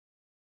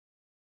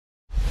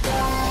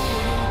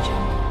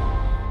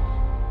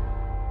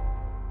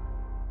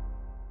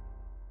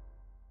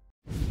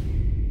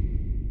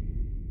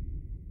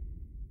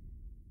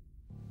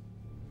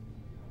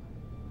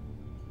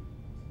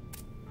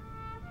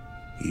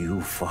You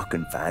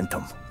fucking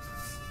phantom.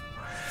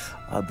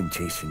 I've been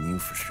chasing you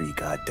for 3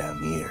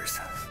 goddamn years.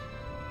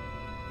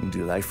 You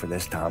do life for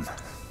this, Tom.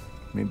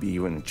 Maybe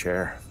you in a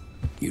chair.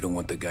 You don't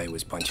want the guy who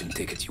was punching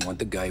tickets. You want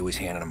the guy who was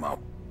handing them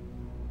out.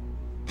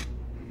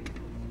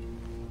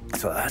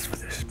 So that's what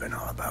this has been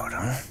all about,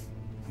 huh?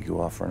 You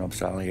offering up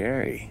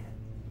Salieri.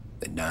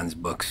 The Don's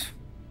books.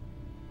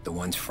 The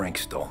ones Frank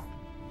stole.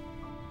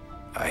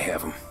 I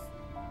have them.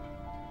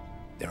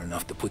 They're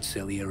enough to put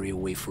Salieri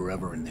away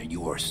forever, and they're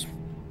yours.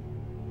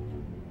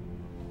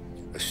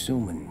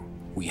 Assuming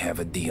we have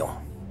a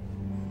deal.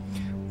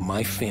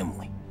 My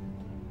family.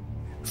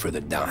 For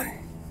the Don.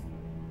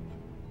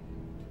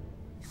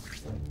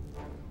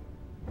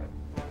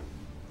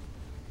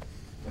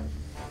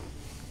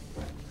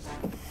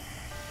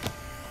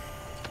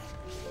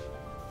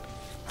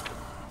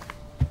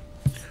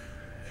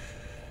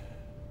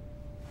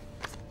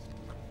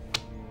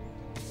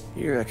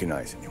 You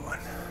recognize anyone?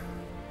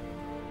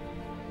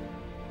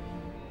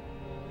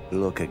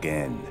 Look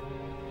again.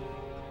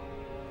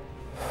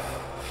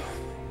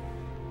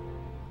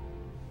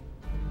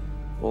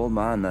 Old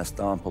man, that's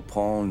Don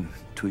Popone,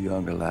 2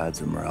 younger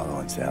lads of Morello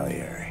and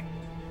Salieri.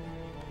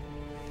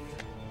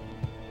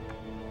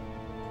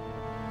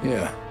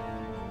 Yeah.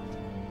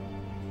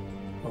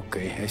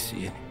 Okay, I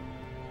see it.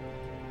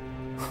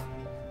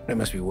 That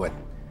must be what?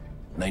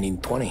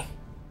 1920?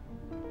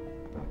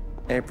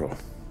 April.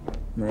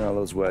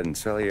 Morello's wedding.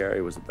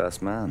 Salieri was the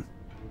best man.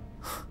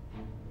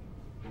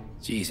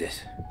 Jesus.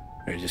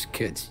 They're just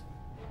kids.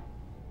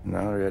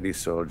 Now already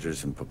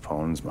soldiers in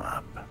Popone's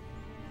mob.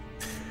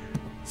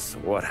 So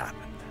what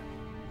happened?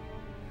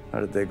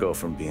 How did they go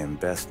from being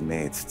best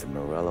mates to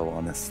Morello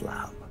on a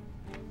slab?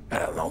 I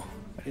don't know.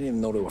 I didn't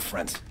even know they were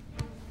friends.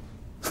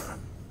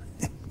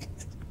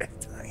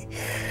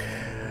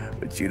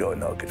 But you don't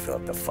know could fill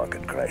up the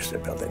fucking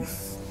Chrysler building.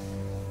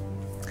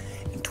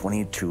 In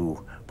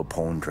 22,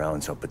 Popone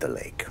drowns up at the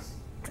lake.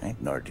 Right?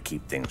 In order to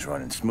keep things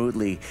running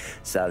smoothly,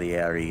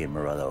 Salieri and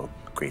Morello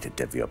agreed to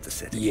divvy up the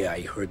city. Yeah,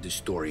 I heard the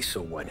story,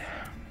 so what?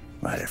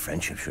 Well, their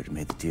friendship should have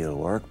made the deal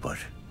work, but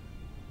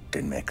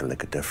didn't make a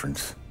lick of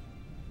difference.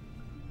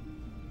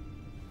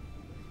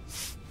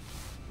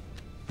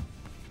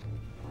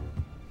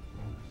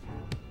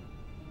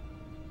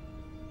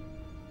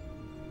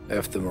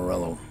 After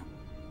Morello,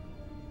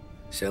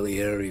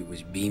 Salieri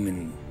was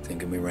beaming,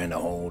 thinking we ran the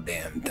whole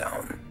damn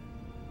town.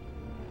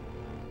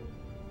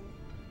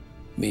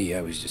 Me,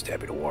 I was just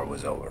happy the war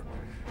was over.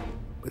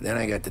 But then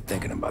I got to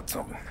thinking about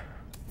something.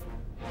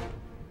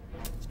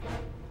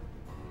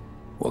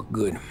 What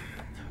good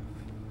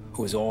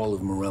was all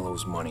of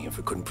Morello's money if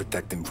it couldn't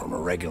protect him from a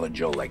regular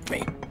Joe like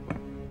me?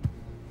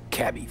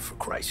 Cabbie, for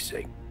Christ's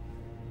sake.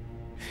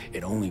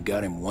 It only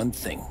got him one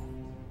thing.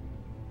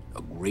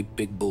 A great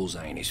big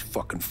bullseye in his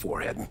fucking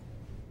forehead.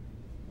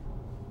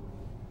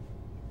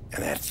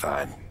 And that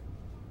thought,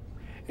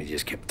 it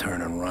just kept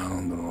turning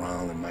round and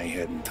round in my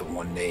head until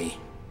one day,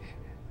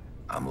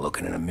 I'm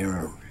looking in a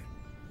mirror.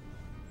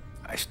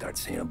 I start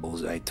seeing a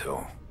bullseye too.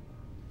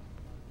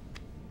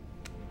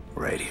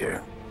 Right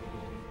here.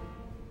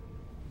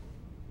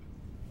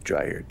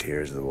 Dry your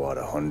tears of the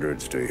water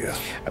hundreds, do you?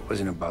 I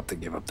wasn't about to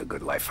give up the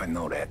good life, I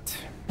know that.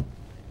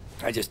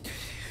 I just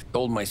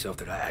told myself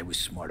that I was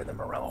smarter than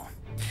Morello.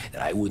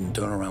 That I wouldn't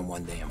turn around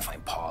one day and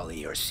find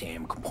Paulie or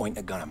Sam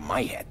pointing a gun at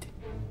my head.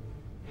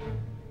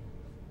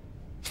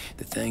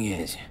 The thing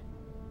is,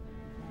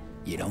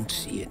 you don't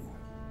see it.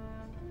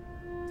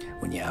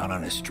 When you're out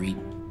on the street,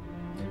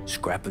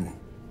 scrapping,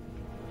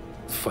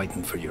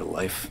 fighting for your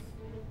life,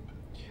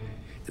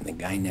 then the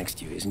guy next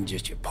to you isn't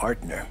just your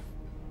partner,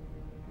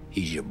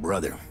 he's your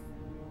brother.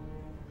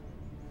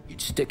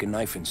 You'd stick a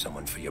knife in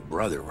someone for your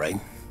brother, right?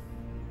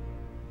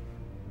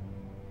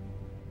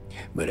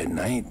 But at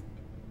night,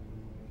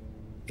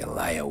 you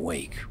lie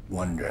awake,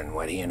 wondering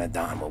what he and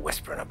Don were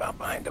whispering about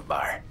behind the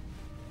bar.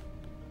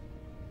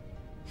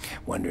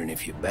 Wondering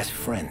if your best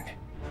friend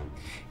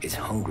is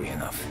hungry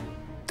enough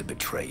to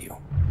betray you.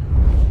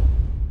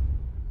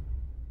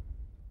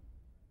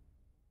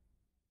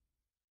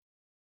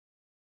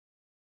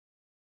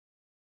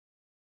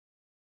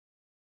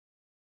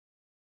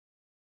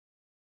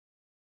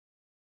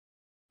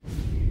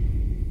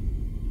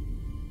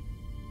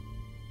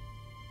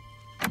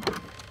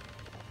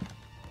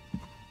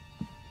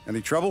 Any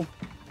trouble?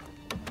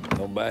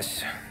 No,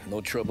 boss.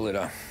 No trouble at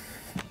all.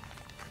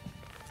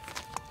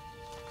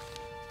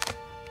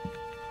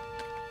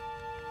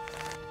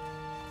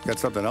 Got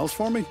something else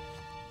for me?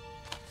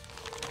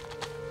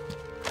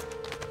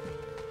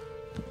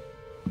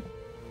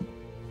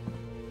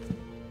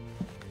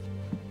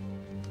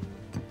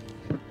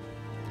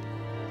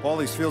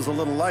 Paulie's feels a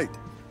little light.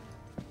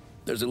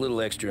 There's a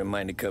little extra in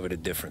mine to cover the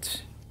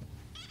difference.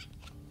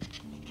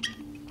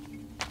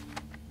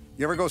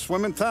 You ever go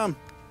swimming, Tom?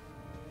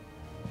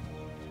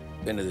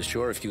 Been to the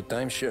shore a few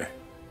times, sure.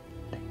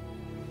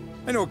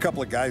 I knew a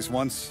couple of guys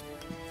once.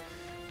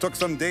 Took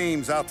some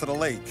dames out to the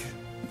lake.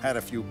 Had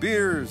a few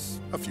beers,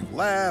 a few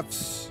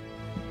laughs.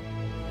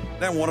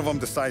 Then one of them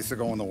decides to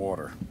go in the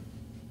water.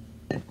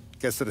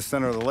 Gets to the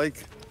center of the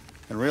lake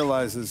and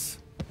realizes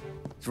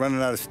He's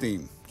running out of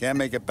steam. Can't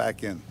make it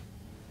back in.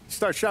 He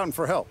starts shouting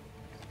for help.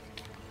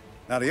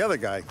 Now the other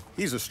guy,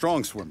 he's a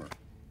strong swimmer.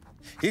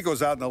 He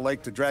goes out in the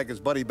lake to drag his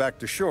buddy back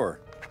to shore.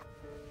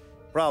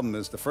 Problem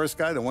is, the first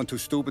guy, the one too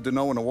stupid to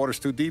know when the water's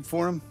too deep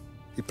for him,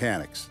 he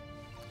panics.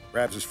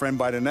 Grabs his friend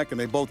by the neck and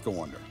they both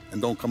go under and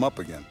don't come up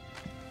again.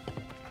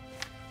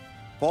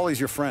 Paulie's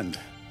your friend.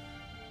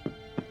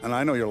 And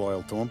I know you're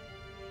loyal to him.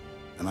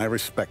 And I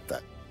respect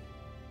that.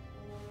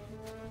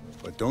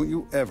 But don't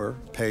you ever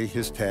pay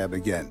his tab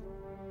again.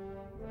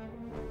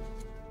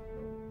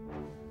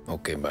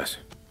 Okay, boss.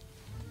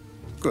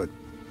 Good.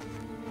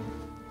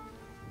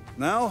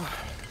 Now,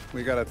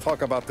 we gotta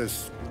talk about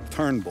this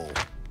Turnbull.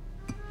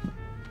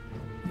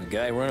 The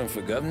guy running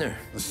for governor?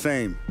 The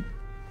same.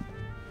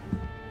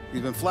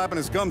 He's been flapping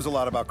his gums a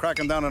lot about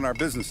cracking down on our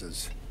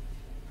businesses.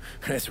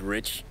 That's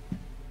rich.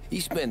 He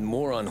spent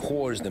more on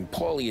whores than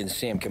Paulie and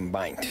Sam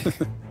combined.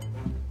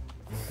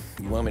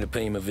 You want me to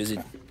pay him a visit?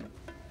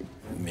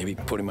 Maybe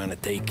put him on a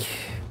take?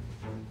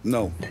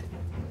 No.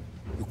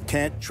 You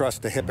can't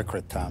trust a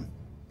hypocrite, Tom.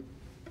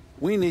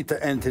 We need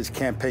to end his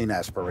campaign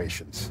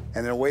aspirations,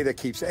 and in a way that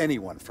keeps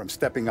anyone from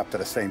stepping up to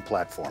the same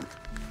platform.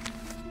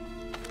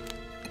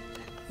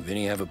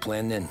 Vinny have a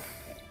plan then?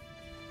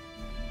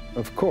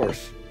 Of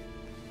course.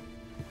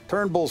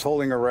 Turnbull's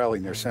holding a rally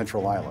near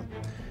Central Island.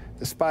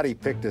 The spot he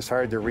picked is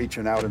hard to reach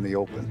and out in the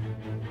open.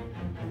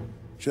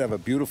 Should have a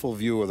beautiful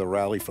view of the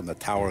rally from the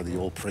tower of the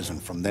old prison.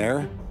 From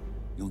there,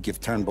 you'll give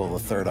Turnbull a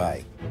third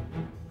eye.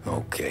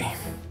 Okay.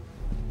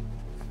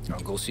 I'll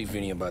go see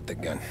Vinny about the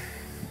gun.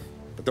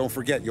 But don't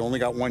forget, you only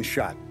got one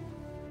shot.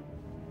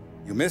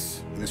 You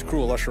miss, and his crew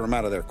will usher him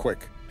out of there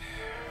quick.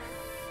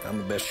 I'm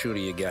the best shooter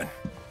you got.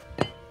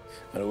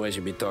 Otherwise,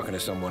 you'll be talking to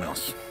someone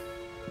else.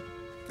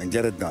 Then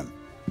get it done.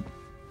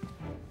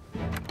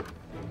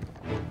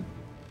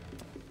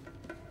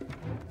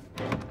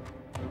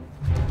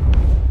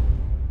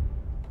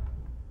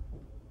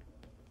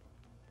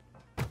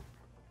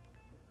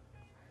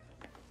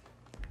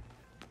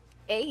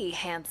 Hey,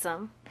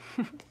 handsome.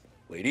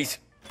 Ladies?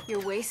 You're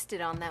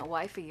wasted on that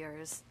wife of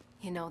yours.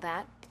 You know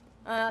that?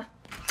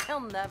 He'll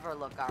never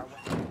look our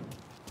way.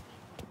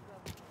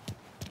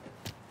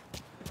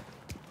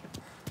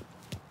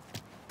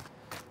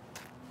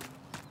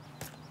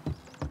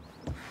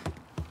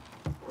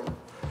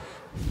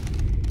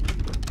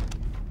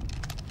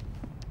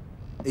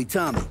 Hey,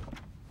 Tommy.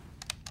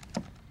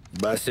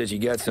 Boss said you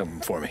got something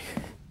for me.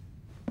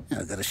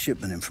 Yeah, I got a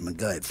shipment in from a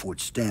guy at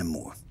Fort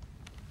Stanmore.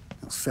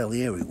 Now,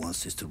 Salieri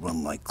wants this to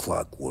run like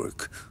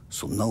clockwork,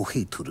 so no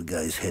heat till the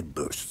guy's head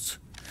bursts.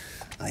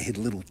 I hit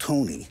little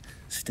Tony,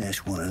 stash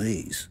one of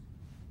these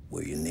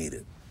where you need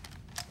it.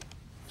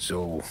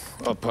 So,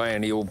 up high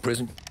in the old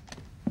prison?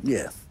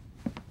 Yeah.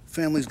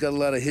 Family's got a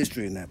lot of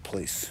history in that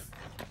place.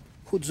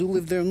 Hoods who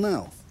live there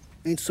now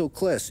ain't so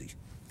classy.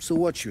 So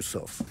watch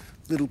yourself.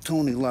 Little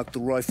Tony locked the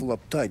rifle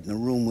up tight in a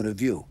room with a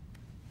view.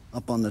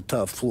 Up on the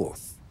top floor.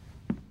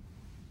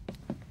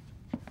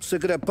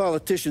 Sick of that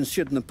politician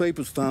shit in the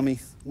papers, Tommy.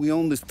 We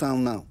own this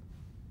town now.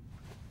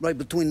 Right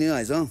between the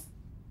eyes, huh?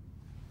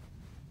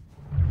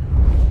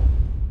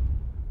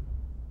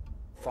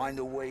 Find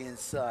a way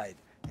inside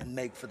and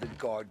make for the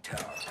guard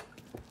tower.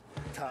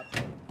 Top.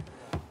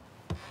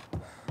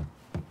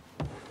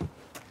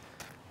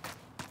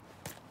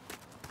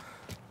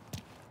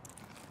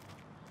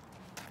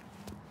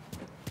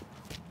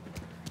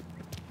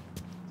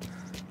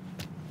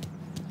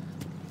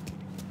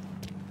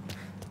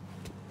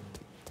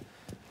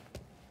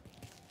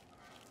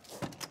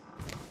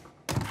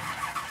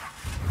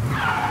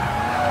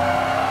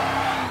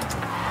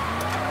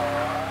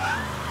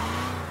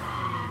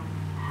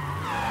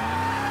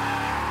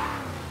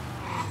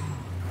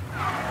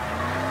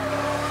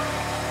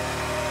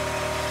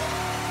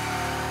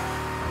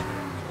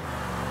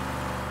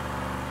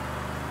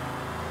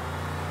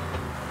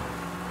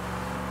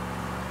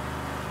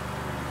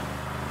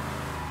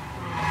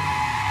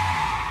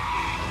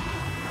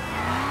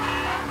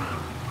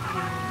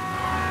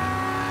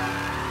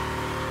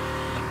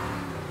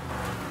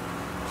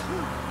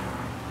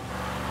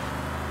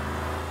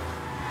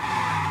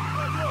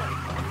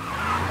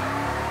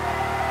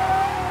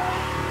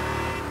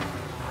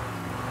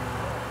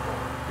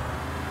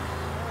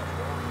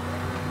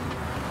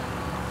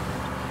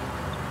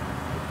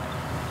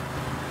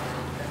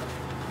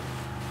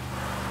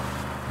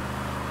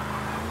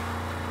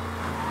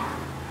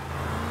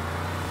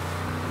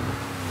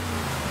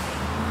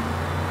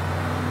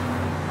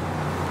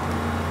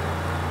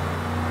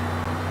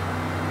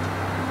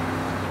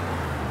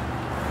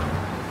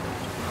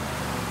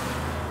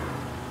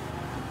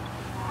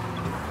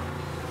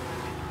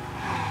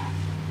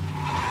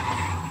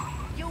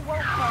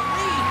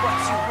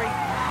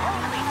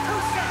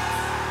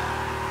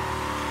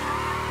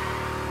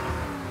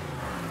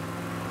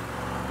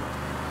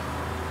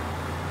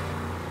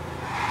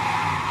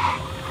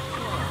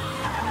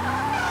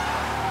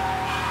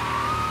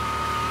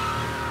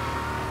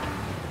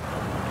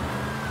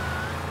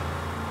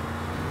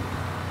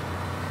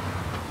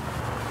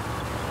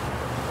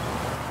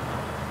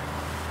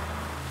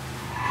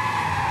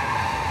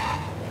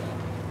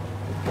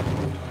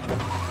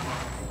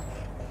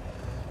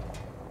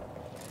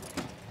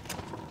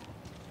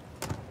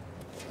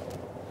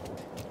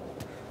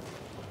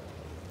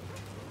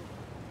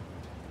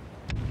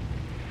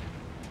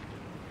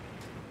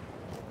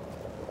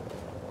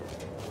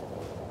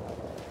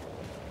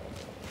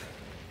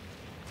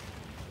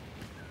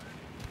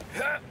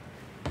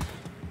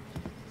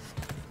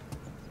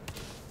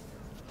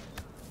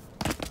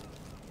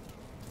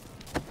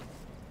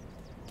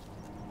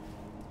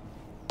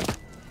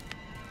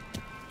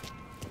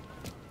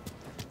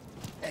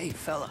 Hey,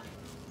 fella.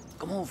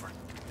 Come over.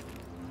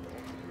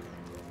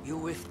 You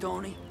with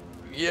Tony?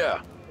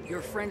 Yeah. Your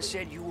friend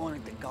said you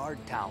wanted the guard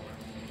tower.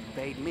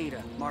 Paid me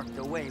to mark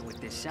the way with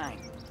this sign.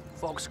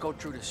 Folks go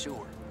through the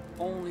sewer.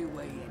 Only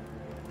way in.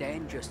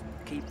 Then just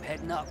keep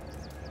heading up.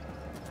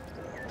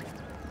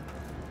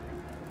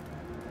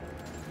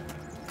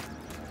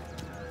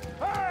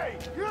 Hey,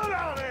 you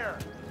down there!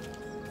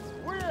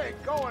 We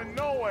ain't going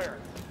nowhere.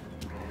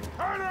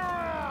 Turn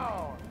around!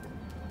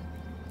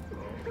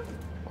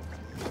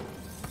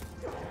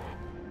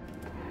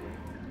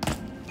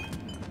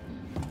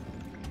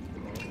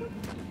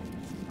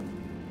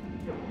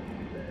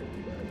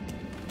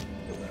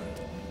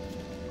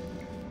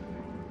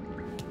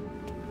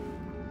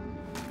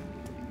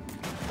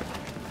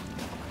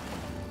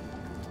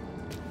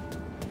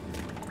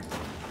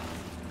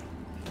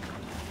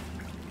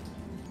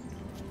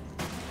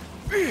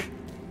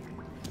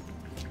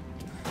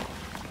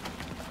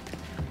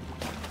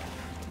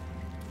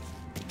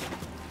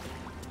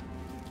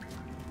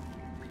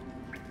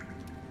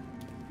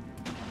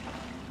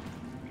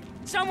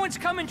 Someone's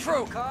coming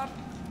through! Cop?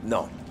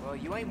 No. Well,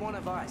 you ain't one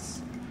of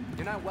us.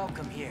 You're not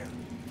welcome here.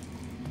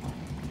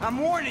 I'm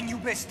warning you,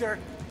 mister!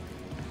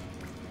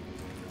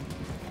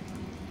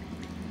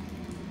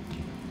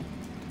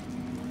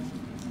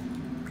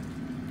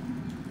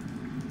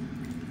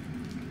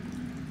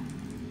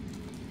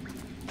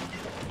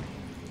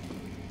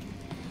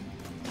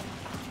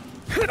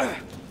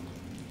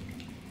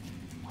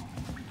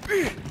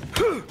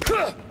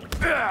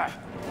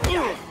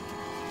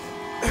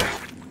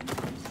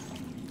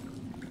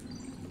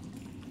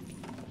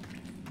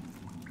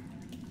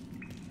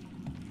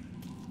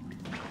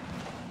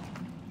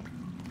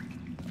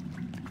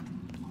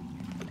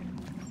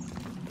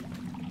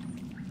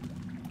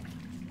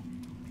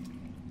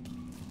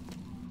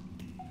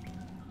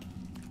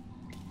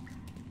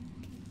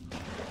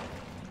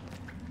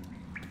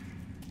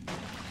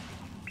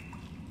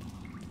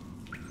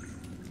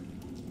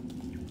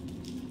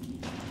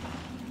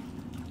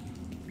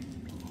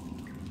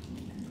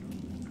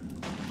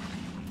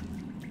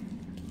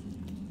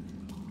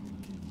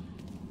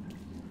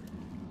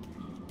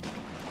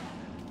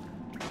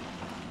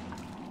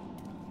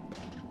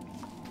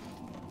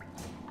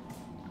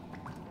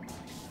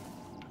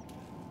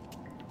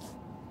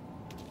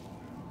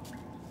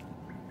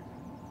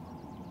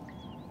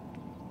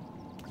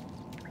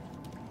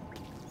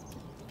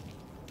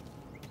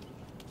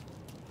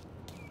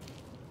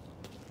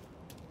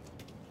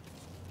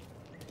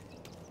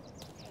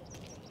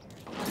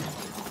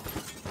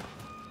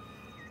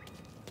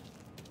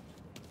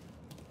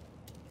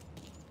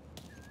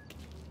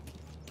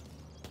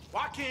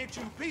 Why can't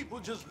you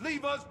people just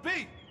leave us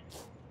be?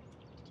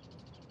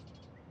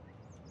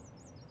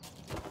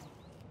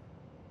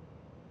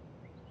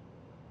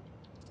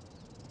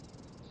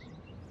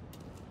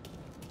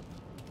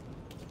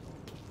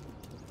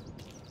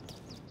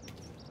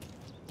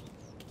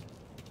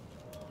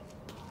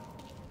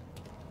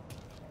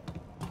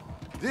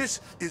 This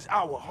is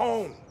our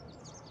home.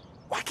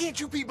 Why can't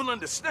you people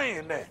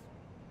understand that?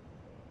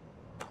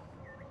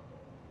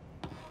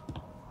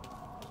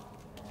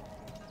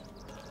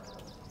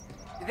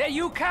 Is that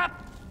you,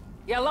 cop?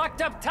 You're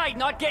locked up tight,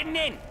 not getting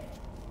in.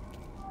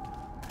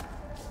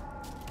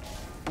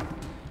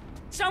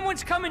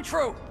 Someone's coming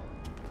through.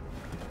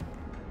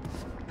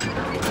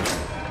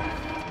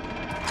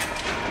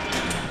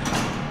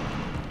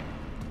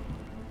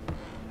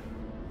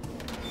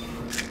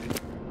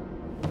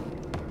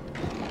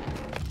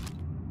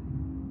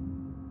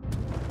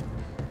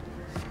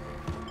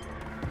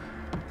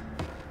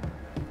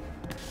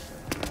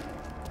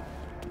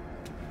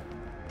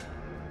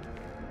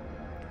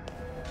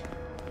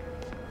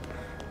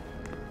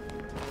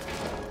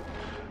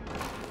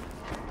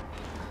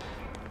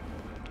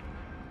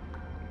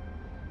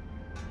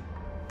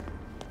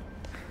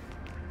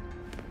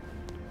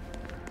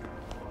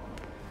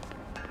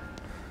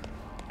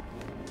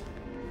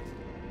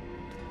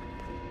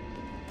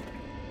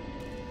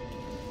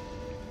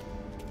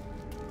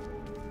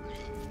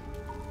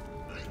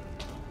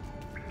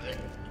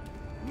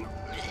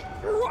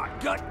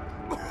 Got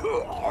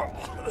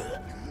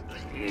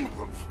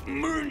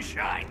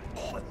moonshine.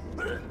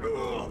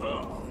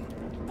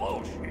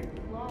 Bullshit.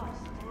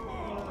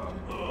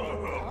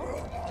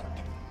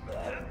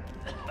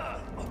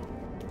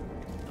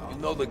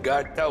 You know the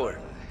guard tower?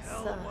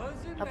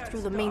 Up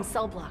through the main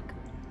cell block.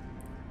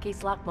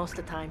 Gate's locked most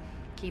of the time.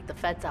 Keep the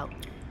feds out.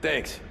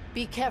 Thanks.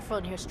 Be careful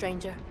in here,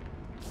 stranger.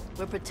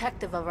 We're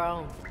protective of our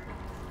own.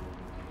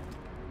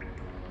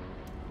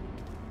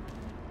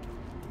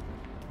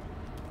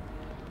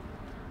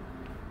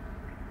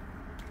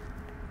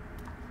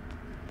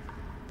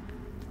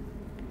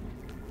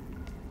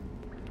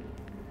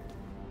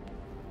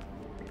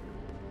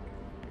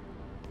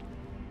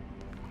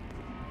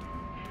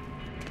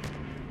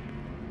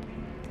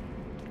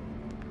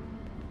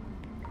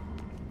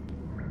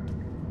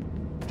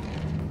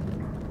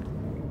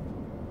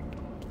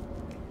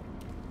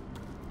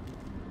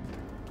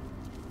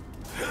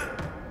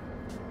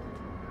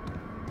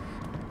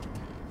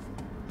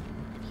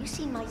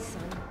 seen my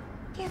son?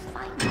 Can't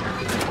find him.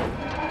 He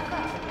woke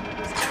up and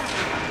he was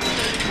asking.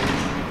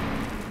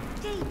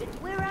 David,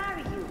 where are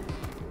you?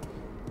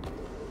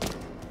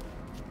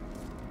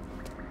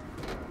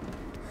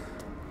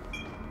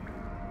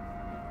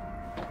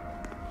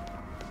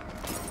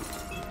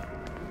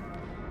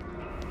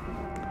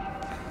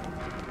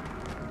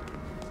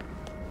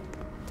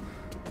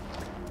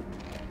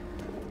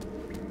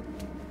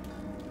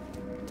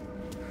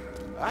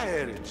 I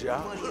had a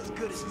job. Money as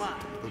good as mine.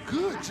 A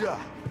good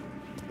job.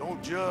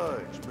 Don't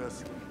judge,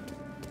 mister.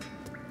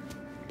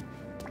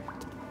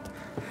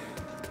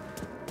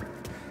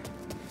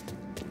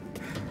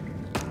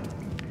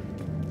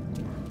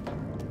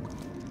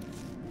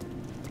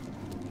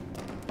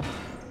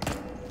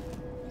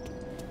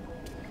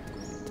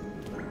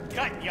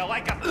 Cut you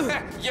like a...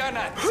 You're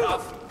not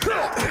tough.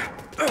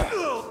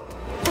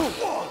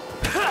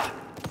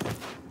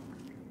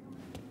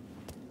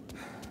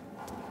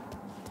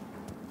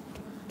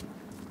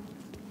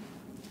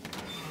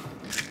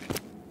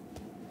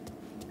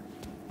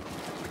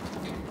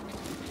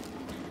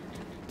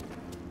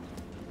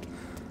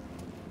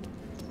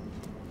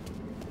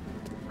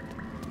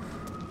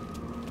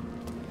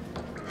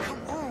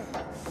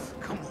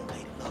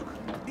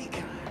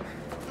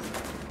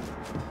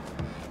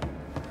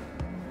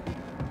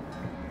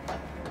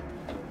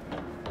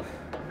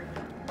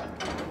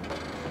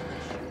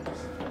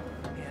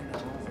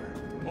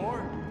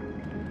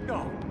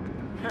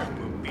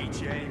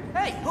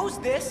 Hey, who's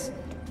this?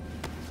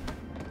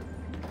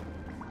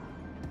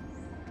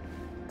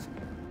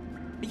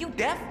 Are you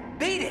deaf?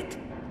 Beat it!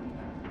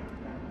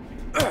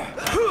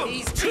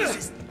 He's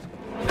Jesus.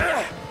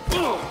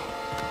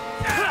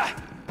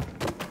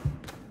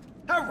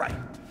 All right,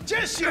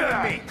 just you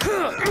and me.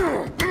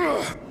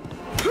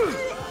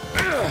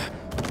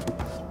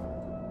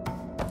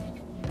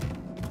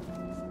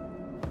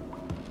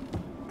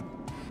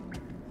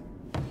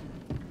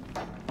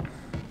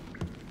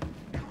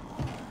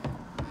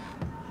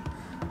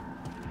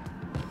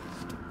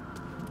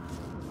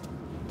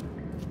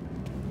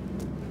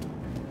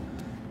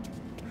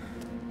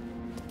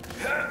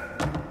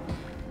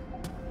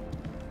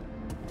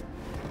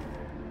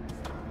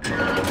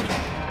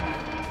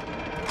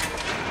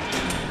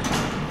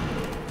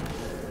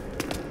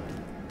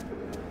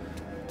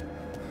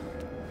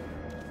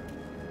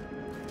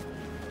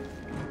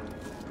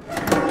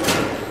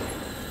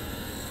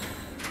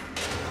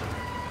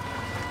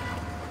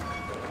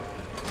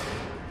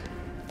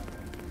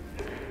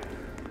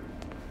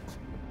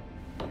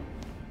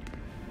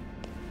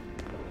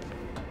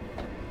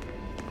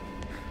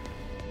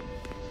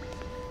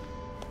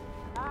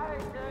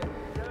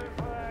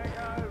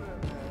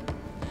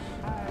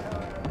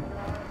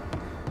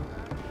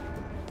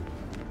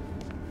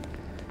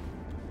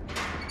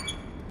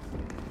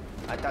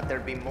 I thought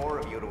there'd be more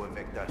of you to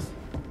evict us.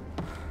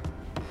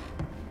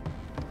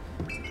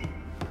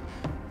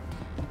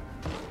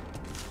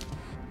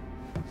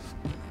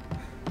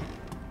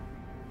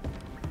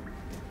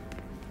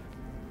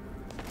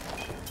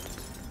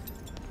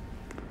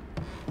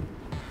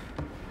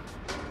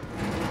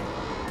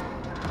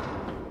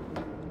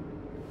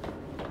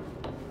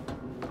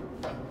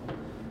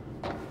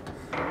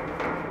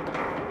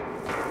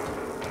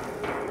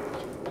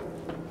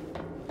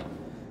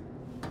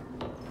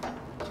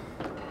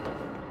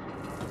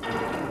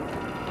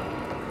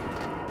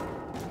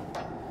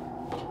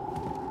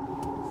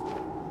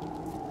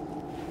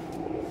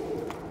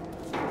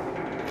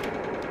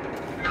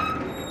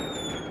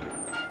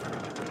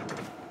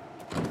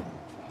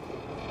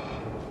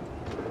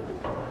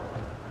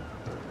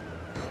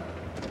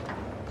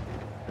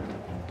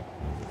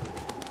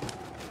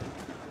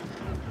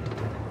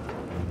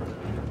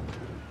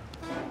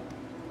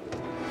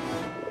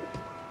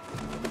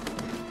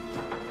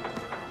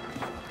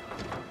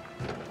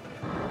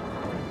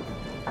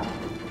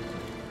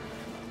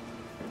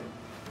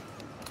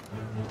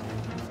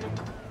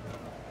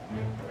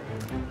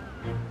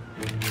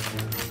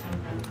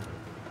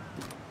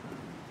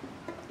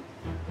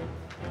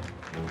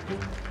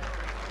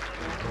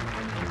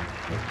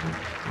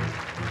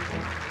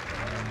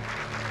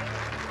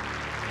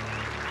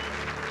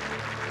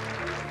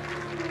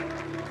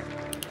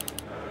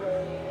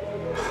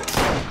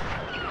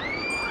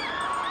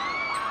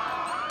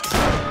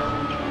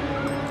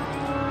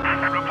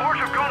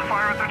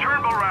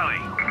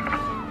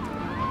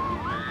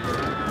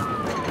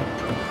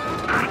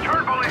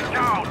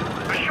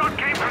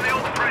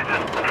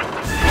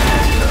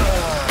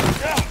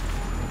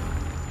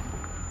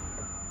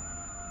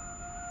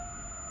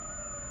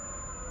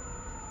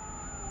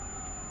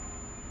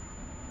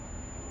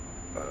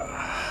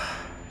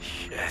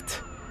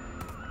 Shit.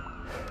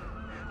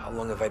 How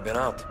long have I been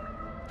out?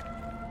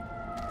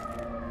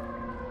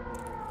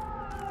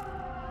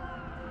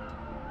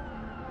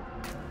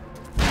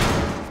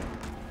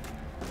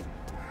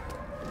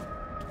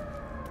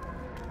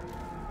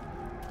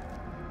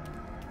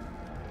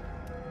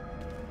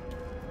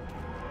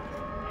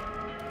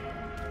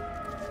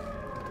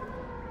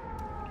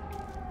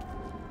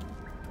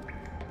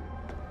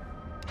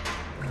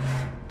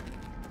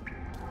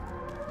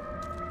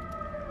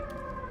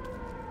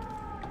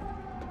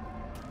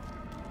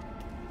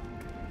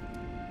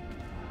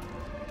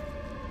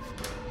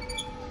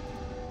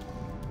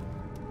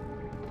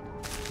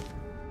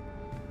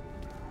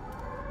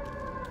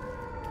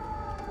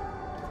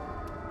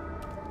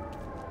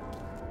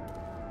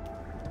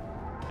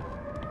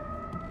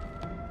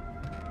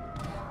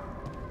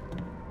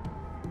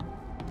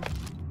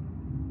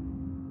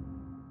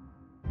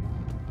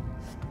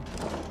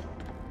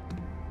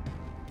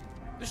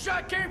 The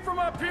shot came from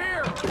up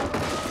here!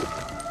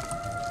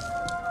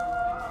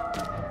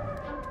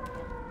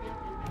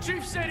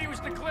 Chief said he was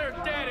declared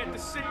dead at the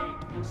scene.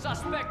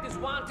 Suspect is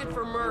wanted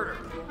for murder.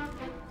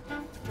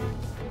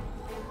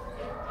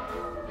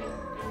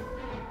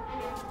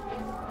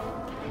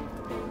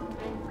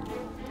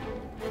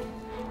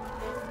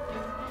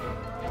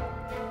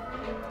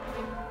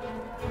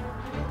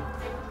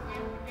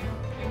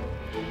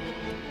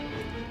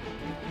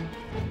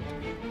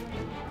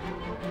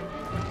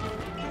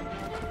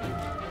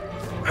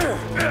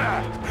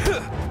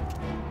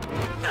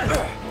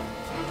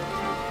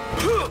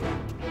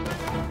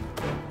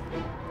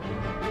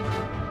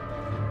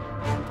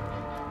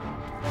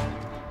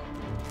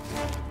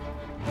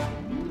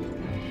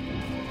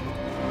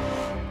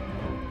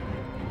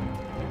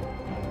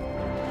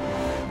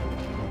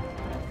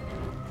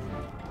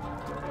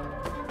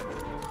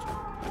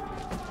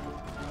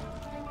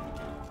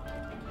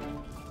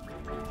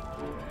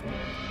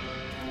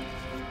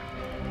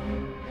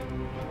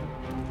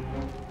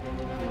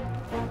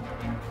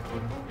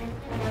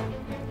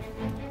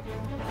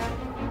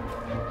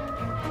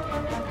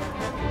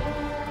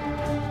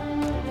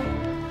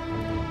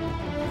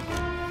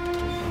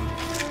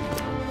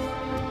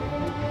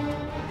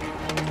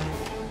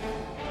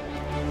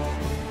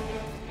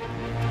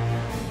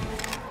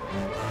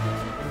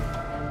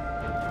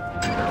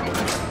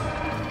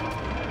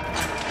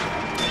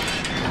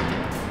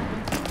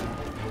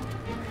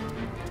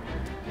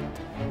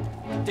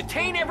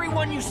 Detain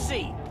everyone you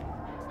see!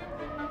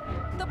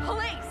 The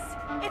police!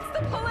 It's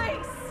the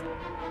police!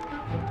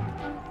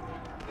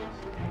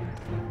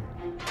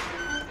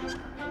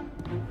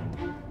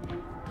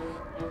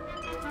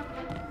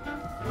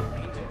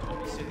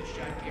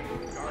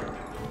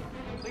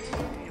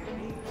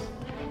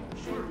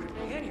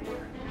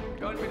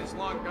 Gunman is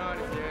long gone,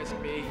 if you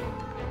ask me.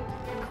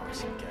 Of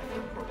course he got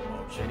the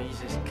promotion. He's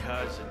his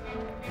cousin.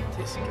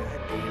 This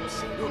goddamn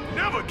scene. You'll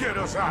never get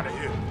us out of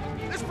here.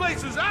 This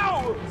place is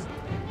ours.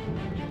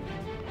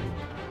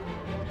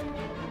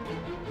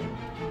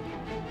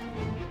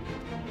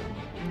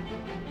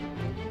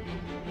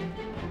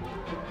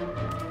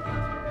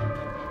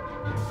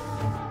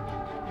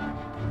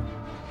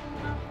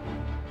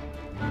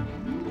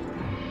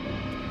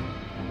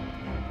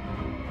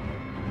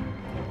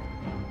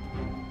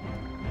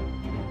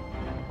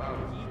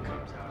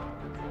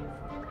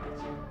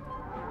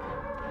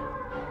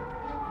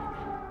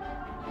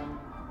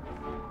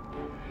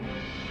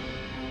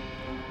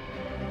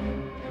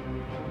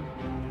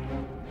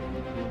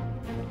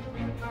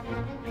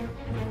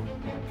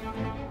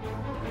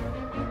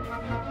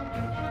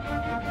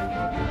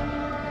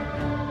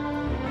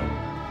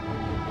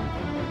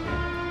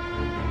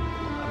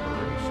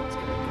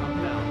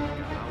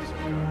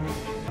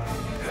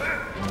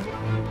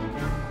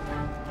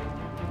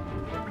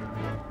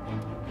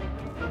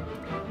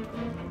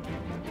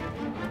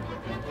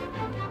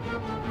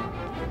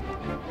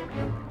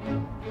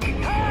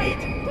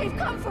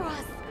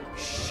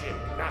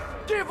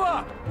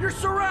 You're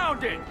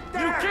surrounded! You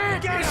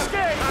can't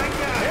escape!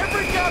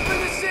 Every cop in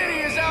the city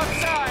is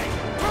outside!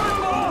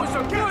 Turbo was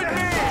a good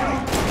man!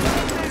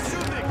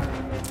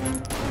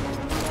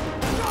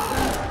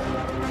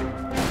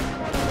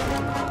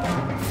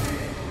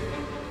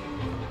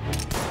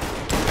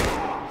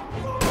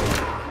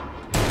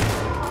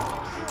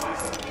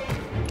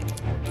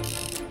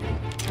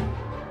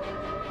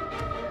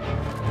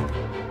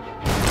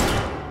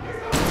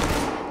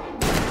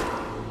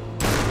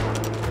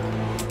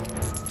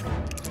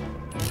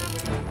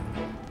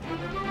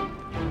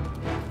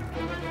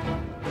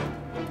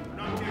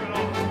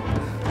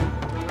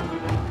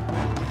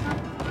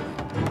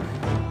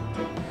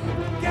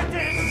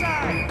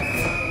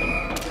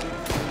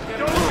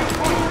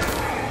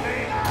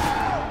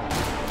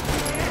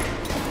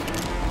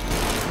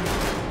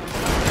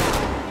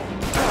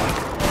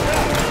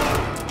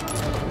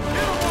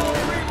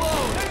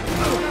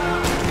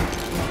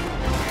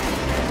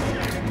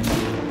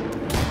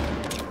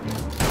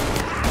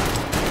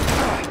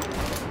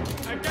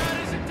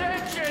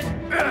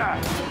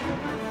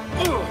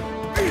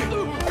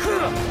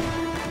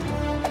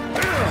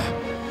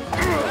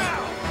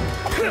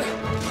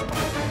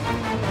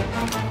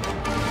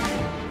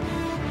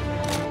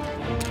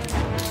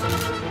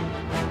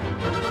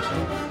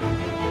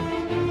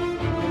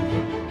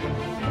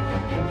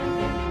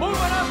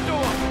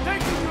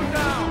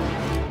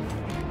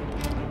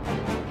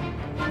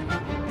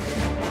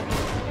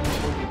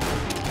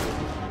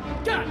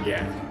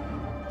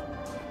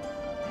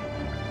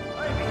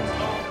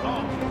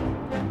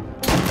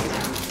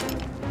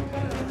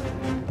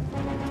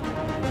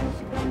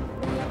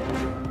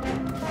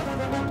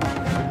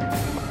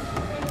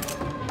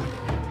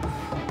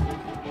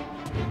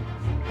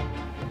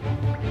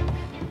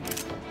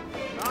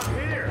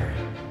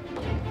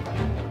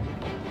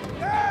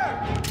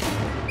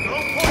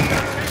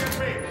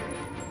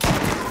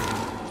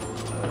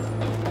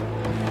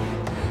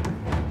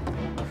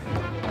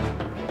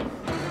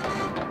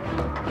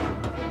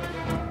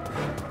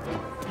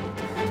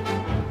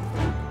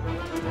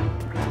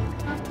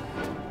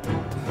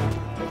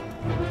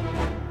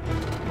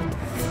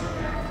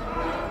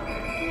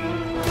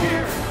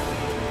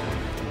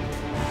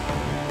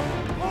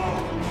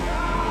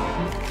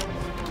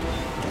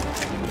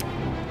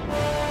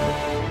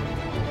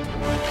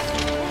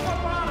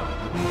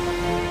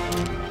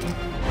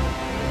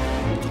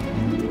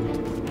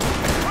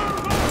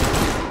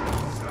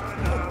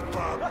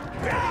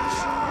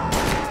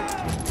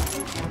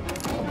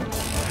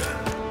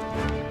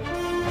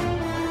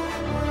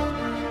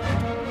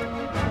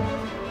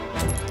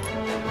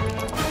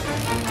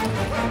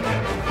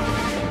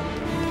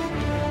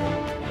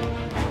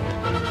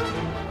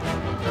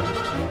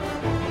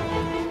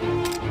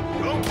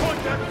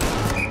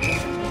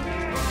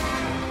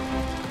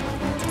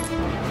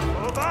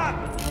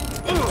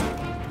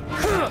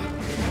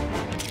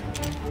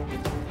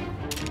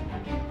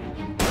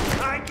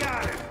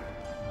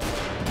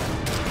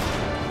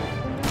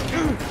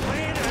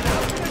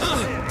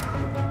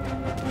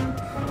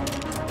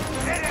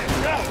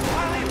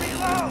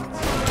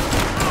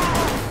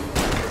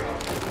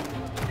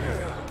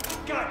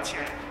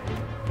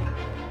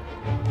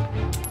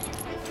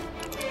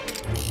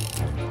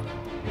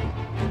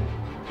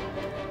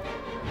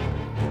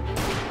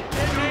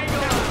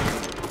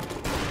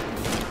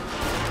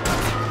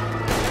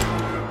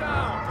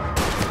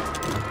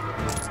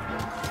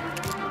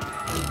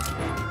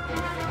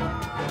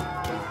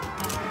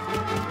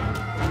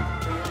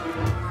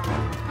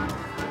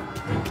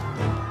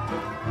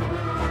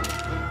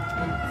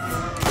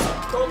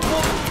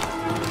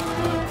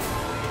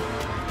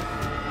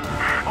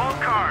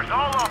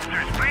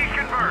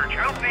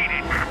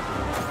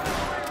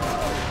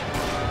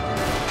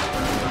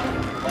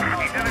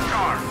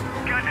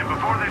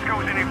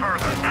 goes any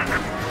further.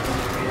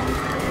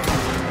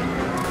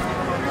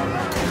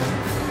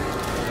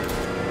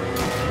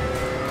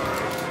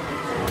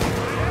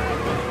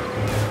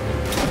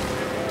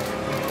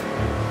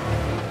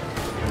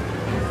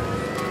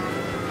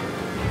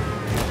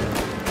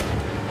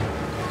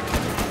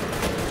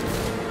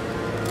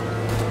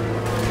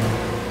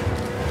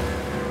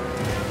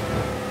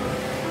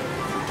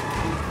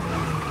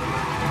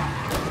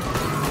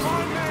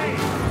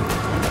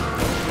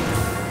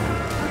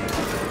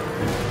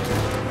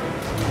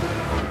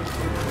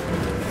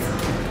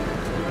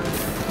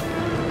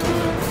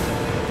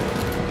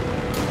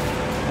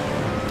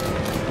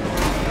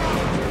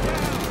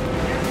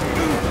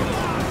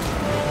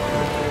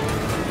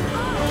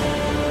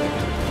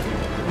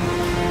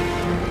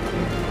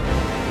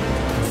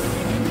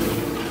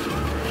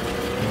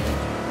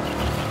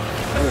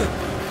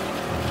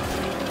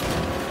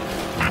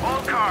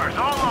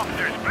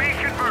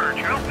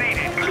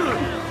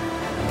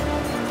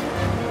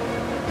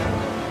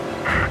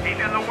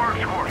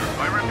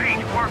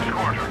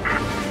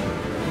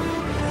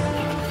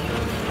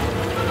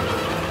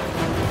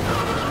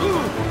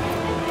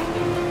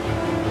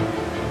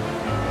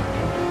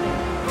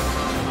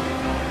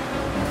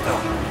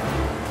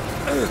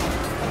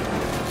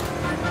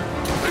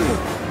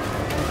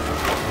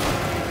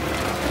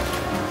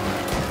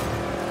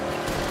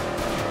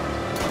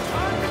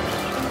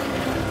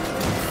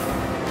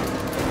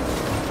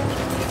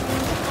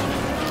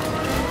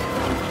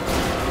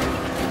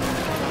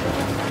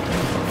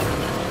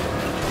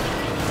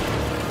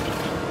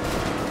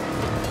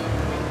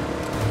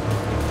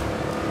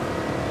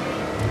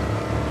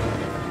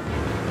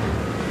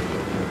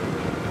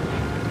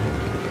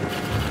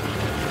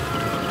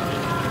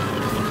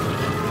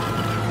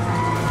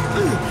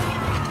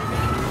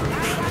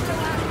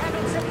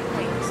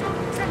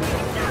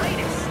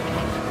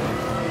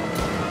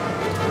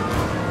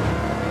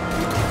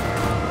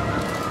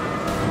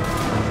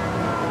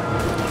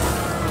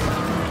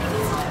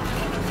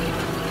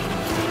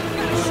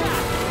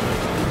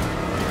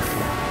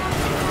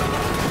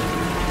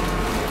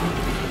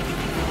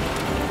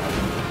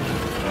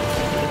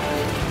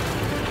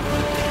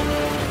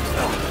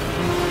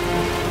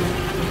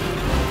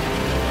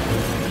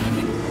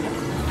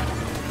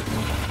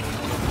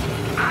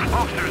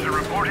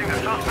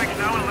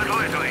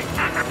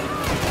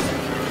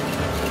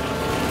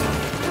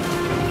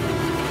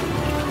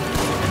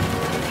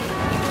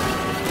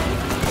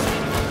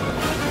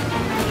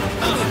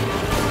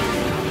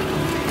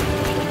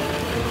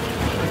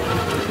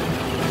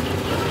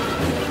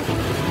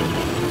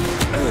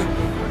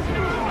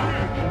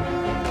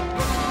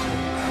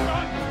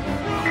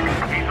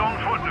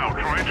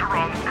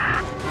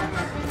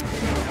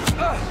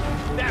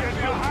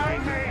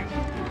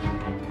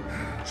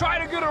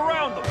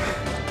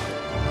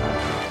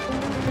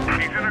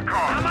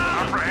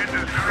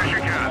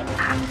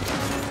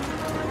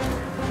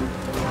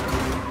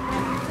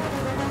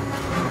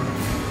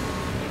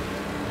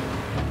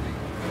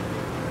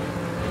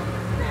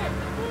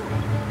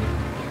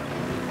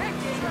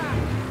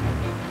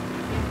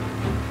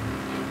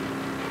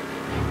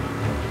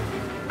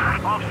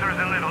 Officers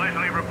in Little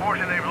Italy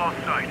reporting they've lost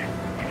sight.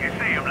 If you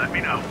see them, let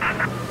me know.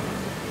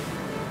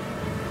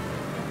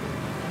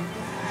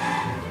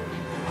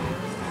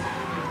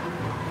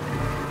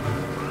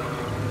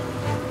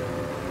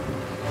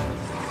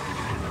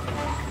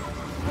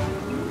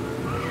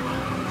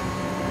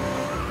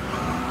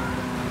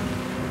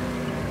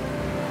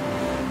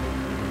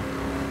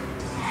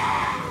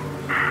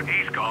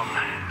 He's gone.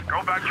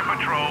 Go back to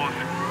patrols.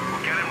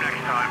 We'll get him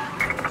next time.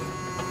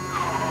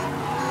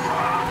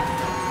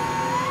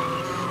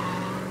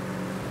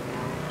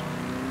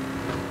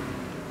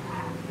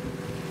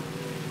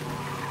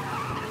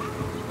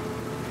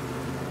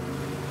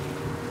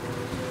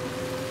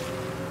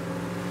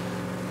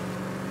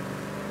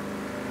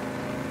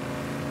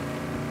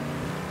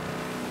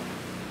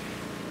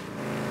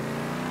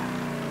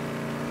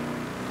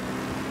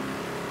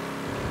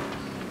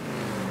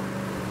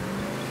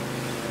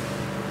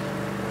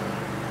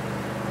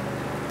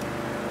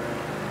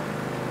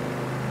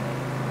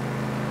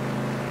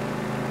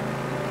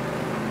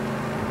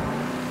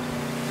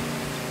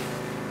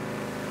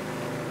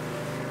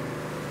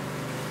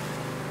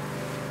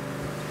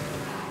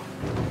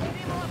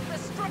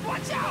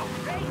 Watch out!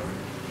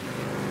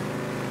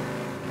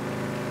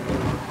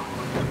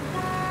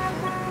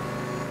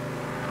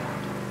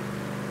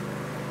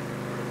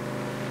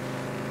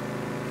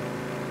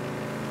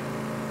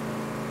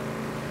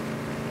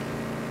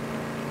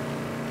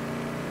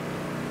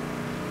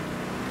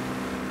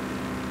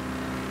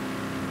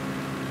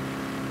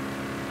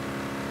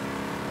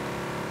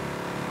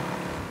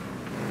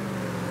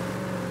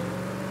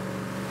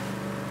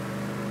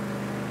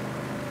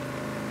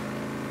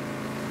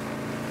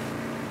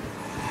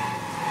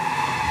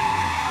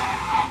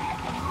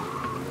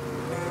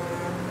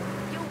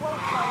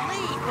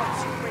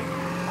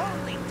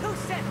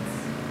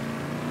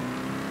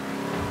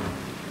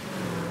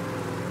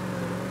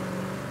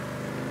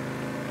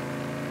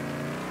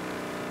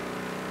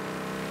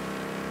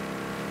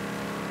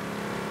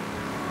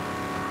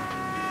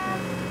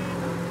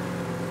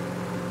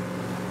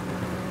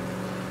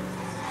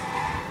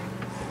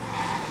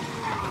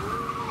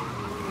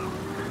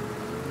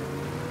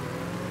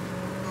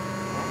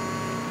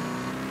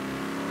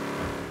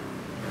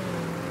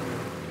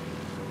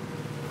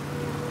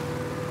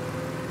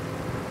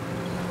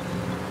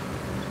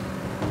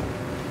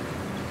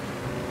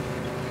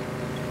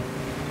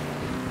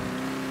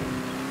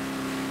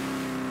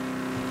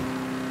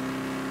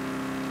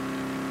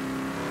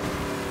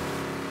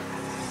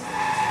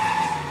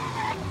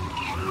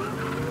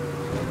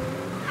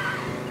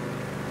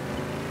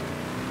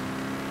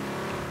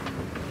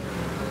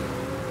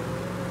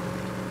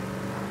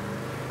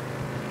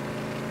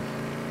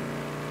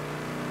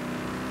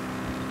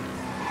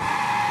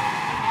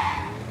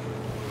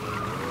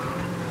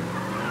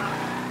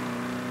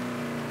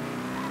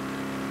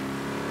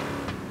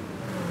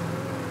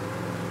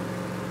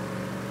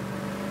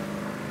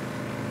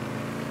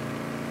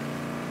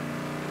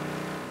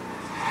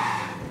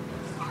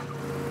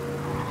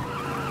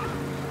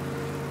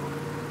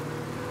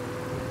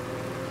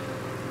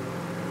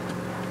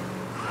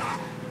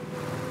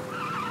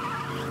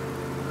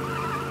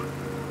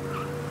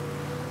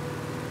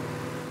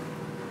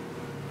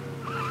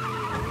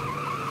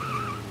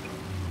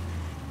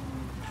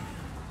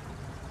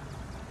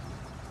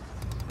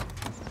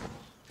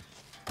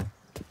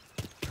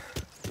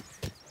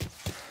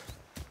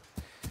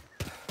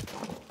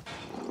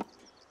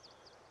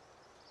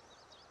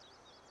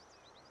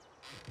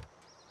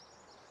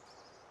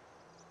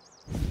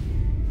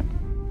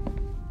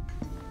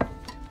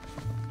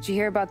 Did you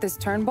hear about this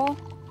Turnbull?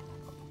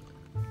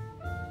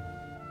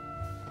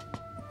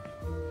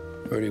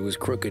 Heard he was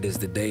crooked as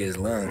the day is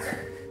long.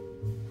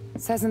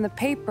 It says in the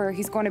paper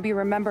he's going to be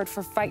remembered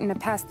for fighting to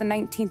pass the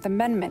 19th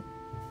Amendment.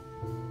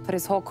 Put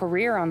his whole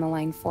career on the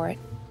line for it.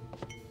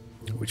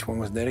 Which one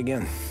was that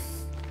again?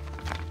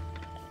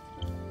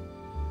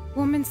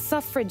 Women's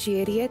suffrage, you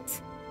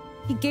idiot.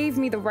 He gave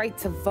me the right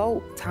to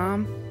vote,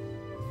 Tom.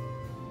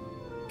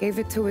 Gave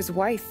it to his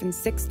wife and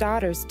 6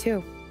 daughters,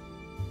 too.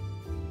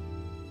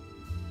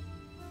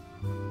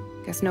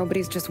 Guess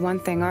nobody's just one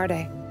thing, are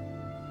they?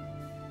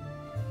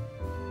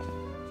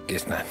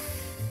 Guess not.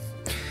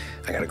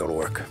 I gotta go to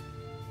work.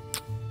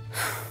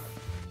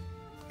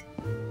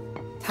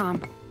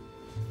 Tom,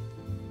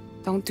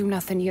 don't do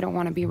nothing you don't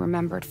want to be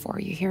remembered for,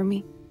 you hear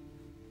me?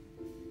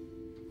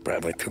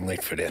 Probably too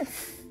late for that.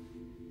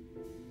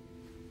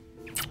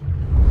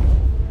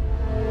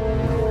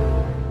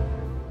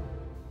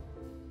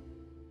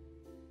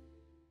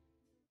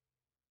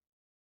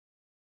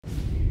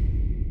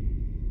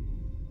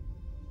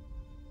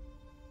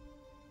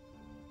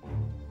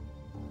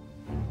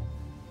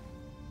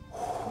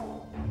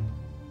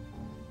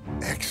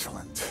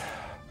 Excellent.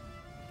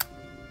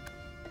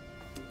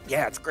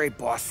 Yeah, it's great,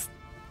 boss.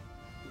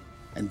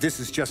 And this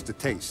is just a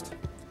taste.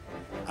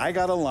 I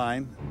got a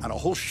line on a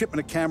whole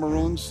shipment of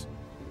Cameroons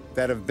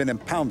that have been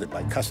impounded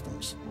by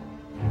customs.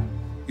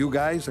 You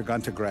guys are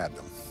going to grab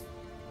them.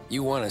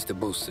 You want us to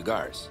boost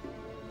cigars?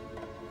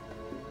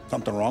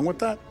 Something wrong with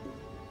that?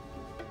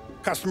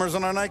 Customers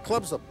in our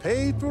nightclubs are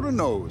paid through the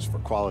nose for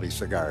quality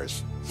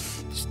cigars.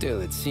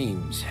 Still, it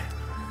seems...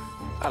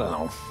 I don't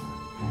know.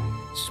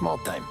 Small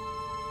time.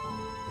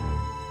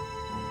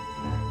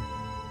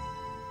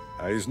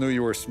 I always knew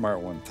you were a smart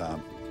one,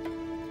 Tom.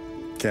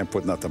 Can't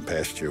put nothing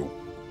past you.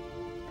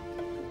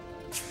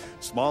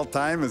 Small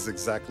time is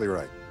exactly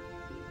right.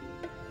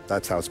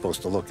 That's how it's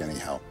supposed to look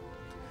anyhow.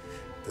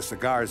 The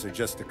cigars are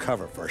just a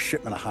cover for a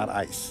shipment of hot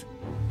ice.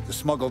 The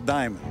smuggled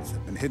diamonds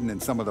have been hidden in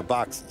some of the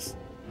boxes.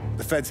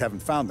 The feds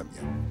haven't found them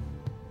yet.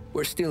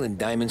 We're stealing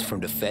diamonds from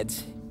the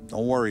feds?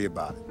 Don't worry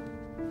about it.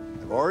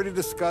 I've already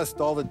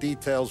discussed all the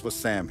details with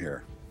Sam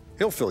here.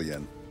 He'll fill you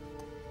in.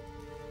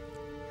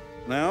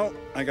 Now,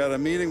 I got a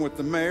meeting with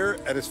the mayor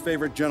at his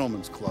favorite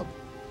gentleman's club.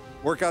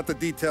 Work out the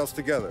details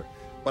together.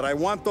 But I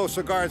want those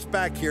cigars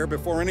back here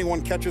before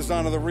anyone catches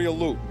on to the real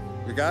loot.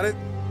 You got it?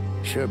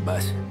 Sure,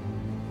 boss.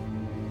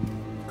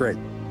 Great.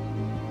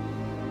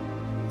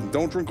 And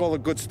don't drink all the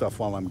good stuff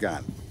while I'm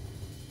gone.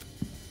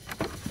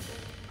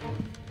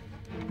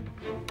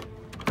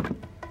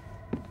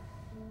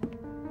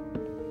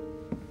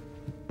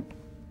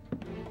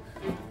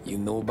 You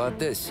know about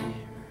this?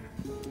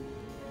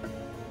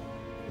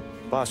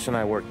 Boss and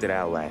I worked it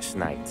out last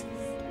night.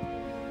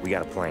 We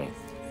got a plan.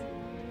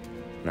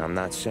 Now, I'm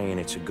not saying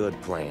it's a good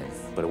plan,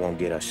 but it won't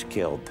get us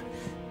killed.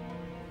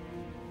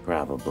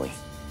 Probably.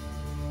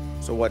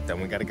 So what, then?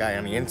 We got a guy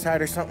on the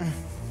inside or something?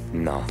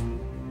 No.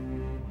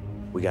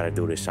 We gotta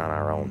do this on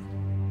our own.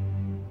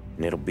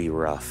 And it'll be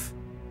rough.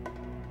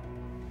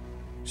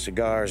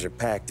 Cigars are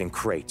packed in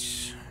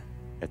crates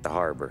at the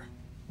harbor.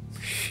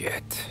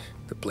 Shit.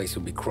 The place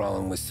will be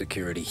crawling with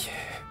security.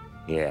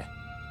 Yeah.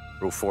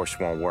 Brute force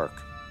won't work.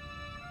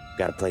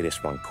 Gotta play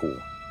this one cool.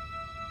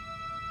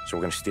 So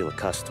we're gonna steal a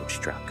customs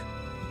truck.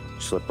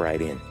 Slip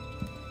right in.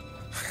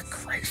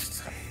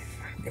 Christ.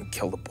 I'm gonna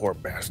kill the poor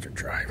bastard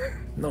driver.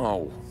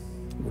 No.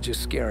 We'll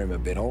just scare him a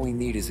bit. All we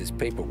need is his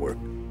paperwork.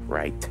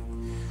 Right.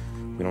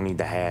 We don't need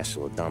the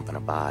hassle of dumping a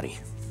body.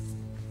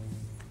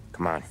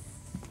 Come on.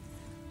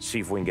 See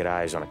if we can get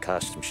eyes on a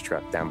customs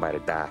truck down by the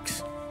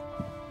docks.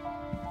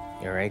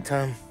 You all right,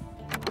 Tom?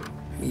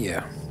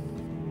 Yeah.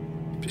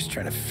 Just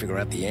trying to figure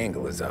out the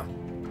angle is up.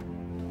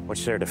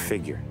 What's there to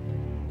figure?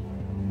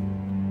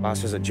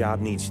 Boss says a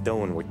job needs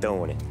doing, we're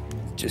doing it.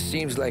 Just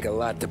seems like a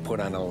lot to put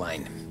on the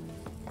line.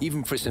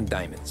 Even for some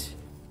diamonds.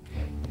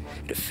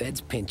 If the feds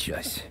pinch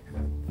us,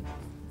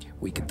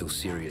 we could do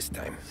serious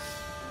time.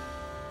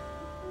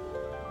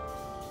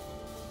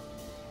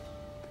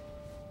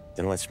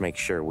 Then let's make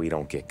sure we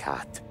don't get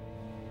caught.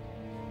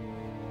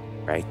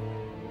 Right?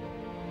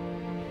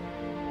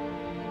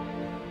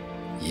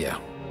 Yeah.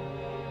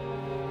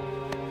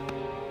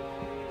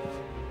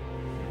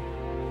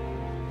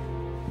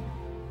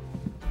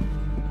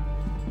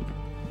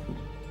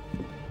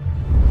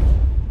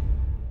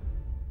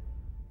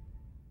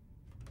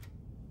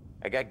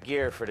 I got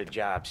gear for the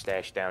job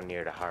stashed down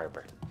near the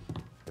harbor.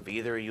 If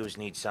either of yous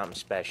need something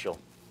special,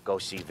 go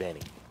see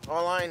Vinny.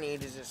 All I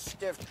need is a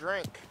stiff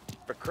drink.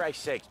 For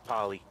Christ's sakes,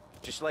 Polly,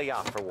 just lay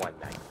off for one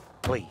night,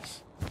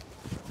 please.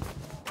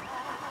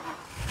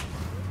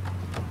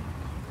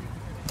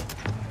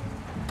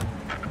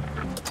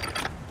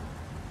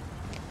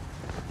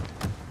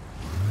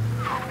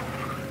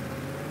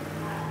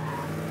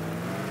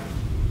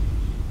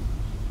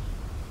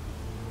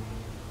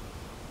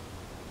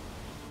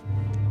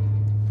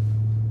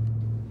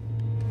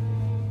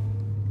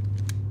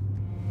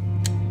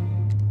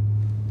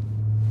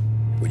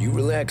 Will you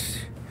relax?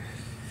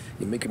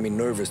 You're making me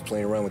nervous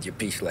playing around with your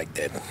piece like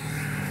that.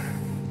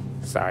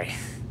 Sorry.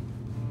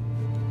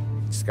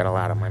 Just got a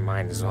lot on my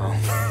mind is all.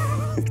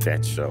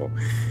 That's so.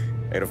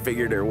 I'd have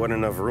figured there wasn't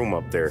enough room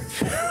up there.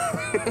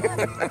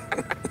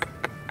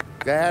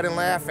 Go ahead and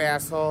laugh,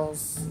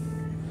 assholes.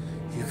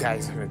 You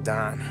guys are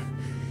done.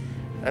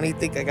 I don't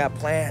think I got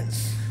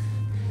plans.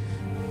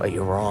 But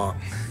you're wrong.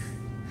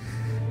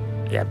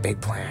 I got big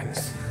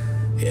plans.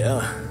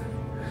 Yeah?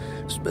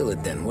 Spill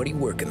it then. What are you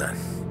working on?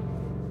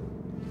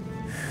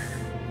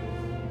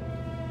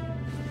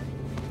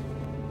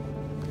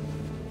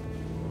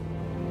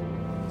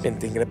 Been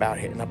thinking about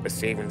hitting up a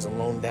savings and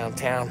loan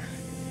downtown.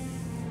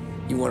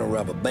 You want to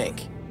rob a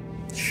bank?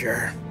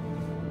 Sure.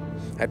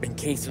 I've been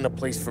casing the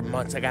place for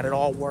months. I got it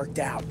all worked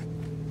out.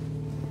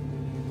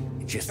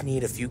 I just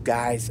need a few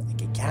guys I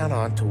can count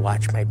on to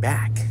watch my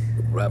back.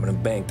 Robbing a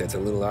bank, that's a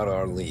little out of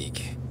our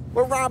league.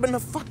 We're robbing the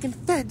fucking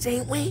feds,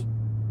 ain't we?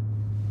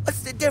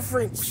 What's the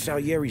difference?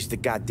 Salieri's the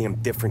goddamn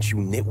difference, you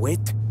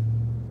nitwit.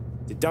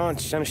 The Don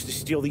sent us to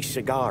steal these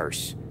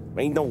cigars.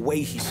 Ain't no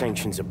way he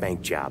sanctions a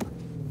bank job.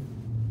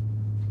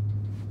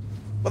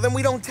 Well, then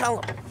we don't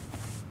tell him.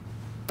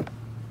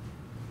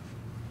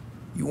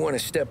 You want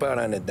to step out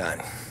on the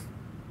Don?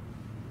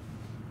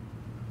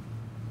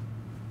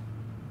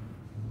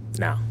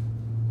 No.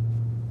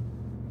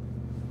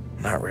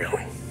 Not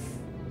really.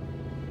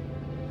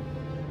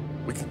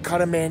 We can cut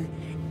him in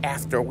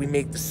after we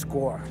make the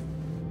score.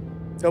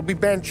 He'll be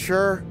bent,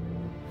 sure,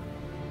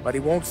 but he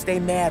won't stay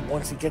mad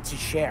once he gets his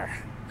share.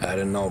 I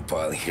don't know,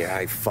 Polly. Yeah,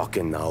 I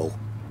fucking know.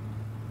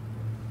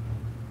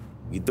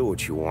 You do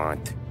what you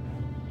want.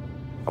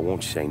 I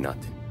won't say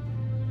nothing.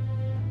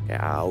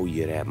 Yeah, I owe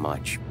you that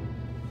much.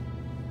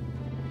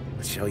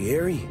 But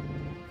Salieri,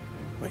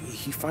 well,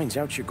 he finds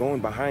out you're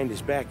going behind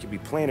his back, you'll be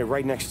planted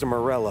right next to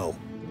Morello.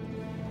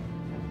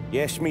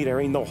 You ask me,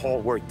 there ain't no haul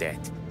worth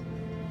that.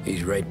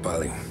 He's right,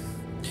 Polly.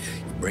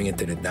 You bring it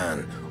to the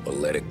Don, or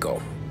let it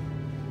go.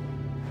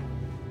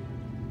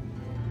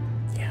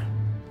 Yeah.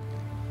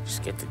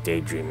 Just get to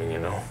daydreaming, you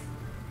know?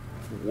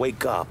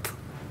 Wake up.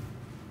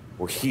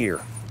 We're here.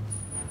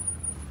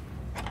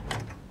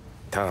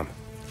 Tom,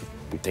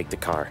 you take the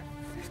car.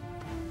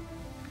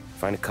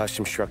 Find a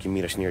customs truck and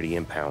meet us near the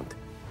impound.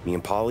 Me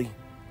and Polly,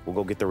 we'll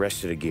go get the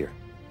rest of the gear.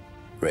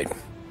 Right.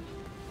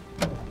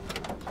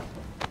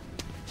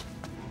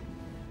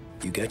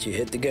 You got your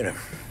head together?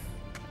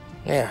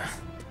 Yeah.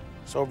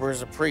 Sober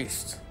as a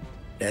priest.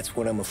 That's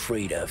what I'm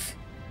afraid of.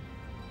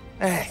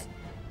 Hey,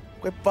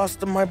 quit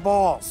busting my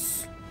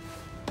balls.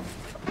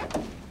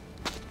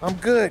 I'm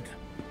good.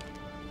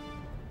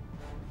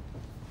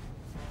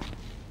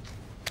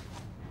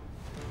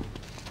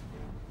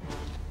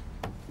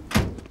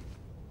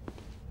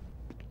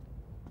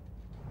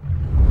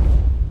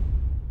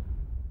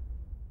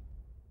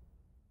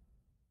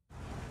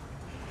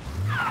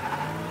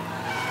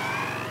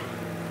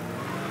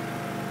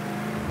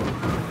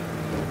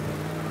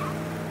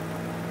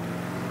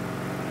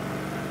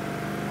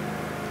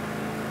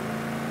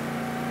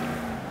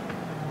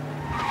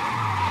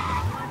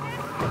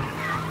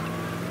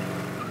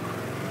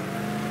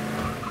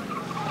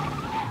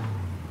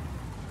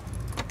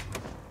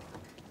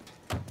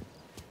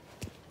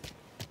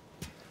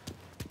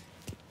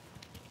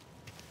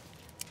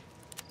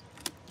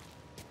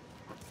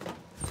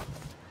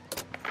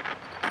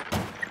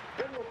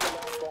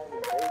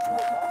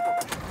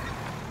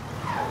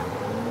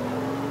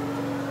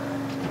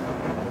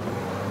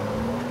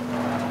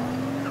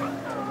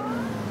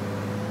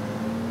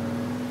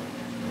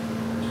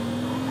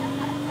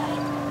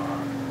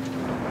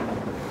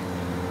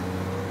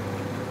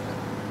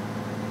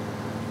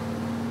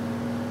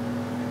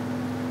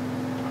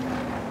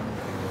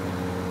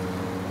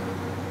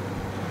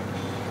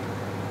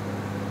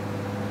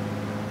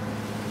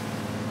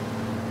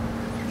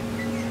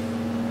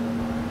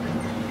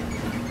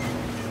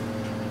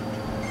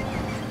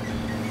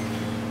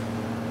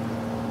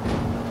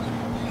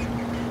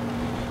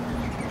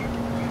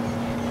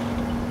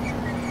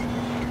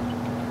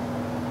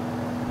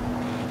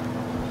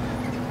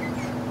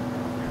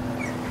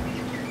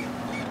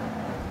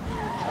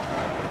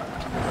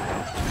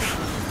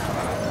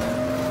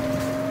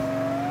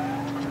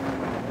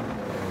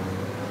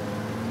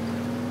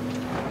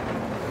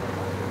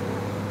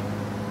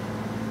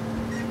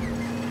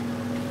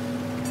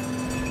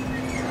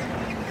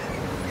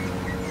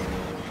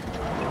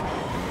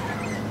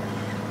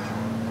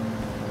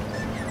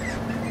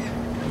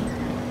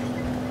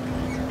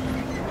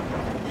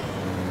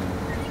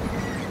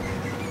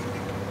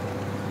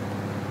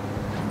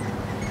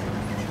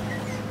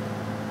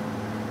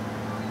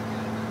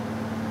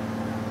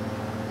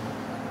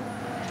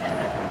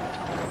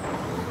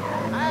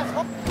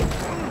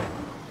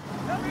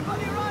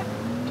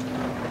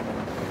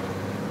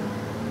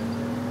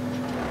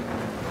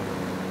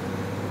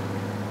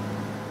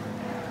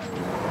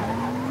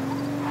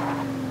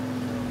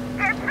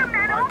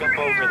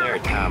 Over there,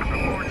 Tom.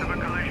 Reports of a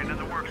collision in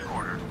the works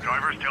quarter.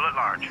 Driver still at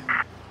large.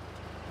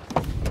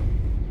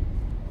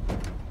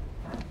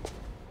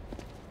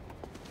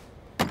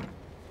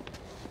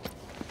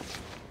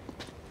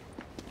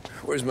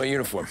 Where's my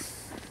uniform?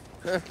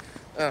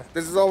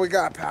 This is all we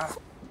got,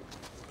 pal.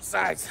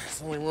 Besides,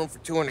 there's only room for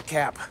 2 in the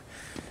cab.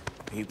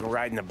 You can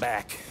ride in the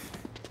back.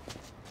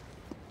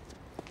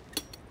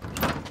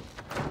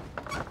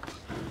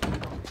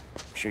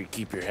 Make sure you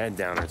keep your head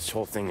down or this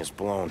whole thing is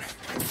blown.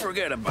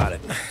 Forget about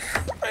it.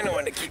 I know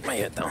when to keep my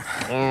head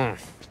down.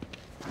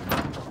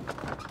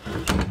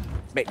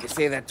 Bet you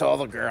say that to all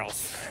the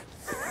girls.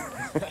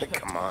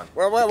 Come on.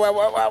 Well.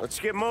 Let's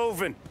get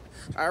moving.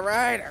 All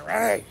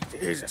right.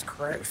 Jesus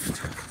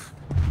Christ.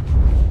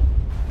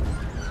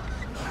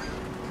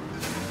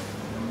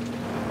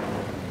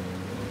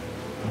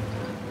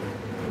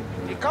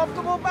 You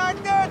comfortable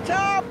back there,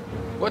 Tom?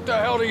 What the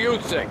hell do you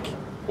think?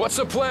 What's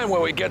the plan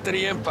when we get to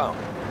the impound?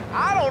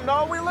 I don't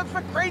know. We look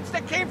for crates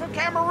that came from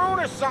Cameroon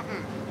or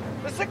something.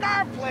 The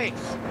cigar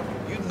place.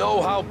 You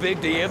know how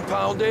big the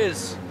impound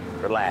is?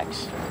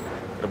 Relax.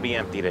 It'll be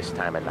empty this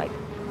time of night.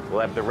 We'll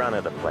have the run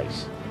of the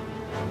place.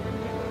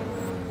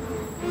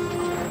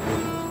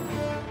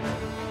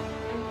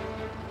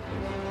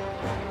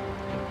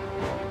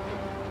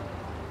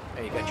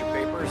 Hey, you got your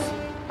papers?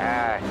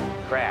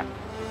 Crap.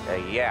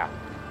 Yeah.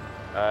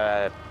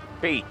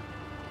 Pete,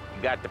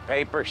 you got the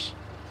papers?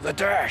 The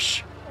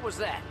dash. What was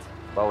that?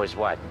 What was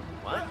what?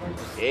 What?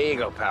 Here you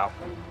go, pal.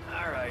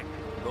 All right,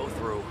 go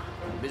through.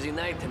 Busy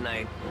night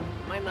tonight.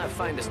 Might not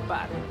find a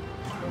spot.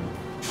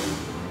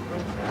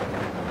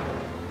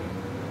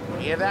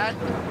 Hear that?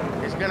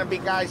 There's gonna be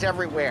guys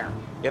everywhere.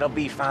 It'll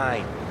be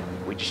fine.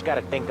 We just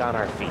gotta think on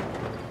our feet.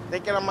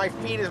 Thinking on my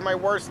feet is my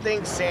worst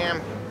thing,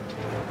 Sam.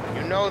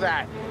 You know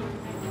that.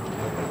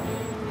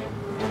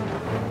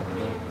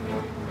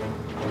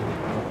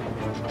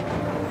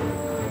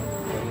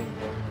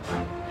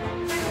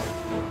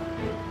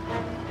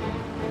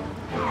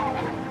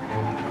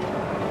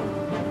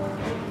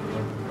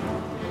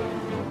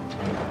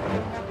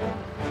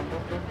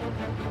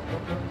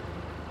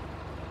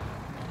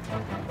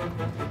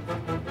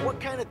 What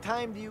kind of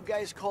time do you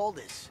guys call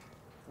this?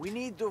 We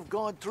need to have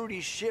gone through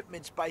these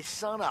shipments by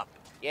sunup.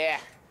 Yeah.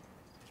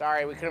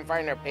 Sorry, we couldn't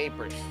find our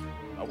papers.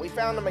 But we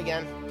found them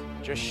again.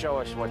 Just show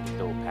us what to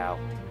do, pal.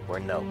 We're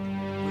new.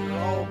 We're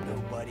all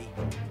new, buddy.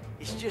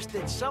 It's just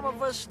that some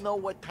of us know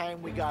what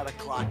time we gotta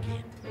clock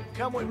in.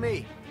 Come with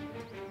me.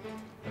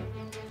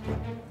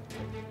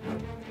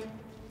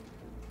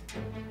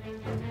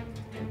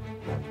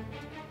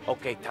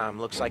 Okay, Tom,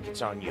 looks like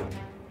it's on you.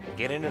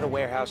 Get into the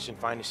warehouse and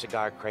find a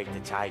cigar crate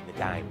that's hiding the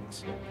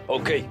diamonds.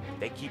 Okay.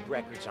 They keep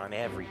records on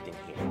everything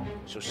here,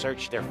 so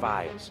search their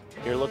files.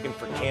 You're looking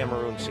for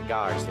Cameroon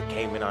cigars that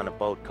came in on a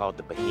boat called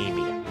the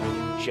Bohemia.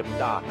 Ship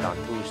docked on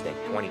Tuesday,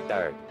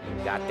 23rd.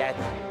 Got that?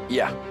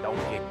 Yeah. Don't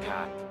get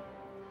caught.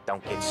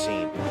 Don't get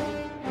seen.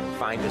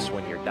 Find us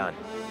when you're done.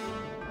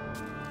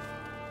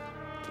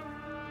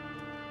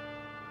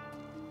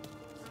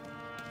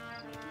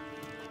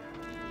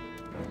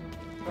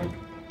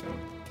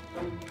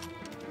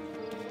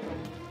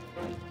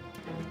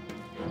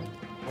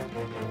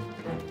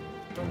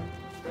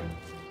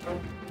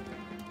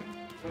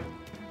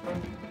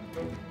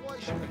 Why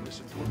should I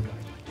listen to a guy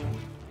like you?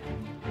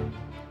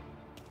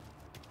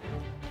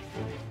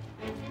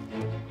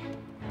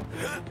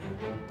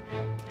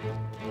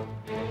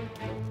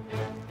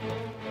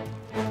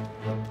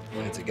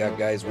 Fancy got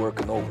guys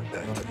working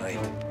overtime tonight.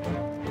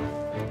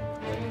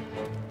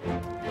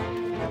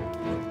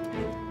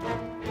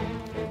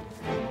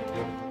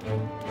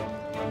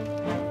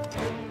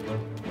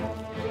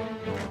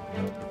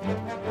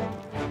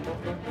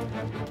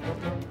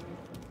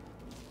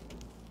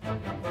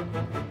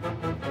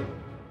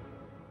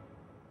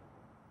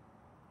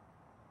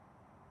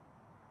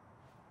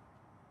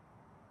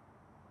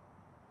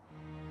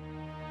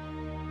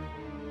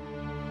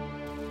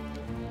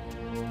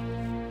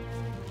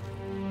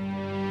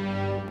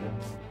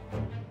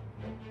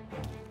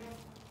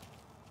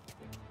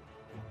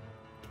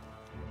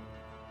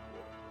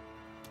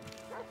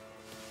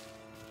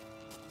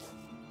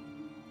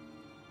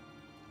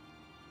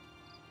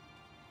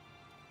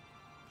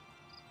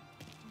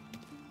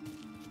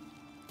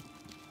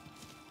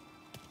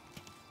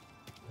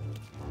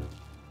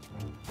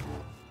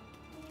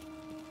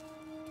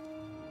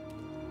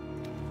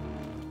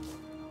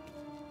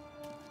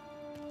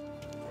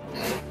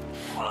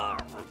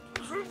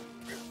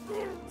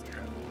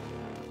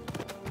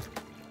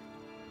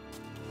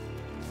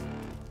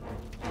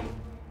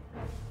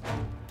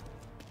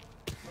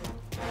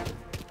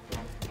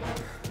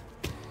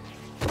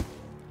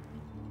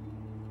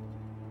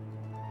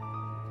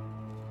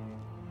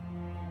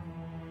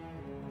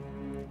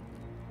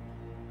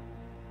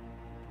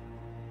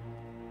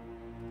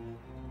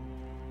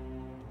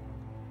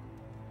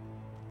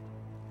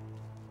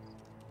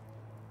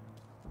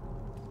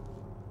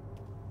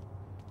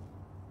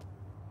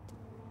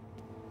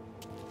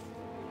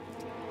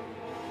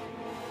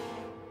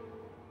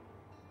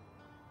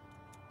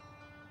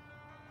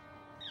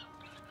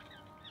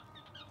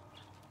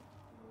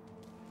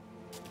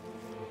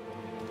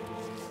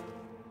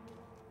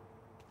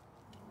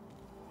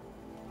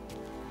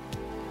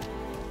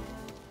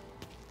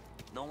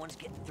 No one's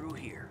getting through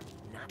here.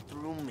 Not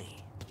through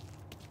me.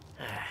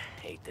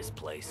 Hate this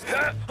place.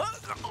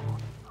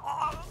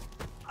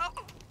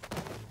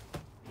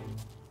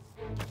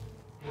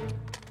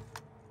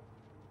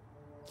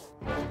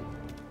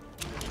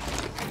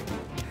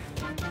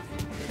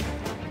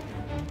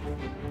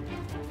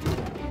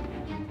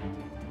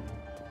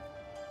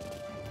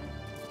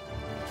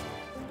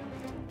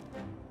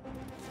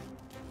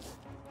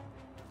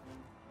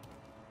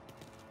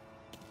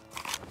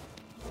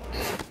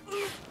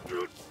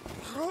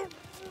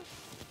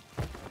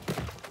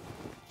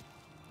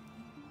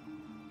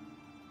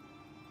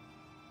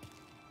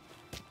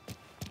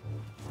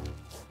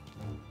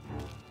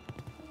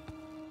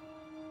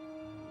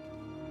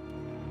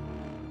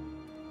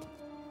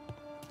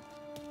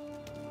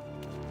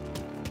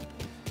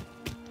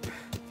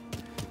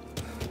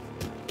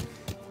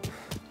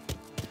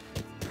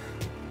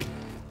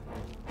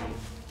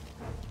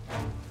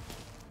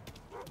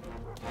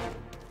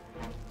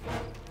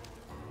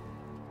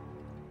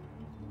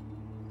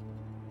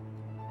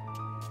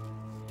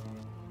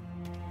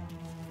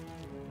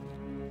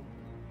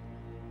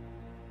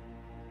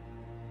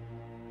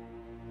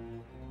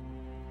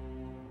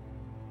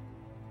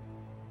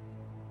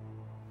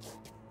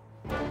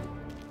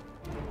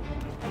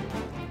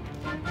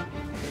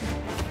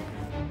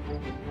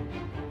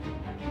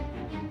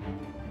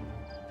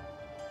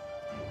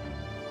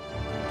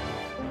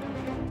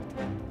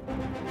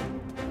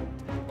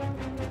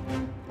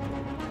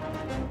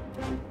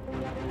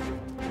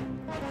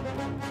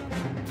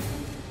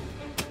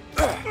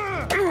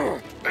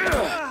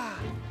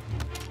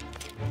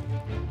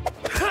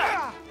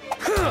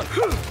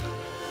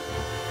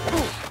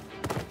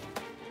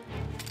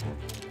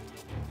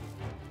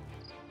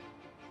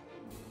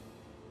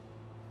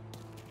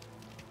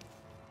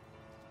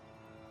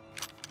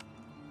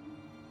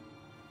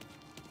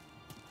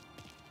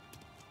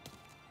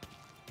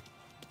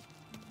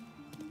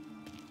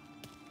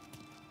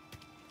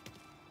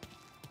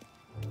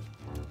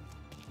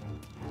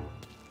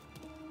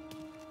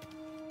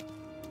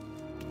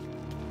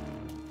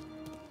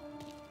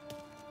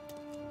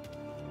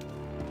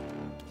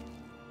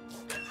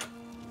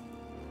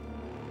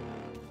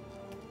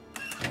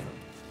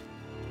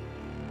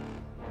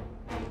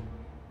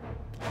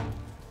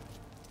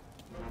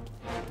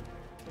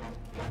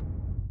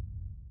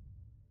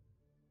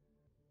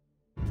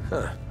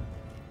 Huh.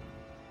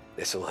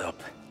 This'll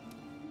help.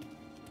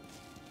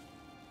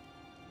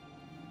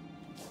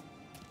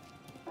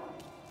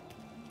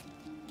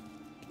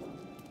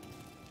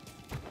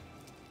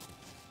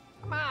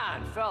 Come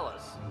on,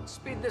 fellas.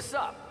 Speed this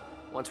up.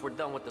 Once we're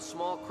done with the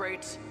small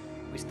crates,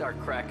 we start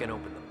cracking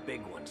open the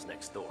big ones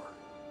next door.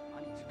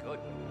 Money's good.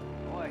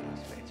 Boy,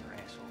 these feds are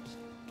assholes.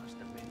 Must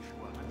have been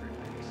through 100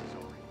 places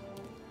already.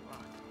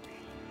 Fuck me.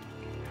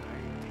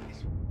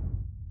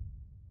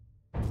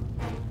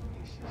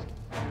 This is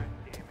goddamn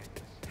it.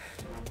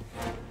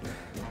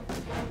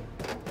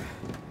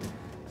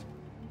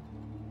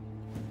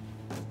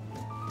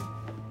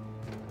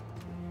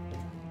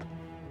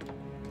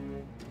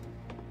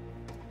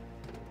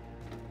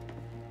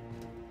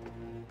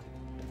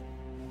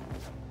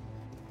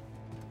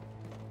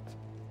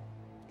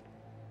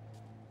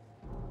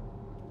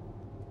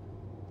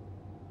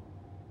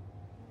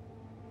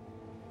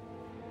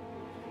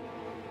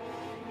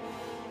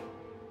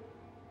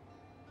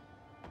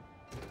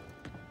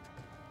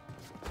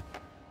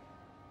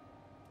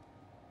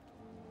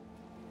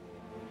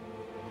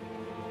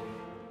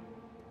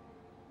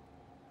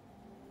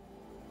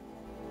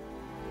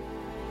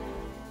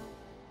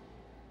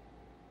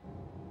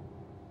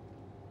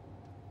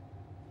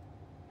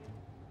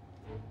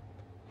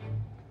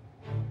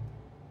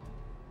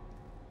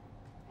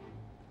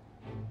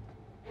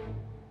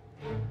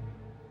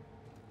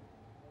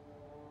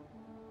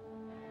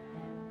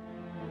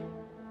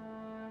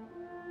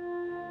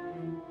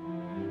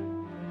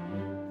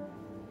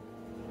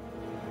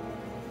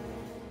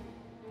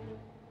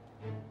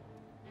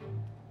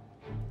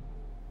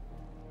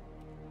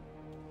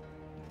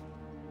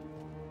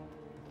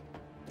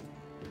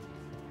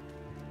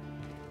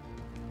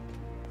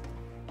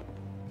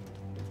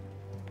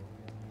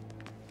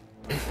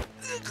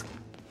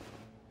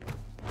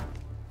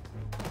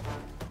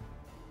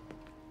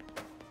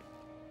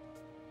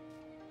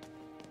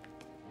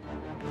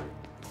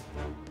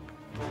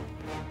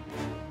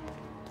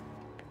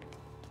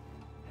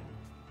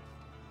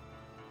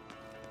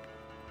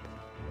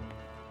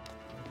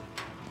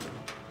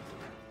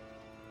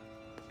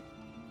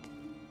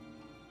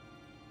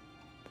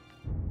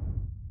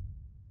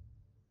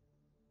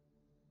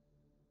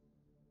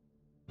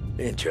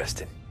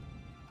 Interesting.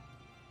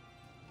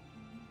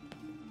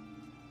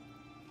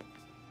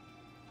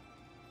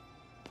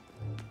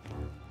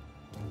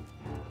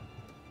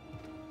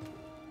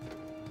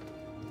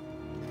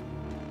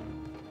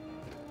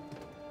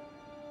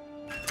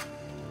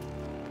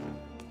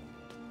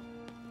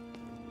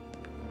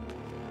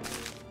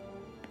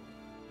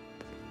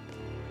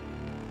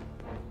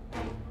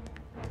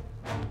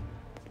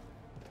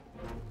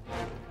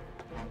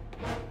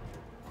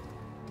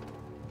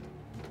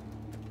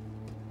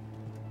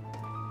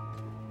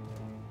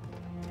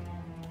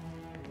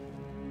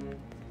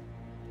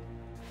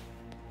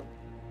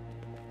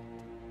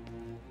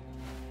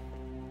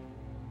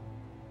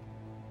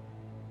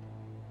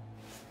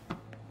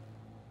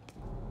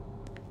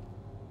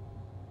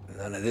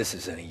 None of this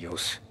is any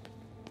use.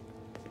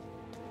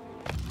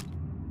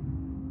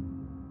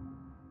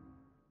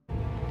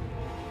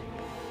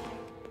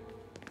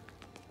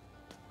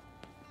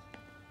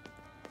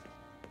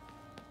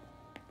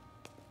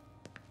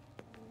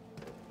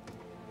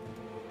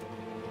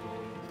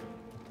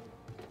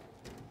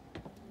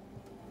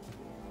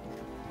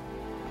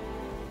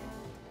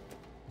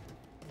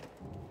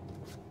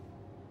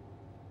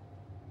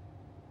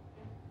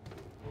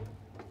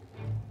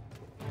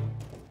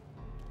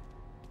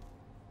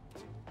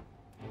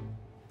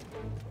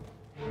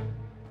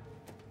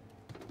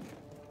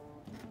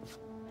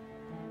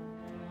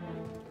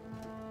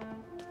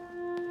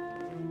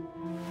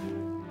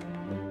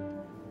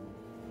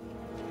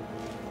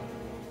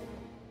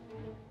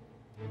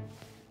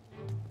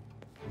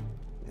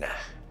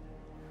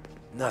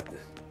 Nothing.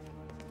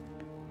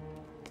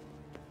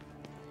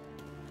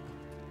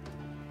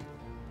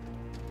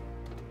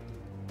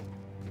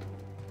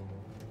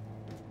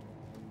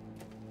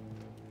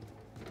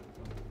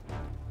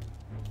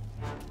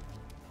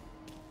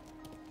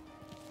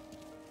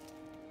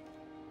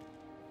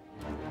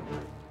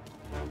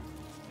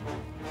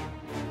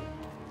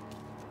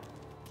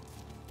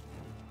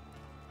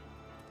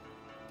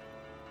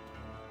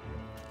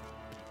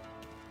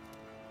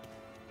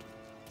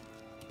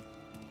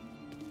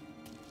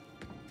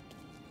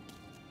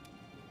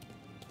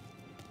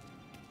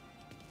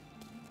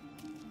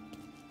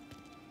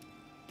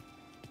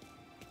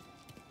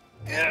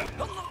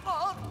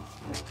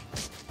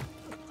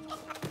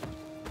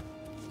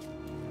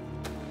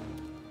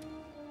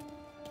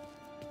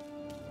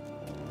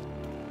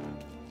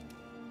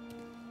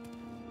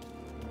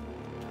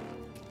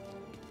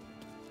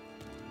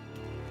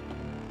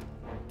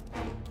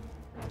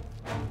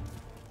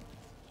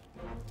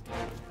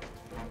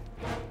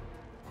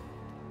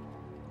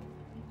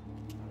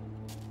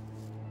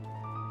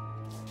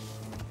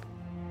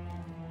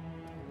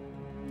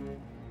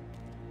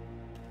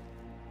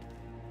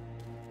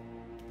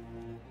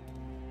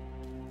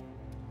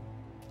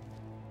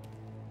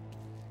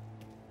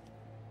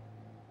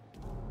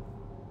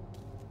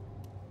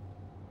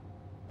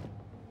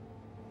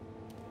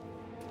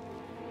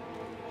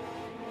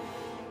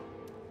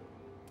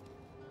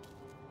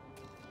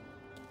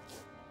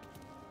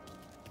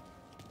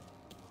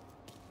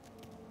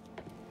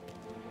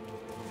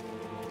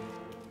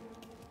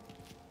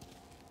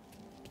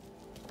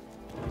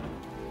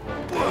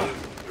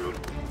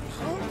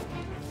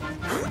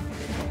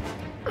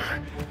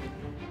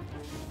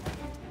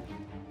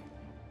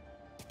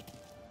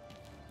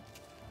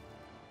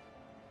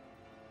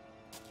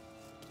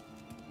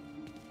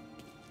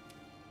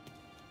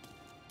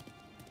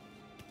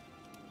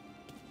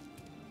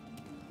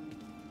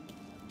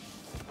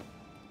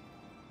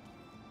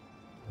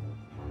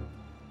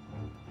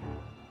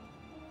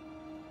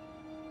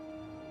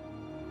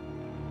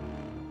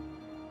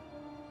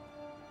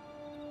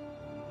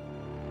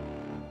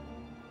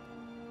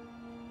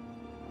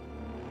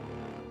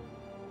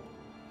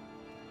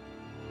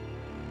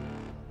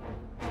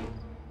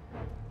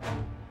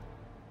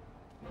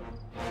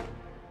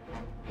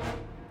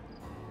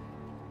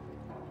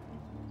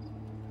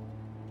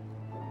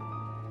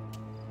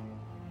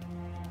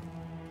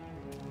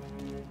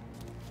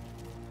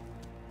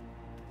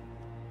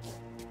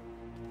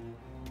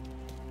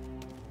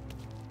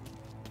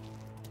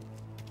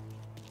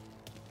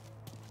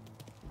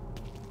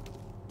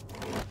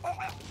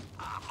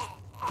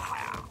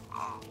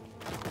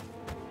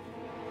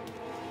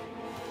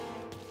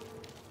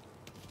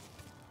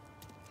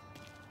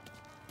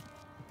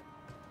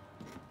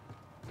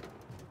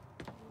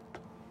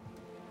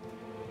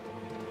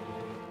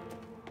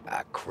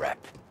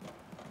 crap.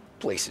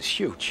 Place is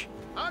huge.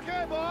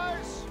 Okay,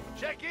 boys.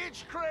 Check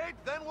each crate,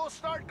 then we'll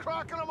start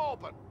cracking them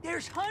open.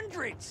 There's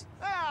hundreds!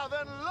 Ah,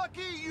 then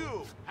lucky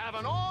you.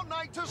 Having all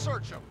night to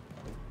search them.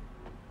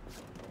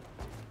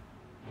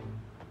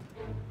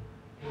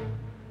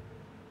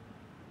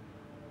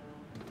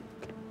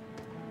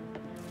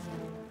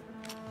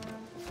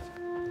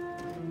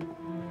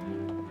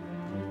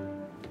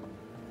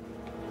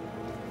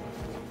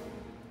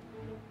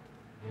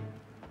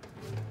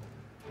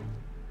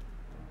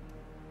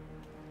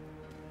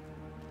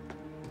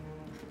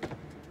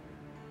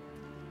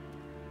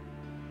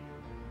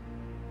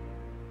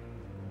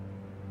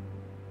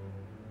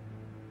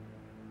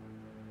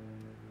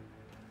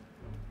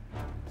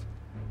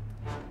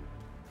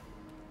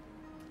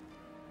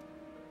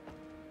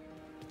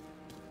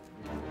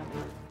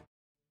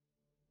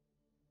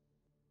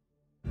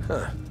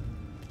 Huh.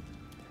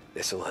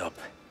 This'll help.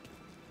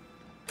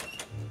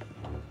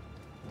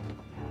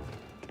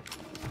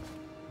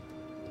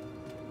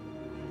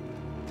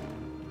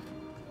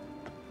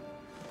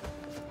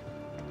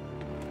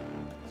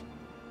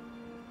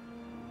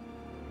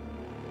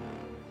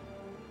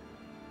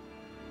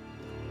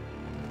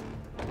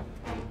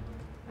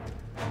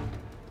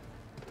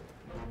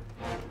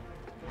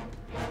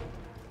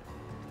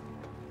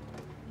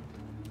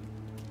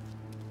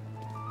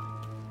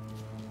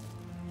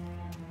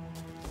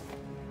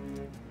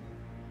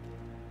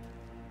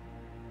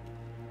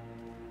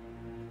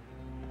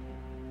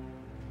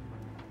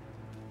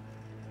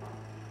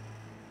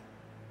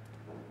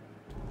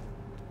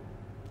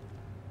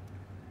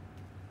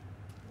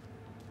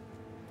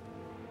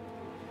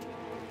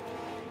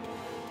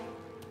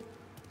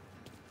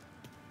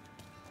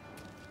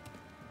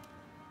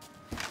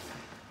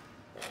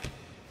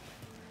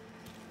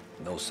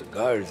 No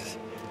cigars,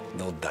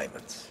 no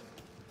diamonds.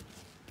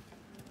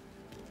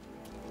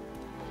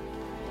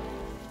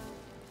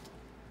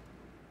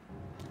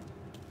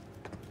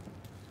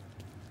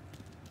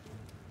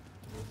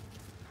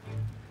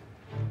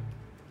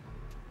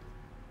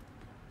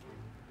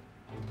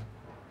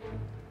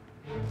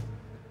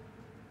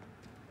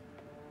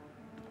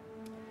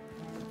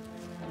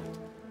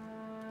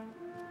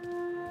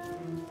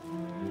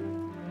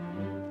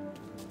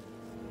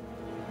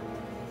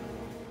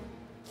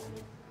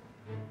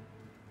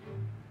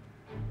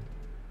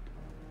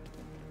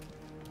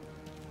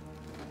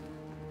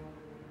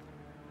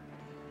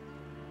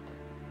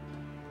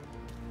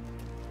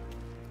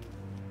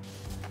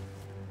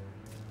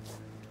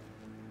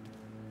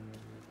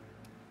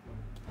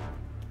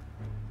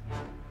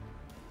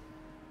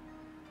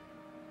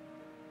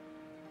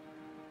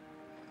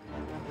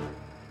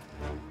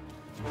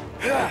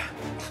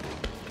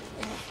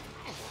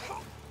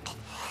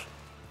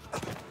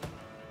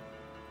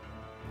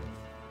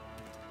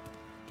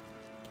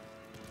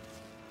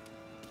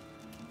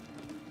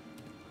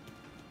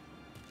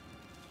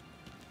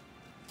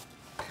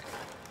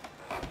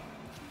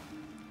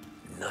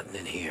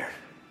 Nothing in here.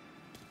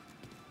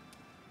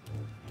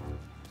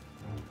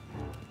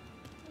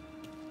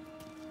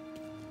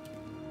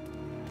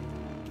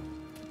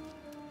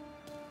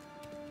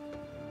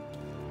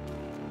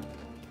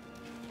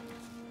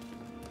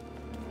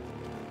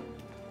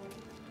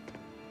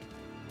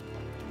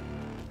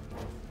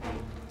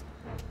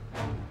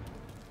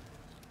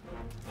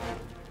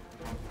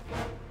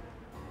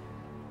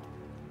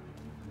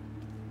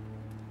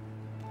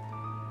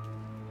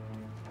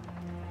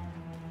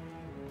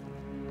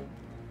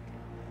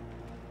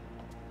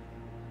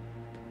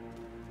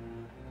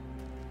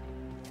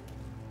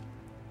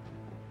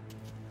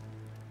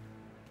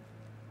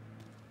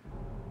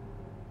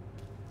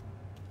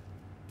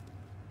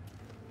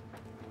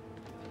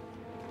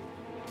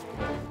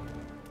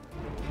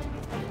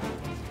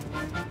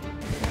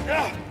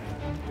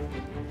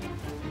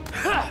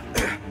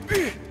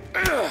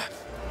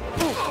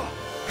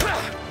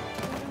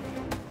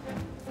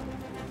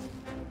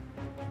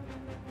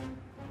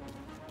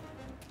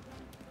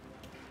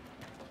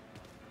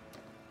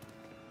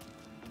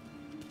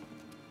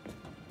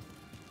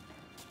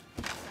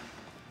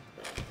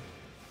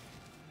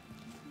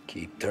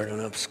 Keep turning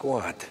up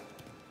squat.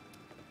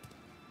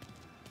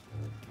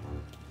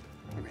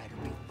 I'd rather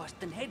be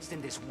busting heads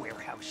than this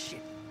warehouse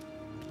shit.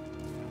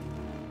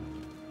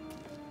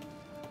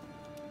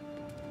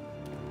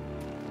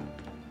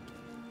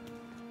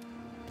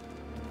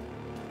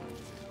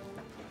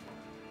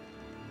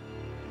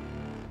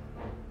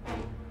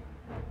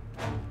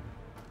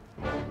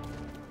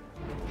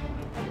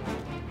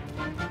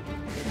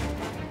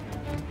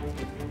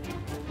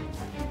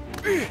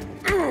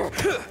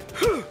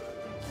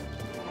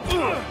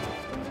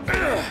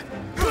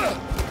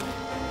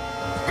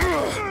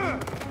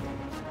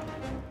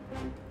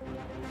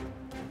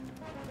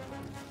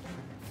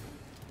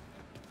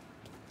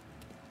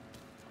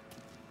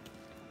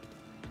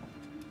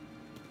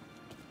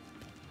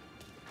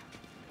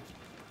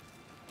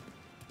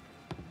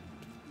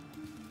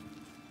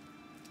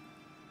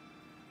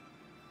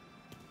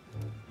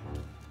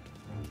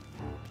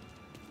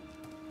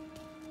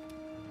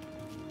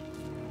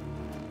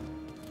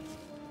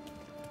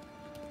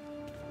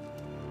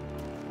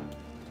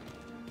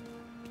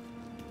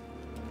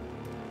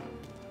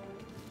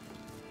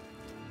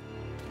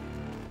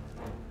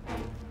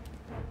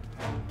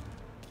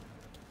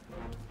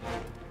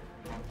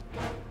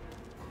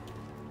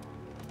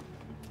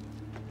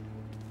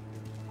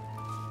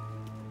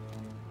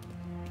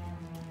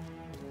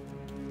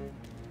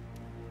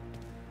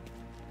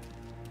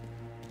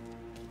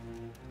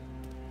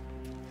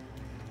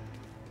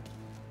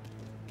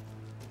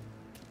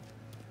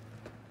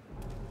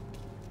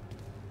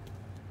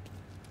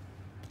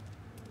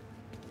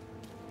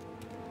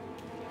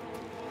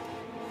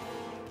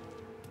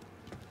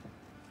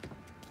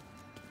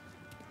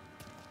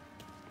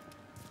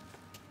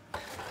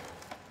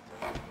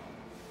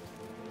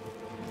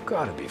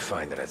 Gotta be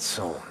finding it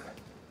soon.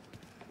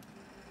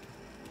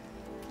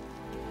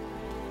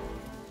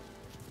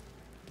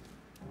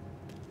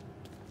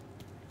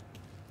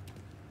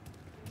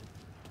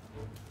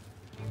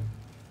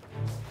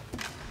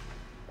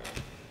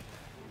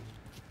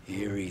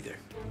 Here either.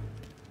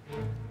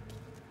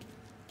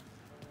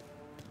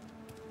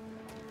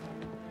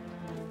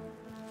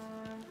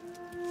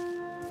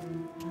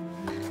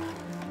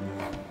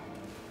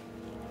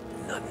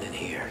 Nothing in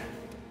here.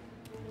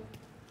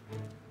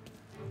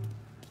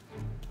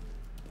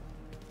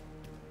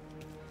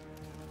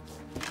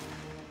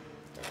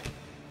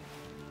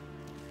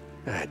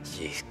 Ah,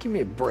 jeez, give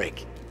me a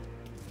break.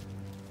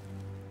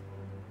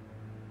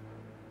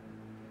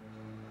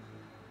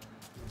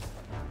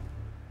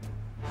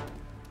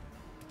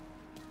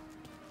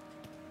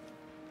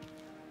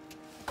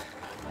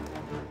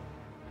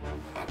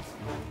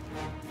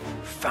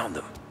 Found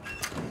him.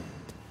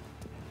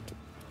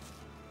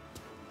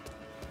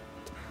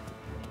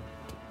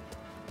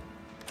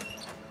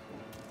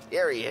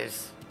 There he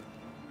is.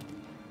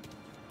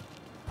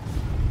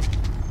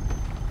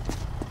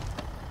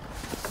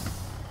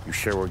 You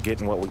sure we're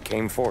getting what we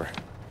came for?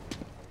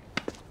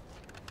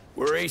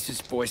 We're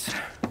aces, boys.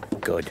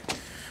 Good.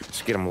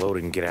 Let's get them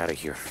loaded and get out of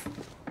here.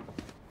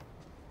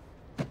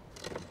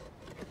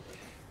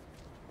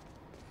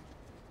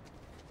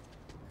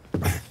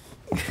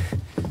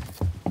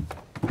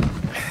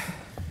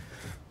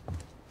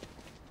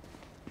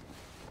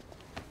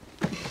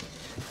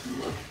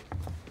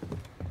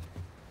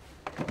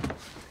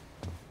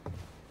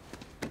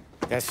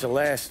 That's the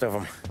last of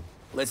them.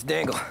 Let's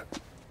dangle.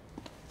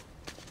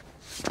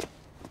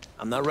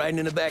 I'm not riding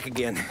in the back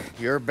again.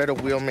 You're a better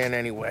wheelman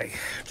anyway.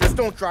 Just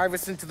don't drive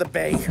us into the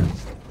bay.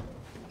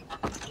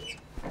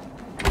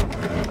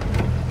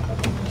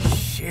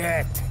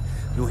 Shit.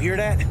 You hear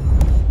that?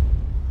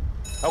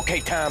 Okay,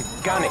 Tom,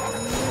 gun it.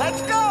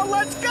 Let's go!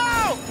 Let's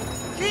go!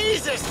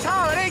 Jesus,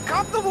 Tom, it ain't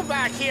comfortable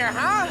back here,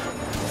 huh?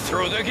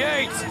 Through the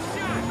gates!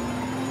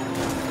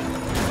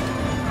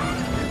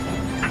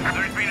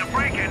 There's been a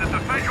break-in at the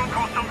Federal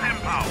Customs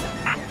impound.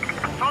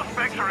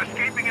 Suspects are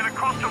escaping in a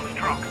customs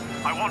truck.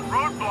 I want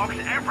roadblocks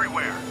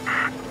everywhere.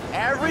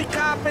 Every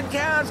cop in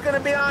town's gonna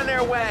be on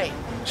their way.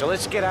 So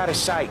let's get out of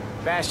sight.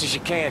 Fast as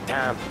you can,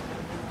 Tom.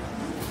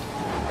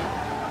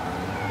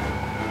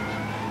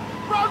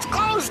 Road's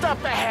closed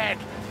up ahead.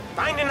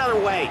 Find another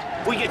way.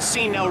 If we get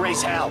seen, they'll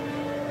raise hell.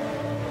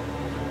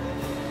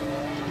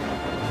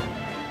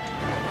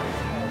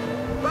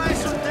 Buy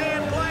some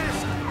damn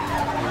glass.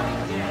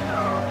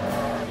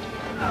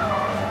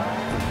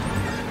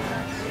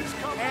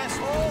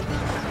 Asshole.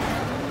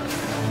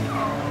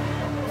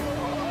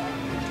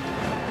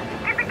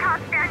 Get the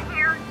cops down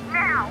here,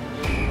 now!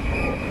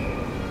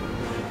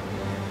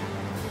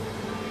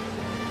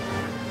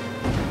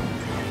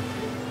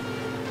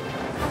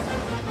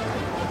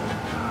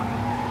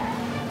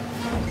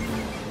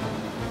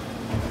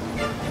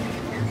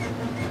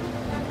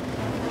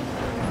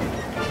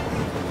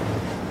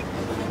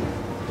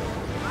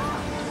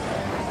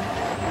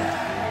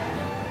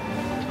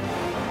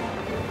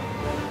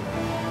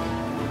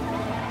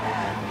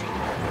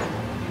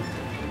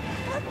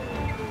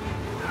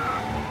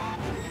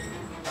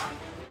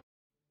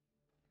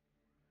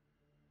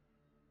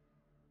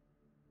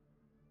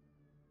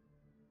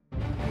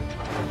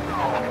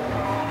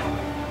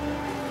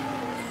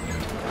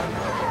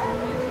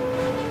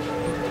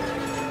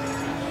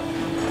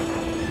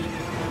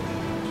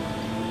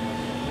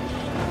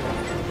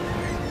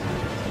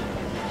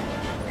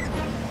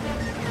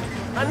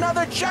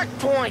 Another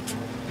checkpoint!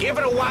 Give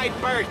it a wide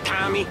berth,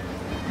 Tommy.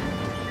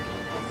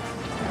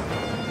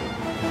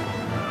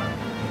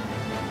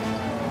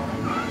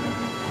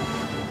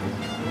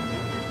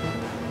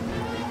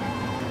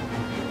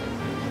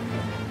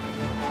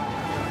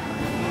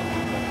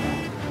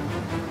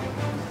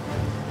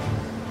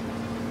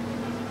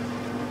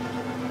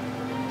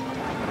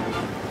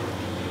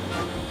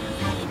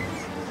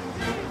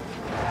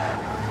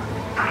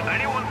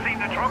 Anyone seen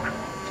the truck?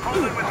 Call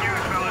in with news,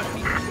 fellas.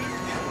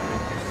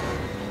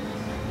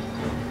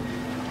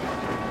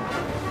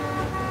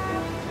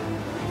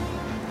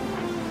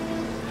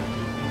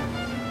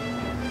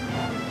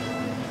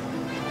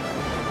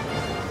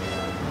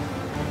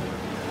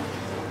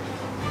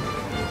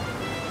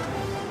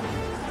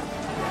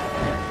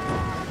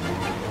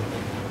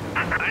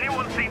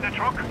 Anyone seen the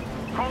truck?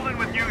 Call in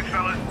with news,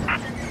 fellas.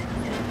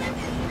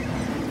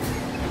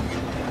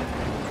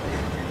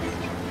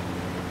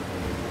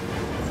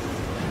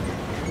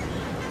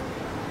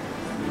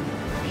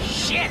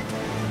 Shit!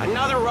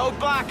 Another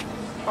roadblock?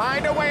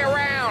 Find a way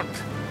around.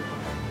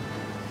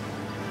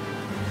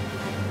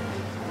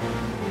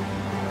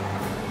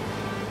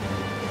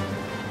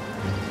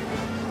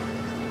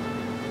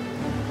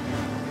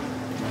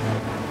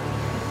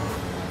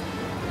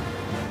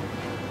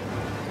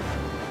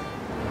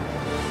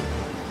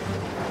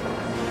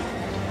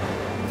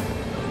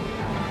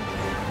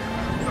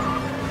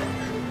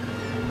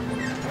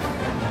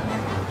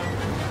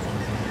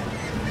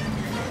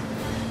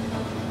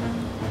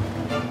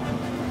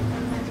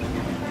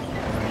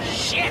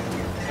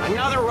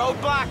 Another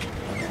roadblock?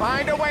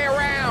 Find a way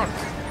around.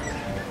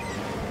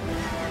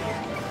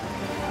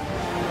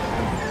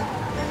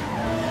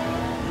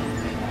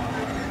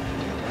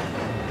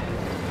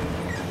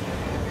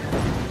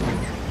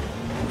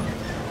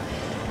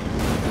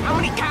 How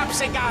many cops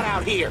they got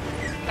out here?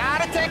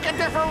 Gotta take a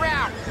different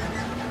route.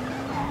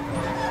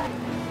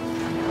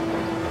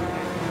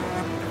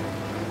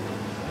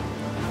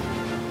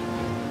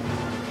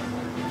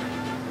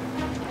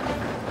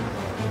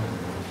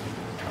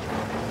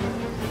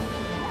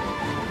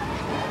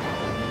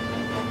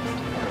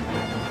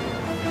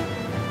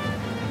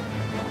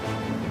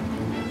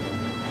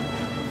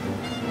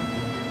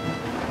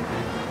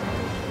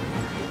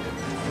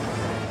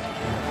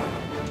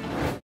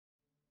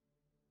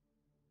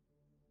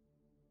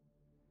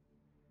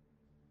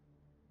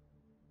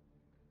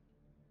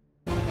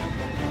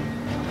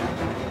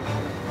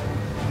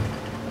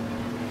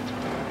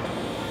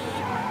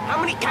 How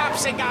many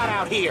cops they got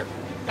out here?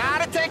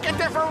 Gotta take a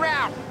different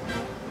route.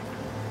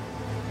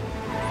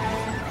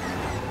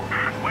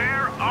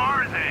 Where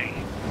are they?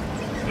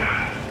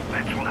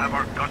 Let's will have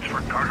our guts for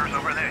garters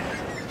over this.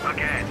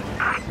 Again.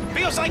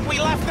 Feels like we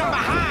left them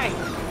behind.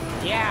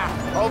 Yeah,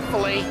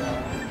 hopefully.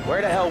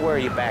 Where the hell were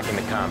you back in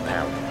the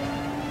compound?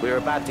 We were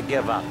about to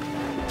give up.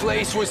 The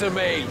place was a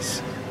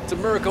maze. It's a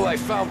miracle I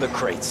found the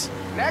crates.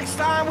 Next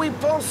time we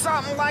pull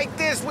something like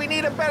this, we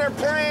need a better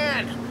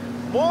plan.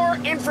 More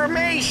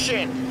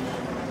information.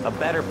 A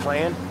better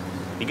plan?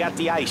 He got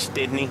the ice,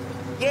 didn't he?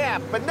 Yeah,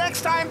 but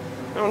next time...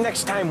 Oh,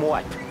 next time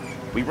what?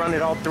 We run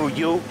it all through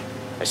you?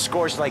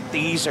 Scores like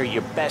these are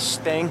your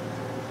best thing?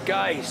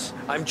 Guys,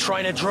 I'm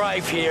trying to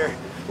drive here.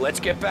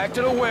 Let's get back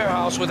to the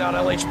warehouse without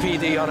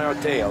LHPD on our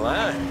tail,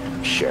 huh?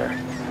 Sure.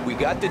 We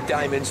got the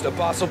diamonds, the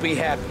boss will be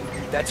happy.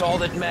 That's all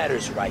that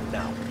matters right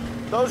now.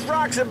 Those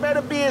rocks had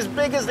better be as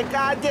big as the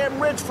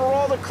goddamn ridge for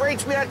all the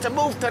crates we had to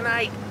move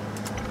tonight.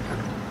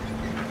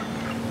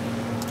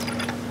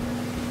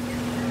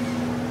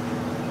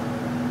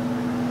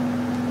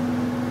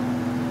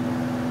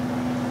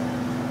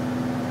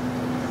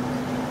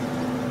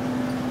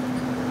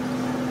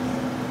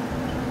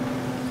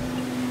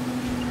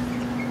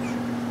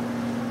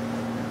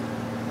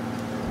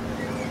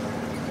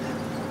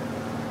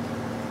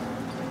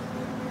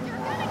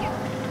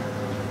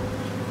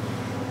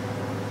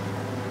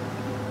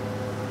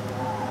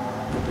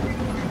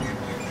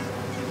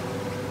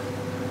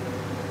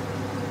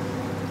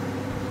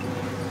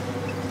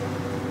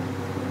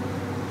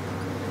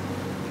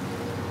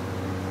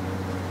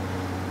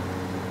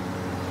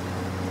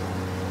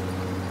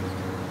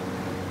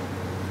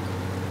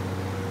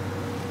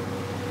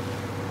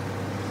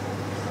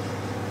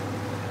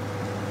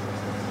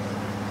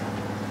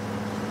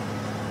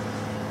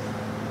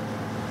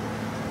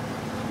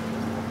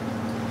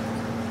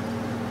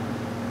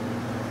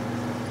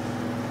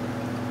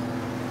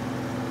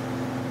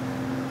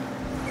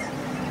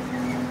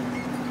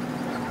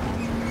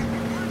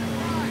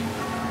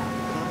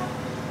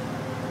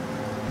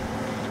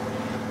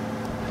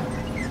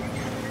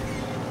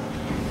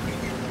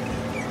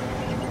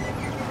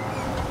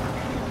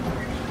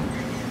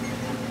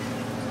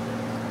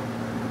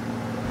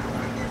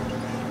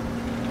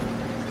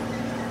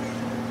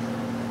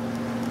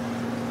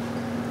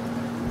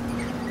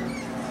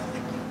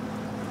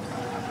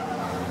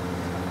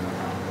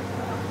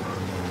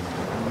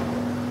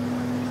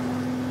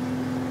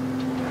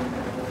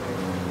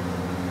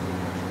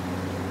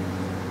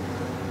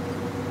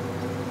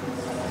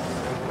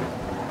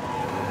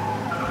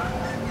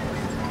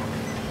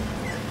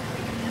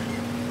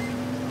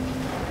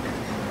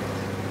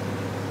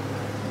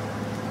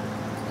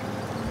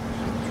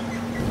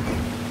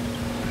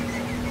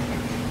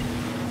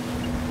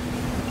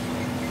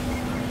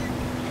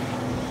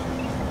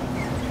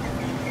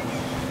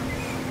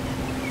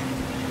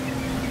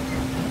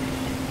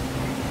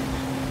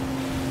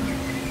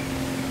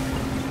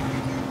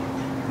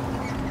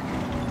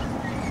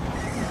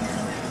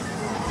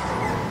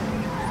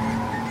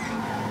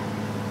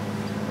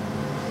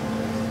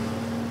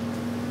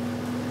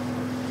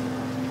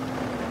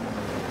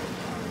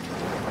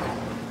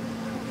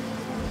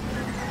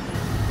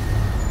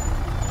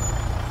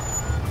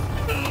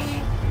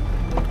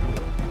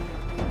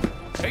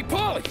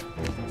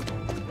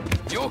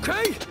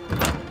 okay?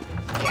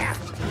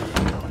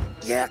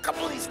 Yeah, a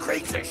couple of these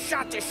crates are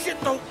shot to shit,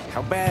 though.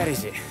 How bad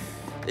is it?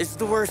 It's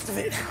the worst of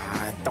it.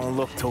 It don't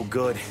look too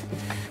good.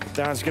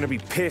 Don's gonna be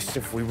pissed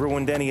if we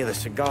ruined any of the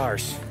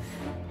cigars.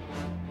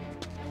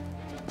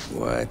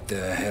 What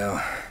the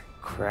hell?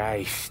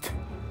 Christ.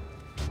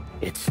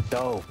 It's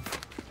dope.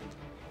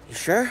 You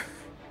sure?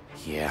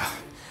 Yeah,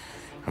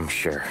 I'm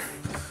sure.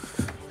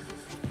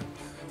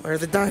 Where are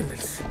the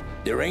diamonds?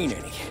 There ain't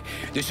any.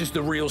 This is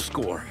the real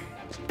score.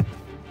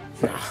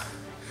 No.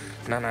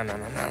 No.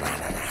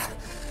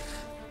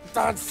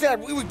 Don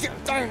said we would get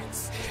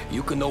diamonds.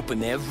 You can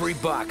open every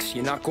box.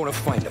 You're not gonna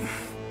find them.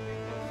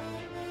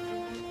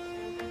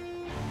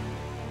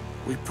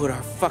 We put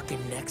our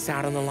fucking necks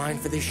out on the line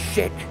for this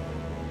shit.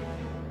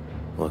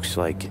 Looks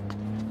like it.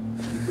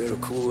 You better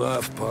cool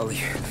off, Polly.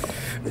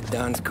 The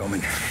Don's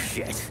coming.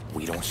 Shit.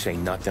 We don't say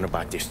nothing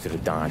about this to the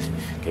Don.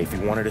 Okay, if he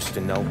wanted us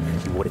to know,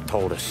 he would have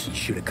told us. He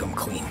should have come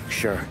clean.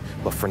 Sure,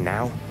 but for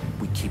now,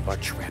 we keep our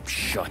trap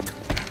shut.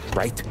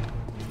 Right?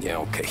 Yeah,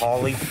 okay.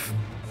 Ollie?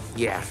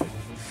 Yeah.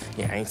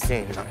 Yeah, I ain't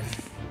saying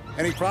nothing.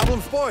 Any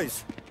problems,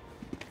 boys?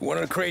 One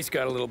of the crates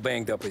got a little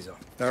banged up, is all.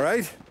 All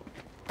right?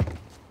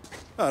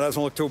 Oh,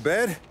 doesn't look too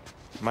bad.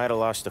 Might have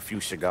lost a few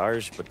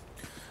cigars, but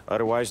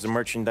otherwise the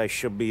merchandise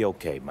should be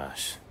okay,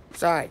 Mas.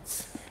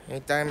 Besides,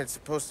 ain't diamond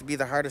supposed to be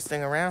the hardest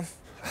thing around?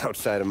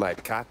 Outside of my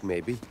cock,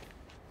 maybe.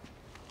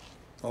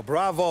 Well,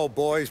 bravo,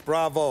 boys,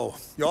 bravo.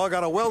 You all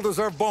got a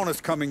well-deserved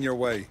bonus coming your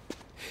way.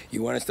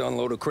 You want us to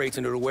unload the crates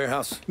into the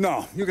warehouse?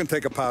 No, you can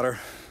take a powder.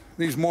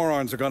 These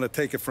morons are gonna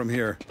take it from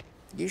here.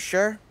 You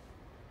sure?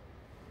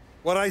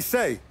 What'd I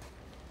say?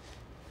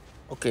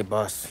 Okay,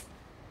 boss.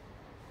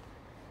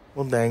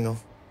 We'll dangle.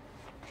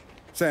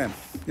 Sam,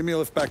 give me a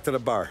lift back to the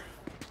bar.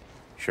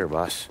 Sure,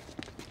 boss.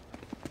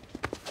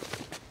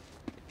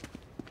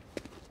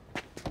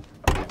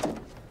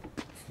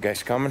 You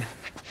guys coming?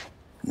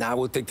 Nah,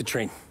 we'll take the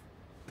train.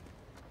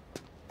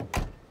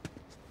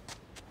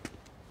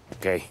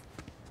 Okay.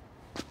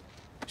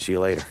 See you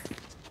later.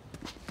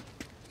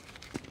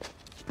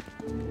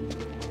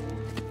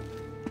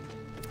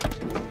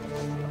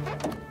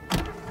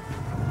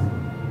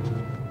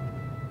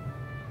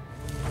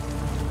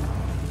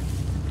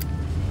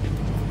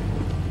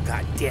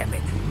 God damn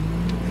it.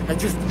 I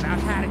just about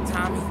had it,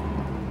 Tommy.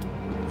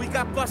 We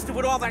got busted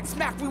with all that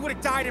smack, we would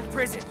have died in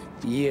prison.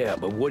 Yeah,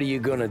 but what are you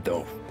gonna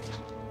do?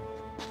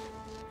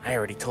 I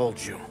already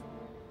told you.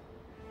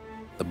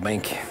 The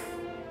bank.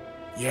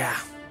 Yeah.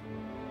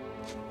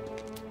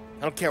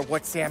 I don't care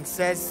what Sam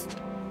says.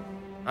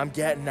 I'm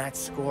getting that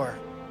score.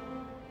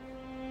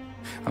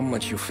 How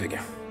much you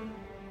figure?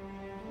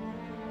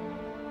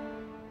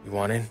 You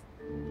want in?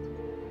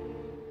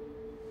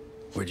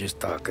 We're just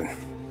talking.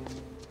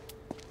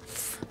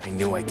 I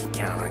knew I could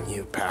count on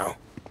you, pal.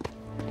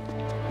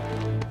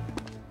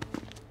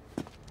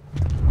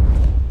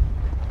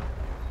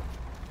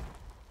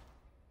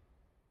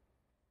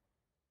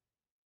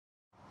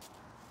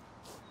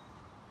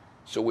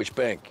 So which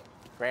bank?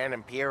 Grand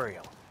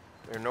Imperial.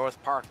 Near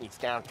North Park meets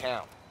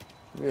downtown.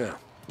 Yeah,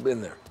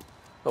 been there.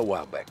 A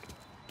while back.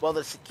 Well,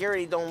 the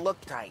security don't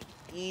look tight.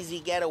 Easy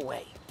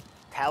getaway.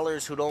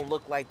 Tellers who don't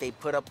look like they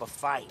put up a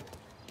fight.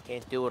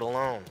 Can't do it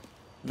alone.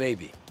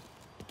 Maybe.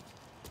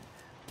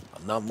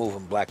 I'm not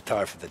moving black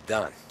tar for the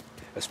Don.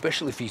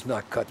 Especially if he's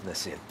not cutting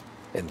us in.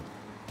 And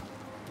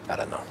I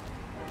don't know.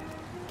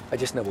 I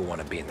just never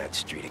want to be in that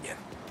street again.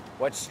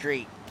 What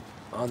street?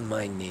 On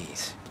my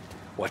knees.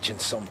 Watching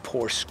some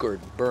poor skirt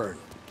burn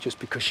just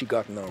because she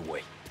got in our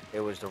way.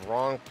 It was the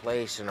wrong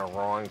place and the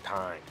wrong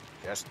time.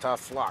 Just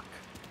tough luck.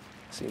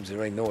 Seems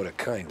there ain't no other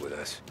kind with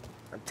us.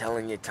 I'm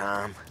telling you,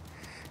 Tom,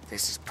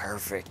 this is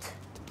perfect.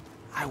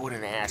 I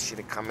wouldn't ask you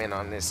to come in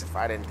on this if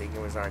I didn't think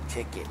it was our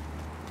ticket.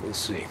 We'll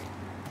see.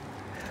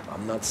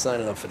 I'm not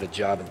signing up for the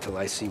job until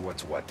I see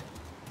what's what.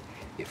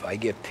 If I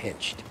get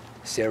pinched,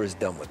 Sarah's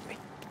done with me.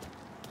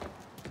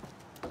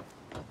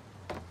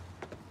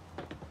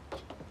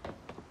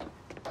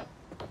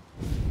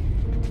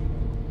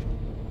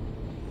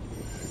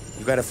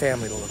 You got a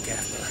family to look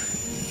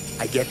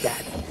after. I get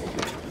that.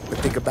 But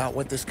think about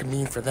what this could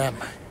mean for them.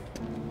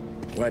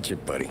 Watch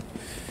it, buddy.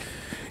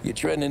 You're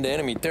treading into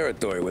enemy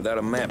territory without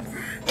a map.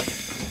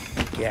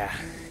 Yeah.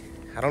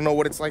 I don't know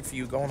what it's like for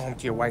you going home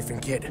to your wife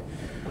and kid.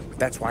 But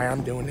that's why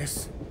I'm doing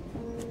this.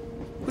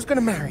 Who's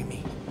gonna marry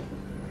me?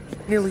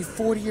 Nearly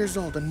 40 years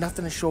old and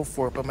nothing to show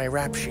for it but my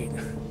rap sheet.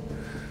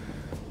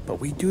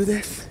 But we do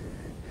this,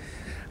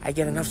 I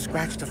get enough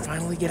scratch to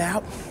finally get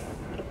out?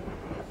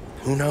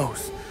 Who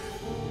knows?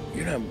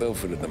 You're not built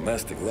for the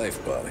domestic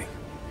life, Bobby.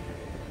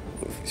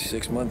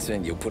 6 months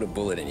in, you'll put a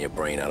bullet in your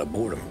brain out of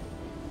boredom.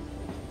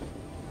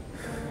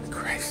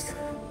 Christ.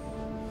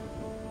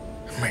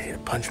 I'm ready to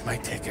punch my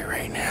ticket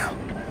right now.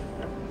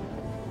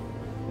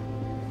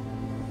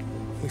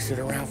 We sit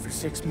around for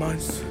 6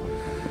 months,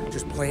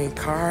 just playing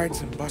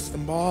cards and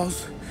busting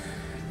balls,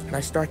 and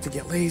I start to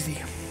get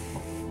lazy.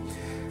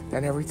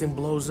 Then everything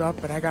blows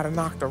up, and I gotta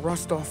knock the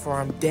rust off or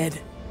I'm dead.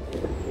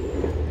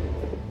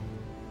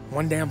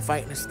 One day I'm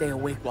fighting to stay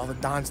awake while the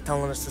Don's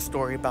telling us a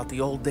story about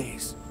the old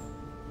days.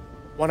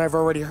 One I've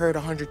already heard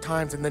 100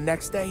 times, and the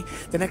next day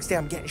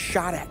I'm getting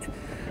shot at,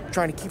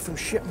 trying to keep from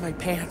shitting my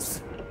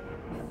pants.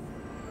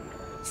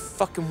 It's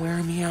fucking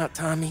wearing me out,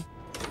 Tommy.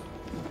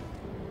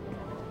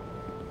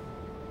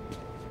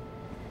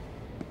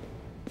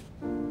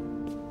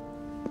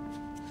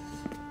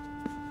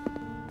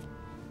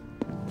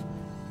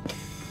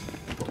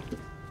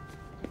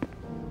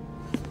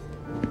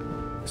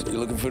 So you're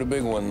looking for the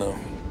big one, though?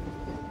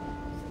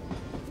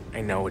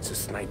 I know it's a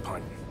snipe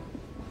hunt.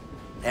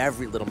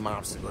 Every little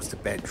mobster goes to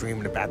bed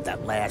dreaming about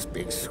that last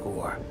big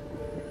score.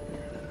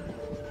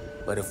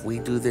 But if we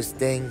do this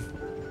thing,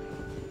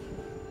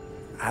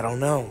 I don't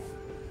know.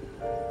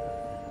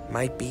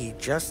 Might be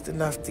just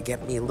enough to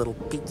get me a little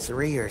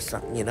pizzeria or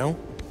something, you know?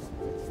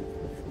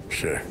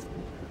 Sure.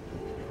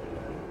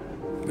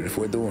 But if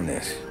we're doing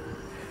this,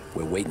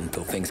 We're waiting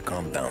until things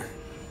calm down.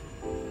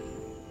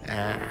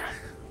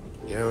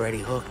 You're already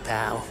hooked,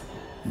 pal.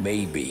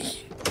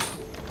 Maybe.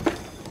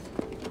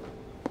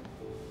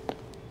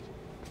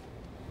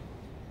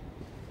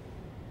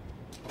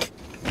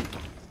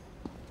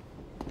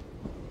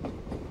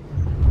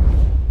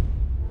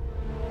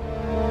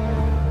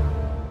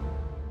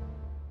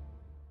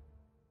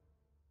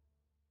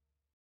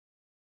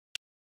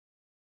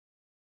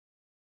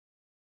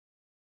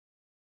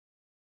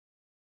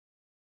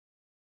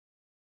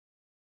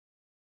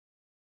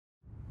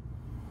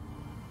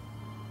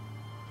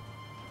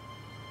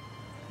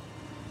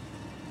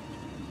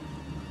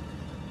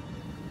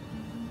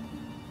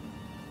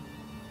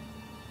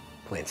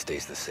 Plan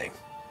stays the same.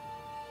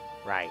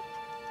 Right.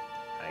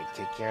 I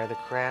take care of the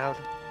crowd,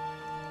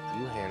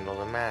 you handle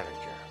the manager.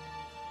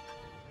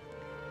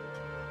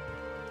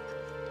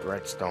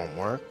 Threats don't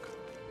work,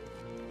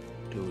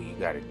 do what you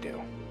gotta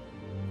do.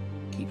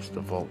 Keeps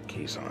the vault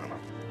keys on him.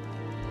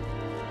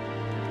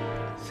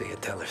 Say a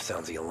teller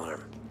sounds the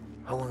alarm.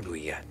 How long do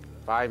we get?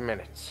 5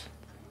 minutes,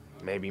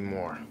 maybe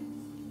more,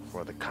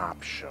 before the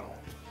cops show.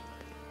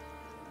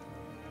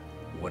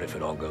 What if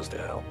it all goes to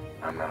hell?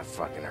 I'm not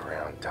fucking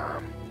around,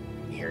 Tom.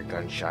 You hear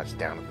gunshots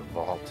down at the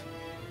vault?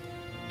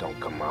 Don't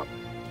come up.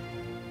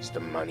 It's the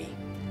money,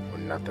 or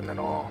nothing at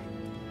all.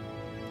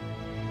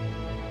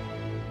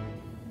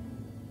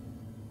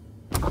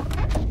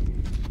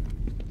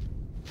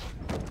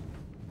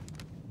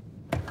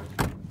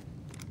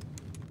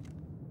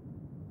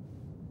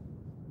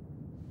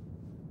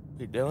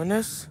 You doing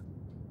this?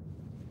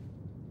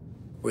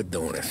 We're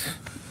doing this.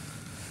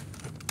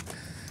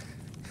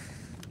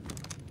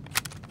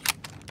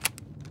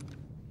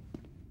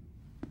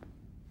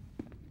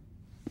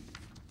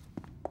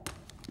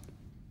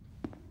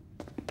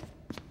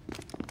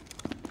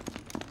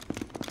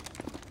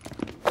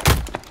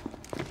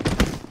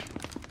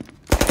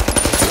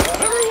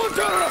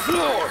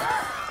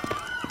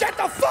 Get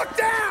the fuck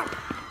down!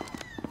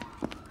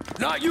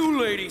 Not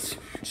you, ladies.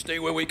 Stay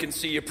where we can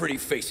see your pretty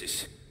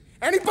faces.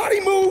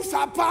 Anybody moves,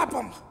 I'll pop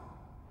them!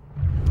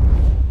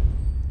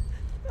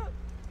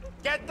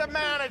 Get the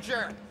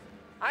manager!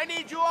 I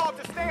need you all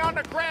to stay on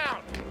the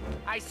ground.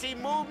 I see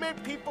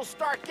movement, people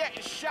start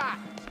getting shot.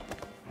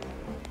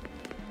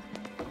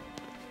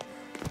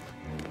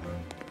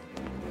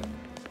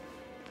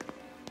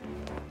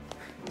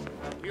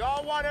 We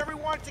all want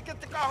everyone to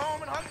get to go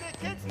home and hug their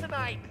kids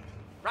tonight,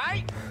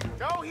 right?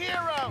 No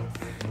heroes.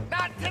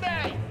 Not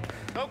today.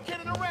 No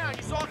kidding around.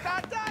 You all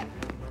got that?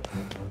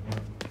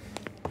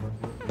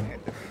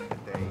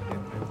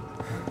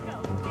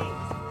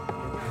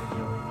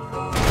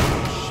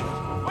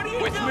 What are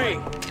you With doing?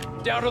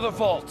 me. Down to the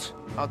vault.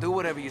 I'll do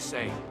whatever you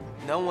say.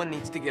 No one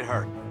needs to get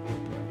hurt.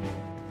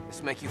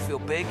 This make you feel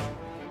big?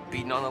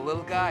 Beating on a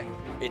little guy?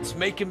 It's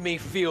making me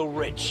feel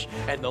rich,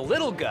 and the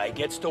little guy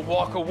gets to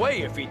walk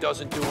away if he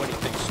doesn't do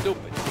anything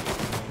stupid.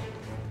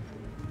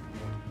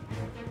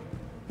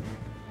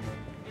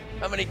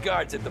 How many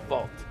guards at the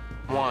vault?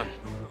 1.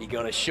 He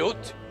gonna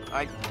shoot?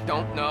 I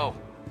don't know.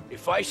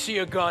 If I see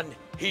a gun,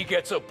 he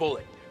gets a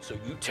bullet. So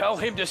you tell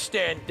him to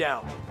stand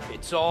down.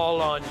 It's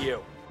all on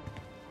you.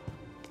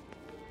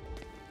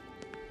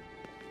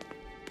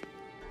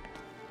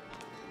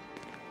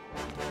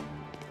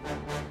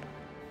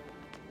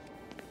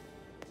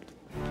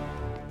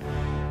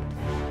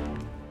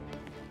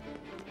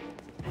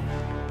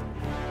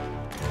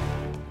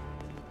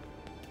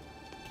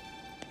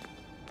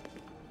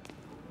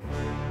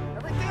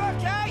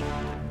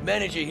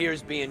 Manager here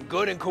is being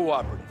good and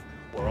cooperative.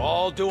 We're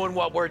all doing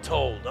what we're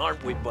told,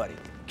 aren't we, buddy?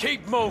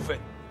 Keep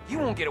moving. You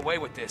won't get away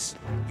with this.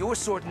 Your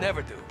sort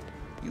never do.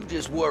 You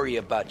just worry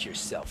about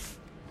yourself.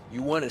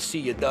 You want to see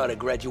your daughter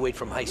graduate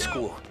from high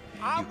school.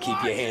 You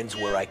keep your hands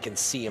where I can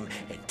see them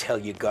and tell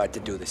your guard to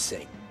do the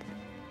same.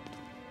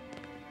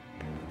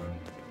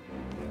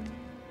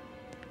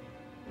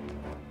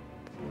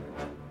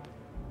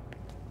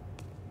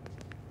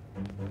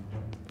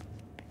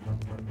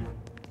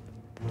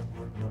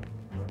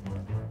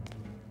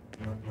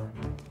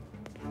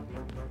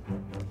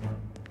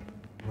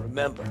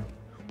 Remember,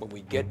 when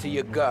we get to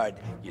your guard,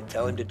 you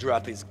tell him to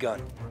drop his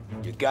gun.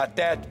 You got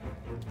that?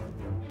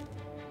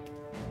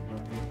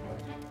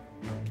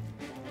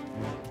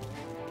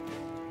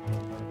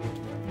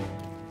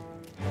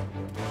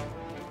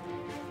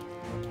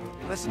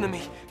 Listen to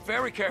me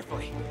very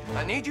carefully.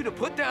 I need you to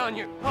put down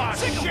your...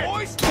 Sick of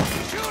boys!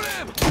 Shoot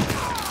him!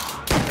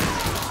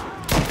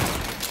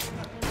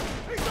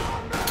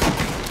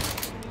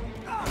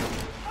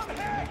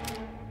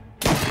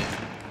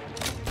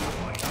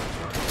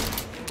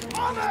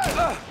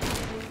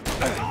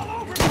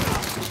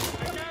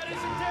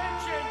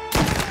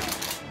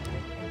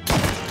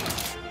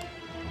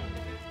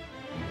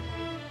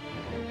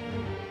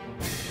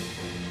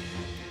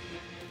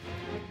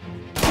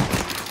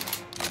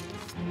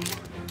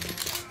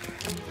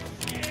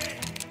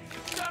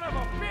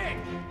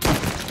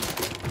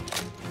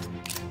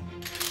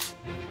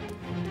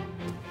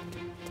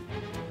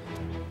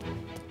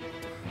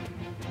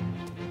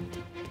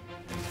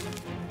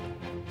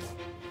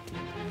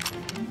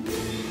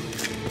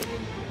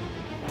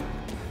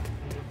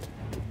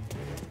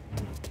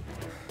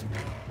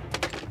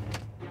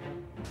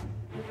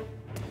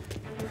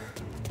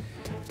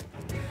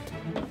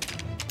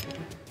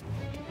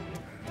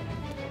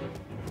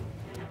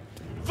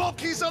 vault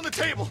key's on the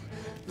table.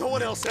 No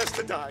one else has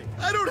to die.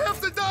 I don't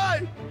have to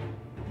die!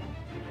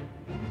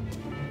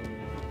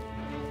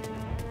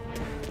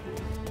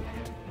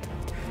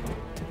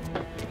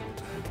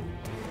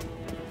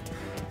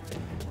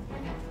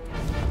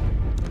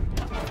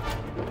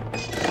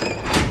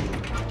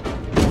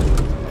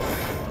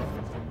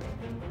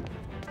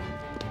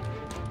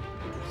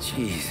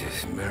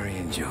 Jesus, Mary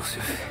and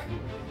Joseph.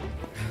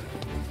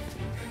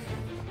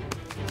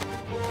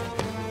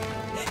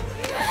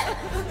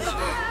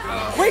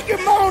 Quick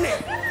and moan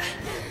it!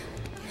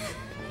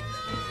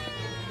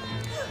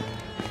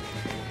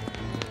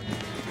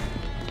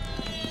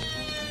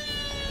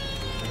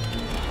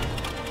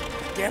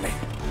 Damn it!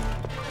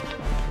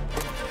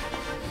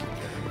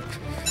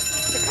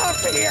 The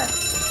cops are here!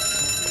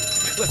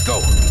 Let's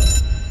go.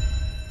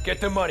 Get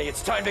the money.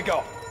 It's time to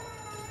go.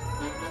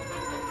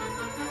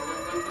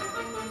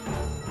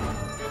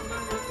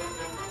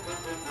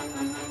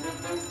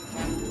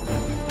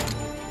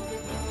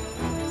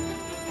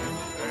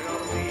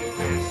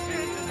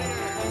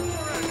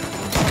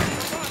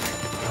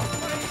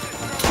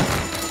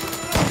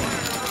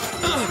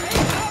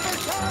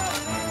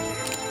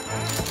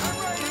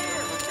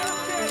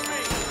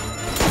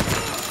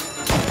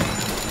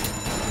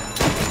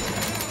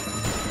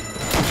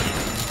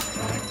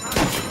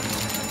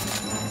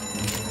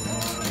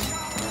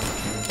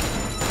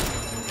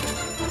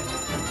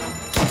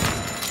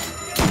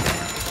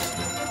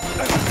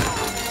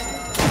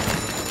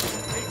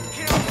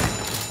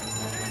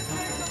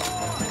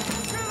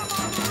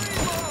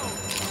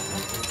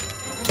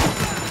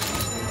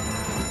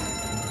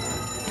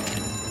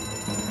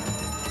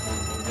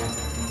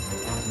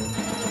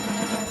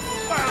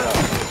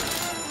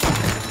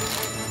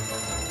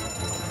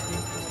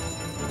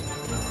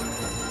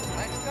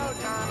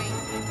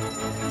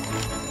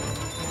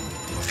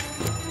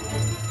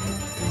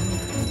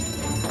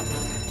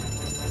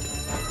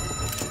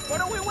 What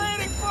are we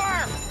waiting for?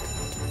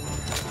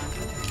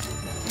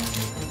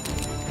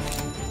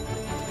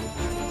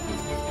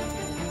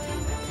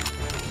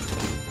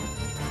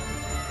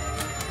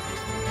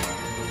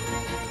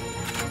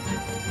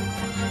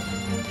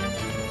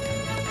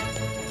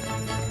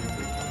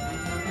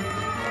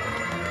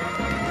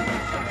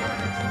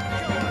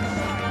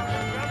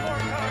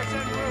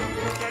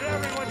 Get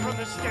everyone from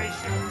the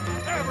station.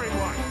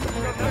 Everyone.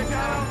 From the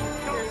down.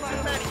 Don't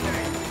let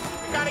anything.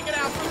 We gotta get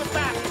out from the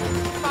back.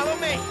 Follow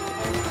me.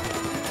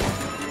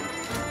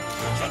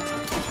 Shit.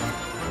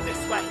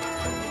 This way.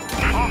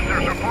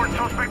 Officers, report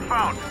suspect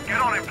found.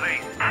 Get on him,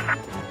 please.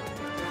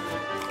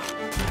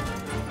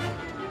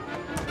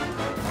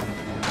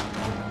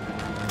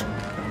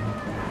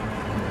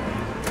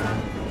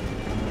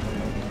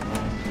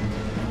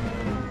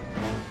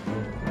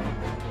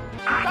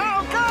 Go,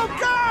 go,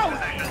 go!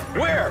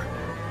 Where?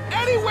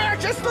 Anywhere,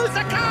 just lose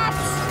the cops!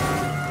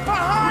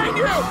 Behind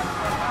you!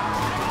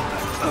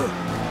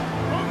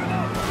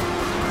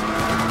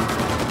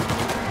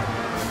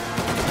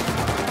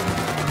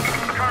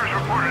 Cars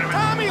reported him.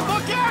 Tommy,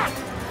 look out!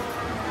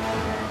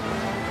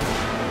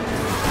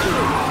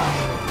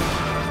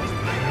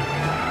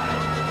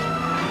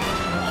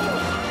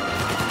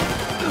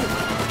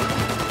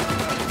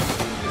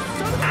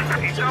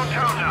 He's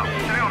downtown now.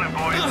 Stay on him,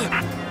 boys.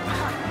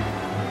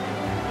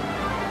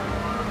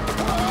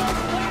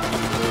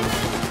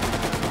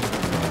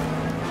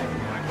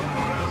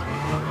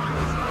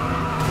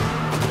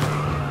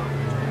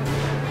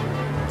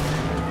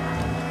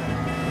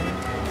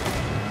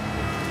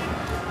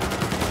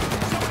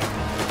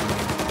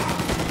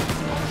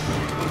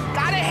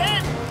 Got a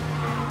hit!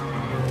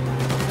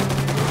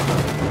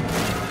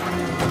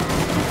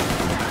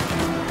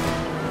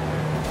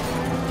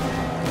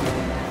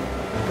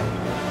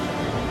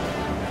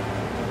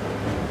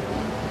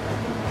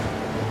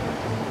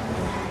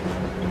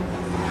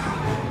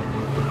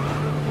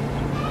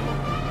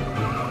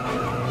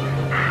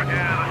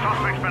 Yeah, the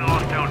suspect's been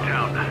lost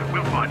downtown.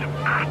 We'll find him.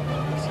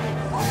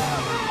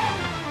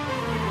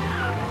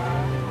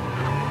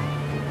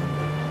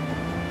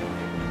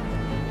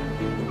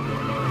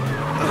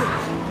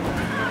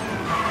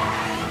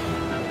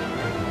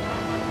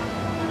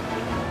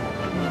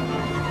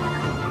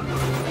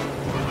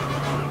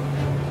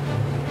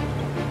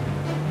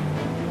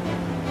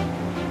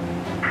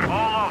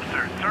 All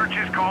officers, search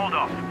is called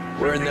off.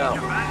 Where now?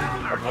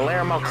 A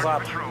Palermo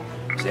Club.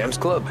 Sam's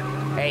Club.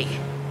 Hey,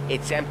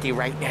 it's empty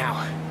right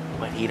now.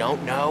 But he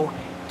don't know,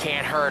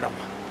 can't hurt him.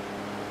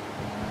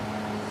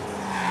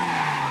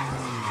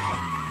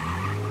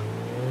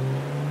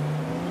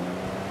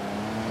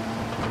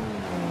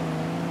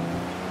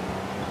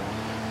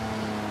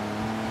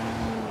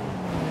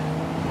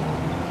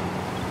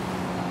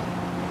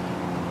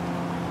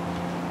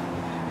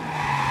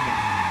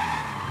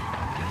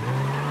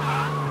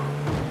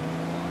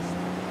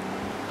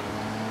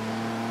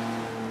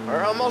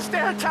 We're almost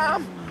there,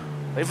 Tom.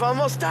 We've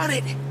almost done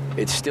it.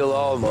 It's still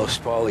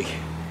almost, Paulie.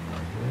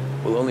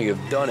 We'll only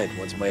have done it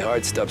once my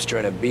heart stops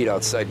trying to beat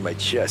outside my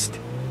chest.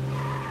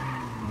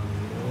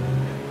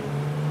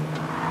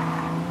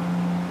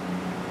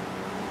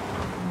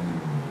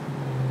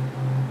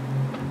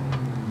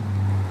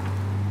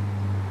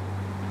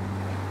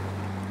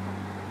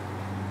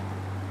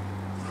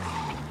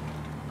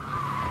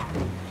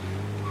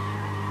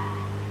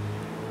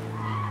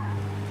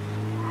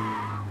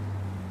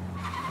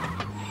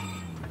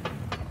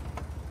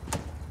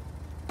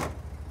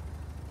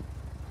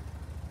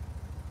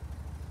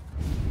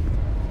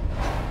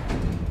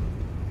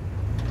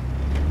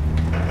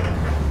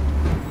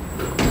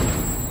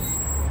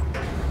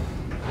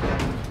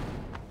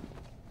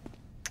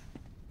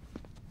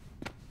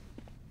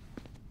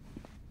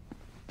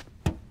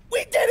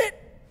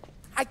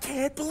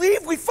 can't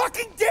believe we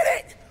fucking did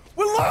it!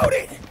 We're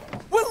loaded!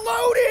 We're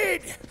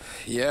loaded!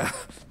 Yeah.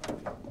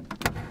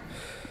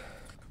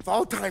 For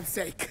all time's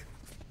sake.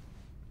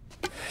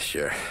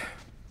 Sure.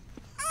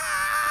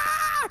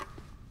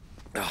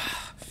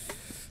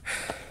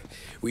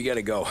 We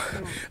gotta go.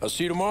 I'll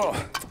see you tomorrow.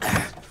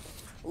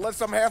 Unless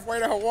I'm halfway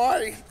to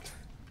Hawaii.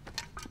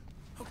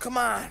 Oh, come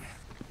on.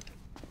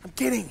 I'm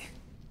kidding.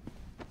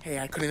 Hey,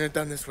 I couldn't have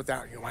done this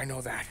without you. I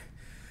know that.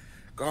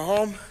 Go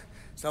home,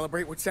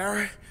 celebrate with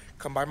Sarah,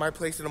 come by my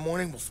place in the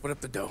morning, we'll split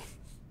up the dough.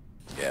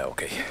 Yeah,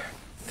 okay.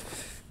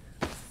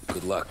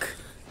 Good luck.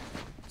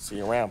 See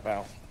you around,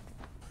 pal.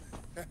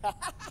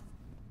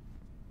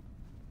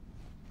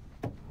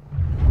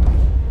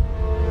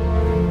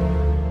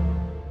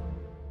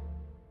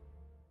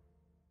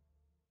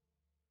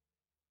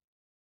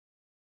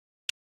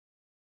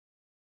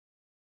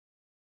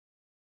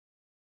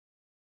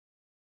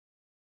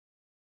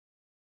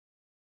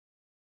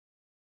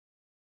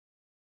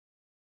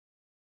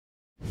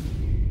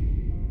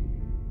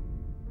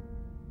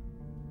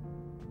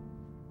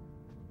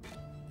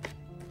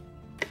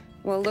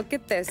 Well, look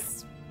at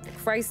this.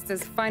 Christ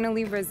has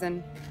finally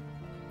risen.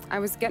 I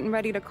was getting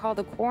ready to call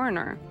the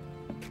coroner.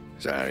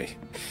 Sorry.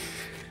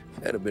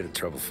 Had a bit of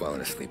trouble falling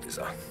asleep is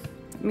all.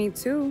 Me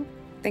too,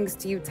 thanks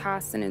to you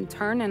tossing and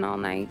turning all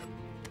night.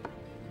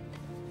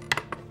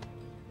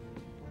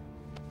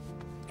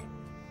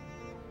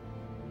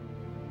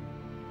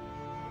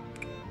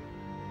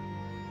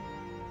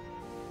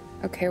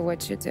 Okay,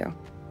 what'd you do?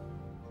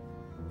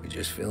 We're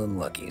just feeling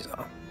lucky is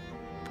all.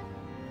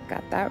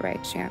 Got that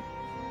right, champ.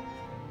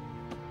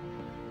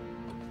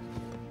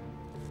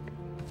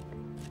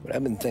 But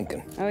I've been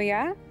thinking. Oh,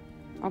 yeah?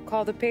 I'll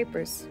call the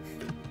papers.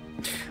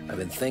 I've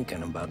been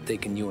thinking about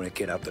taking you and a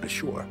kid out to the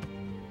shore.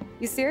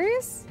 You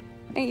serious?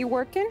 Ain't you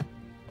working?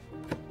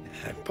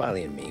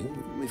 Polly and me,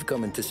 we've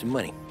come into some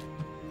money.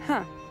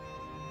 Huh.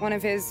 One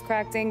of his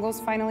cracked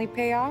angles finally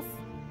pay off?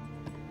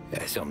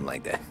 Yeah, something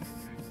like that.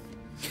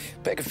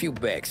 Pack a few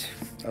bags.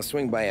 I'll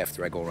swing by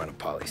after I go around to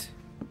Polly's.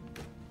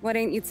 What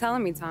ain't you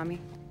telling me, Tommy?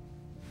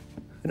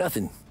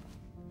 Nothing.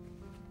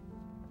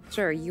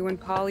 Sure, you and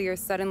Polly are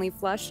suddenly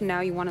flush and now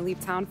you want to leave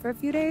town for a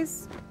few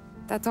days?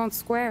 That don't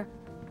square.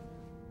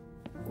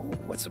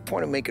 What's the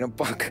point of making a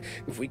buck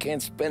if we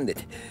can't spend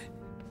it?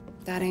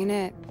 That ain't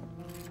it.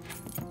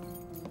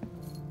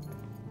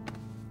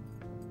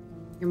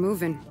 You're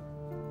moving,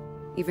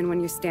 even when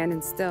you're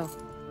standing still.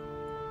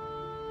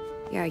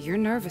 Yeah, you're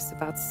nervous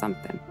about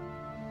something.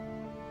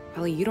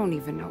 Probably you don't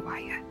even know why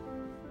yet.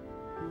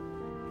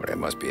 Well, that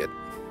must be it.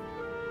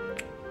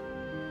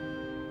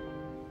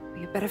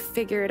 You better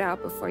figure it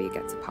out before you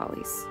get to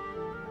Polly's.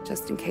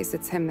 Just in case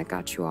it's him that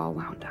got you all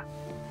wound up.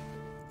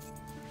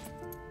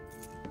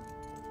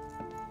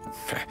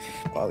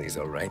 Polly's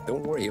all right.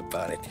 Don't worry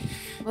about it.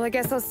 Well, I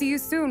guess I'll see you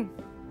soon.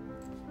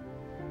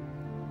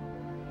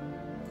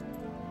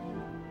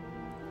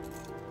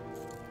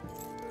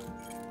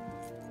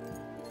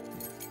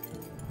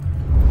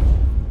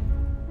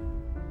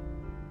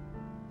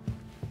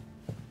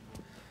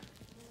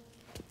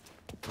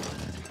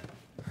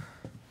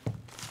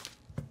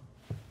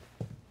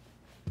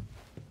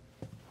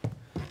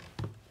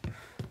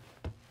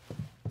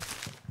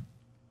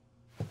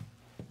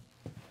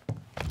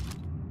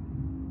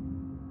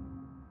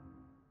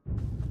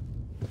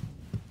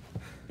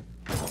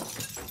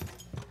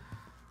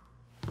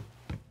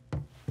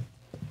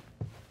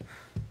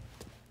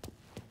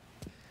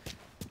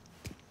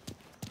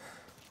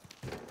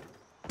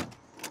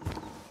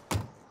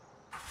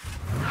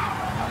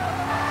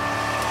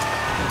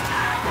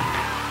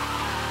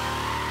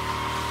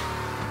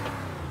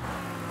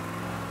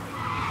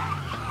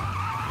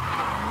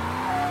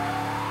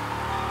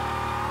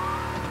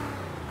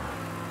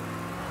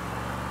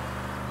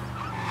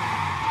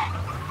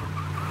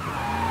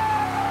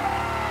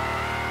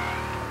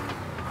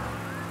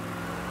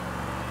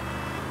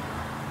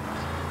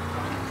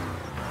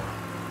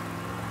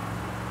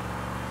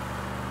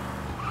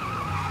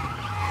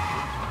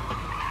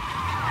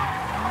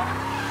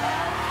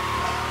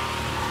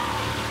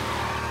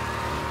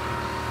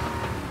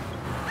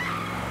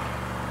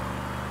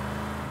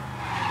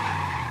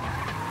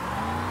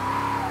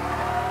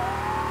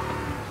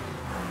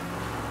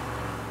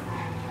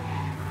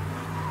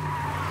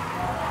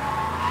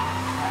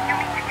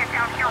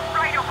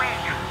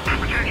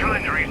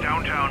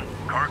 Downtown.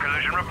 Car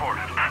collision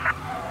reported.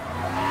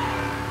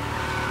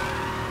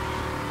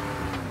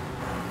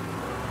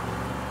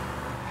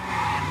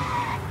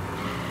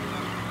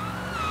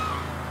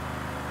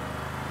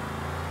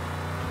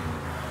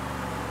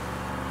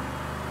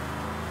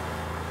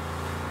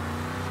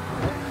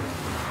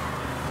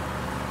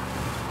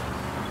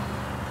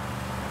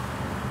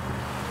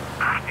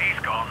 He's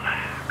gone.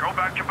 Go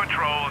back to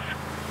patrols.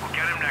 We'll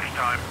get him next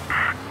time.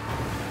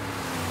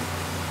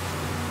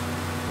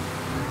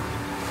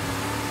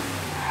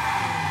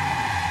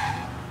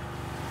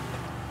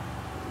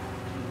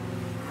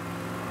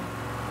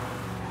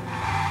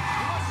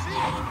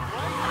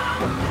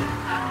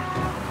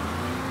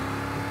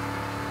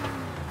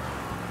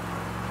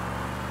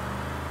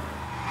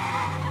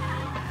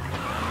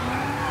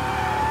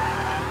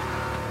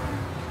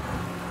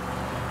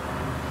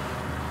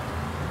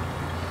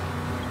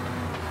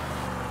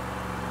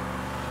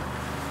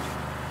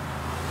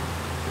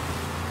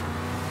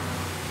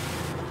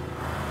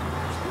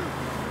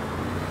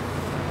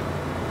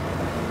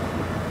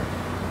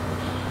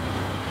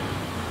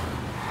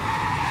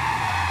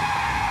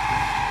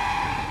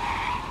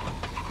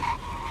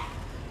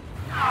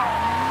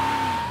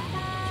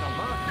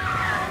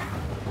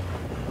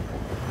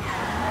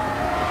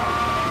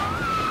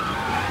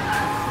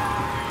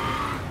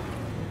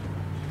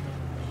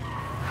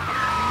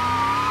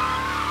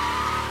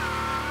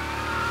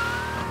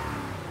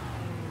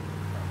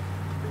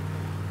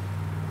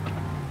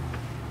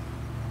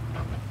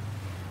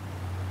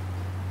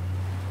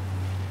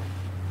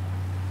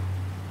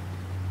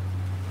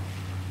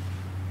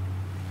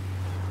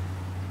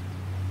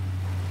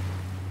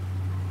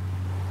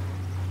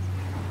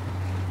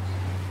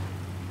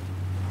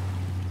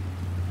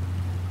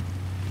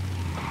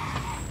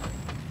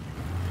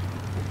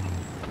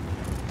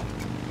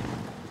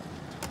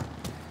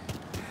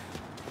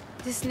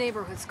 This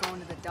neighborhood's going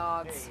to the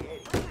dogs.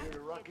 Hey, Eddie, you hear the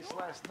ruckus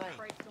last night?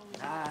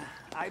 Nah,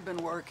 I've been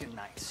working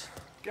nights.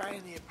 Guy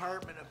in the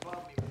apartment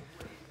above me was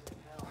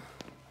blazing hell.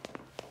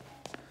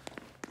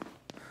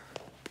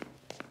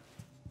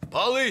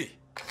 Polly!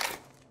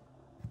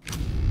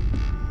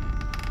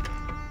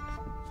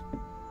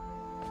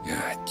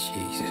 Ah,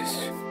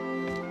 Jesus.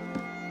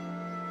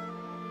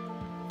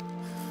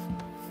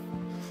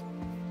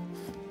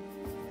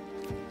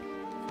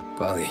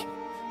 Polly.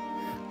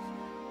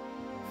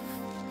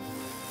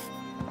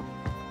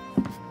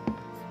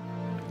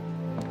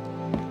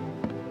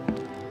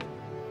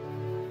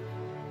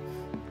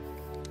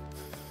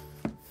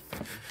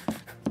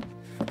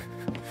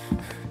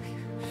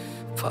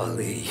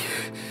 Polly.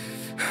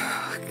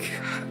 Oh,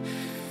 God.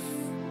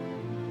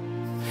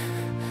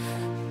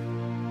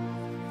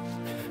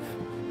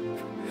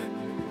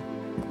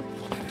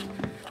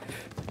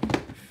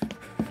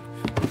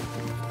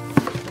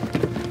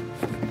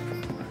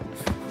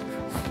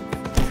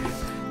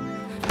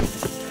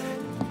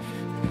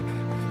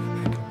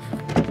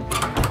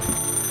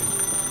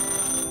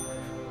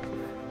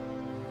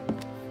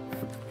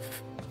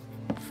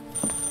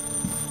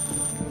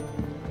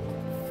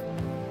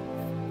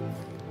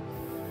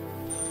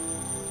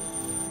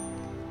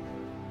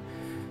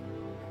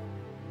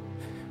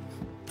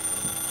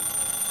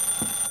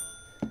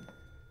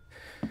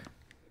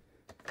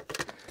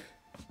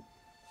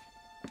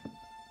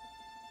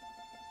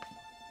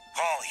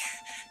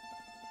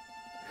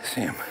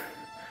 Sam,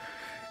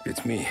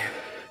 it's me.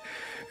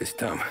 It's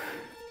Tom.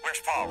 Where's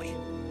Paulie?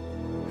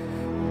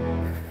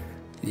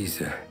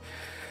 He's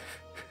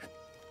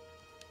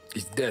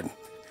dead.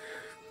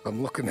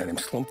 I'm looking at him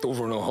slumped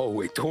over in a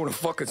hallway, torn a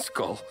fucking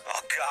skull.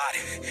 Oh, God.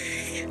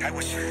 I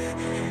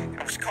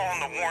was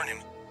calling to warn him.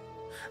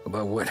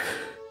 About what?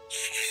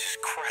 Jesus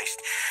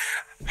Christ.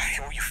 I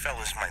owe you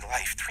fellas my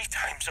life 3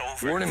 times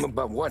over. Warn him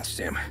about what,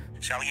 Sam?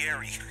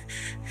 Salieri.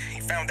 He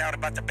found out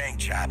about the bank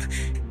job.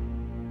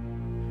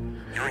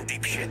 You're in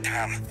deep shit,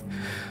 Tom.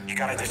 You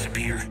gotta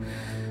disappear.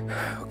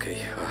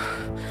 Okay.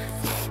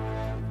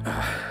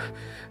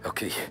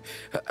 Okay.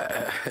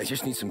 I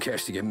just need some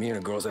cash to get me and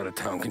the girls out of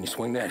town. Can you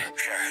swing that?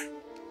 Sure.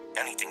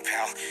 Anything,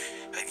 pal.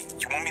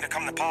 You want me to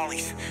come to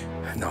Polly's?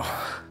 No.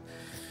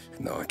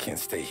 No, I can't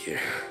stay here.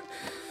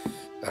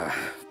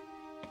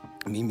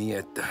 Meet me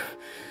at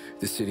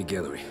the city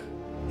gallery.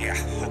 Yeah,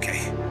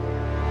 okay.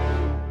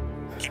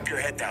 Keep your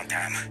head down,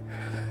 Tom.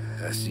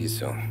 I'll see you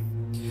soon.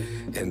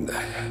 And,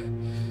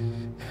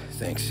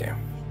 thanks, Sam.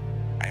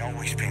 I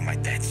always pay my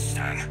debts,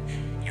 Tom.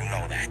 You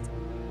know that.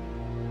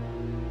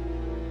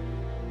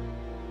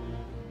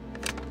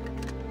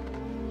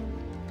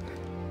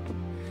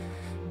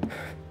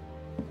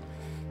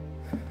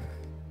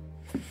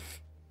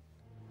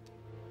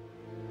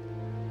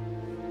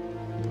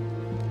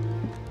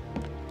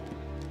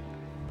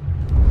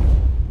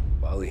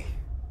 Wally,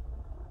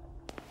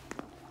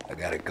 I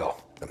gotta go.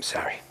 I'm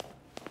sorry.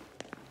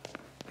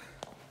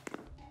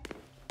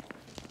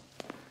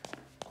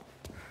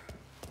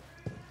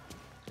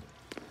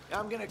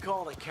 I'm gonna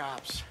call the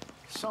cops.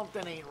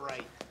 Something ain't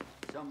right.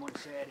 Someone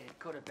said it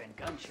could have been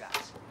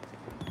gunshots.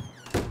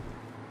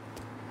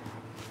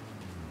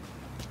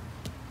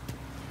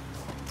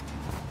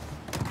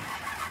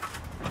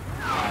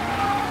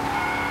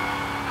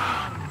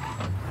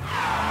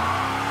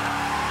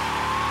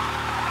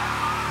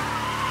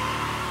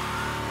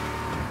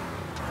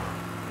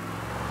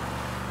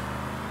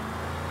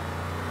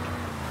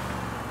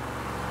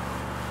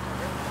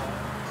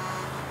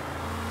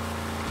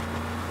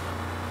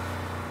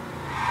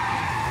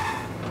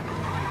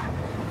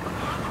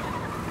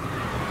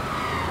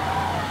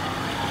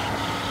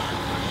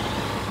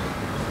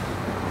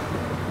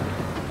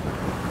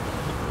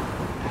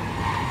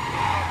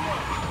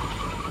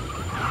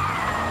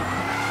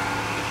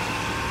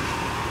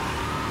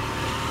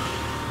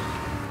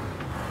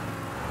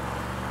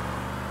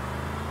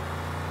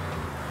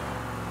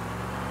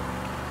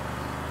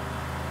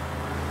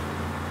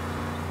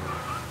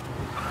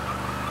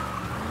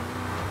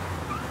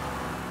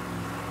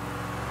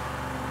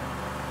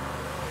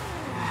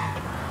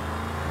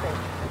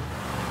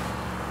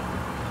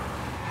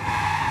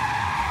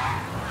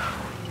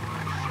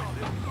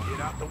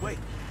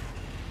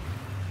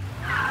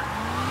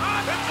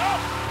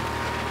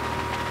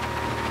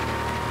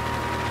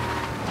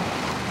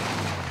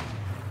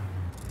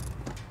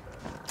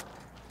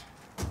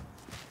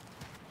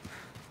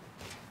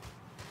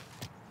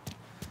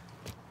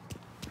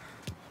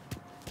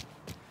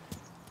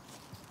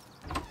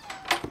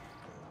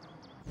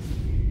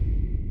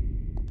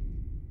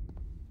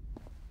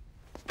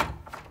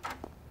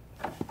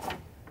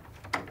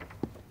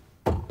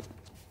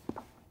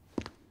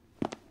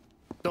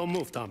 Don't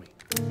move, Tommy.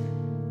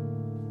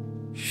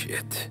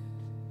 Shit.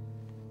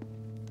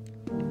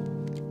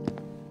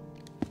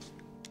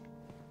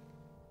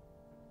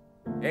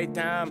 Hey,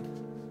 Tom.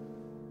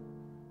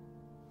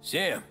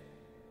 Sam.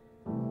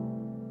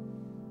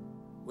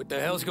 What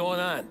the hell's going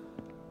on?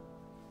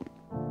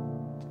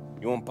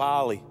 You and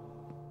Polly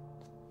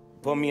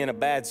put me in a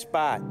bad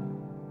spot.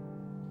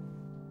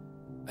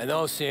 I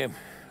know, Sam.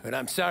 And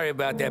I'm sorry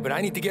about that, but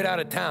I need to get out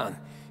of town.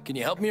 Can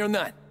you help me or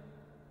not?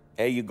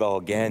 There you go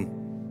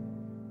again.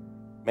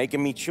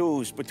 Making me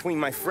choose between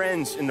my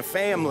friends and the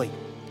family.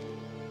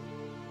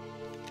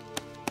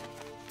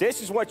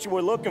 This is what you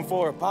were looking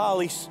for,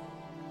 Polly's.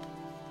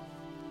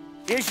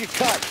 Here's your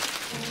cut.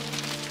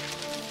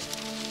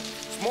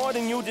 It's more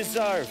than you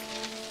deserve.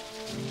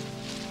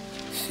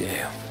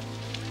 Sam.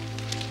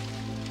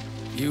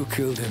 You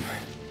killed him.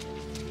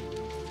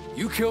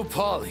 You killed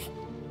Paulie.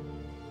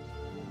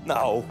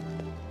 No.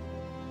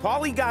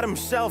 Paulie got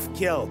himself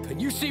killed. And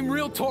you seem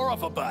real tore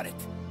up about it.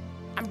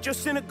 I'm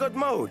just in a good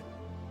mood.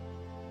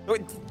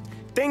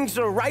 Things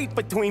are right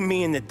between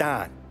me and the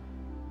Don.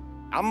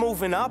 I'm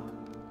moving up,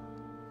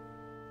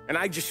 and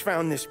I just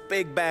found this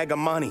big bag of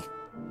money.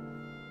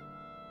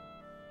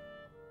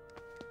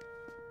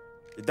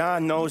 The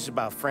Don knows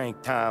about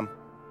Frank, Tom.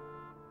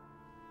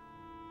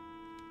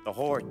 The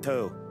whore,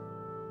 too.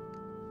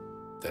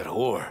 That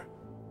whore?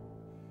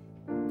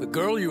 The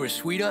girl you were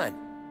sweet on?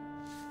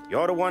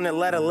 You're the one that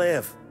let her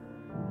live.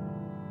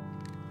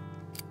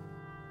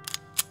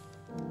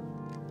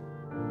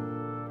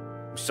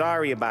 I'm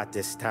sorry about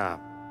this, Tom.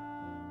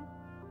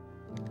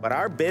 But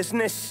our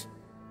business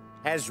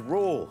has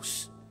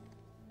rules.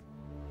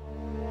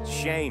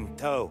 Shame,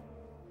 too.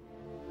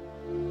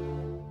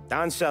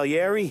 Don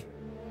Salieri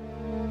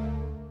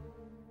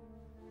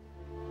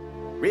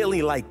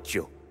really liked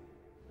you.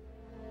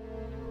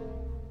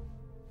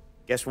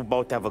 Guess we'll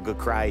both have a good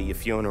cry at your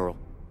funeral.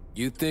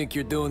 You think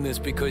you're doing this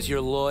because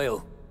you're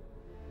loyal,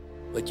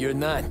 but you're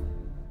not.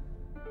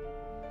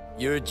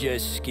 You're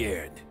just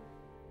scared.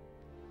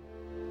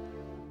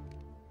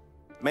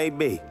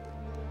 Maybe.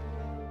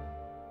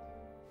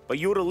 But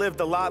you'd have lived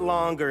a lot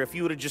longer if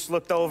you'd have just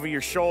looked over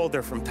your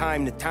shoulder from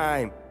time to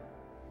time.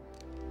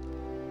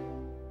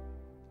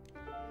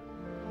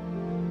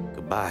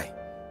 Goodbye.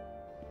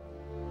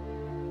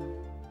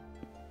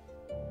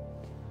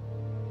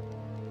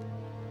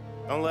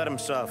 Don't let him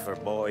suffer,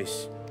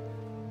 boys.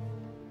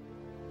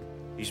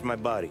 He's my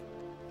buddy.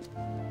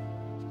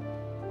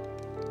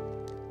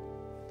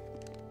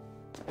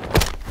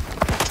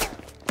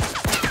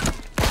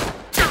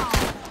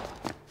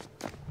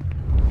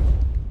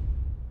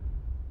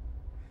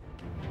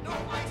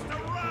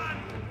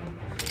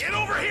 Get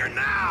over here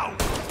now!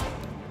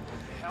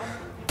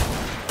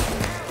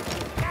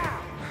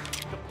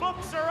 The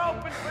books are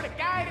open for the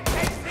guy that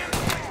takes him.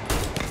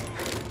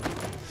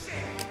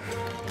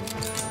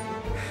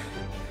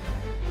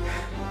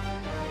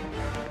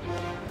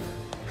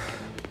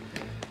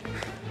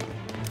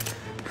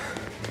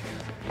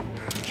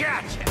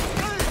 Gotcha!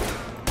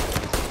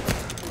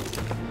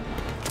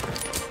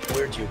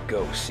 Where'd you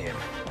go, Sam?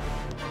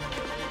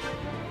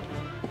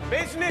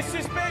 Business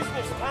is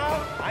business,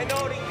 Tom. I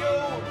know that you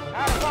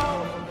have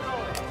followed from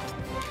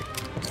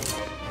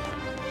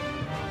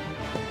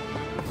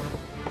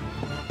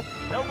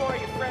no more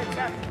of your friends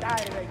have to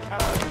die today, Tom.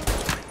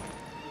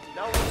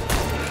 No one.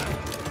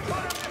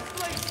 Put him to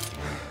sleep.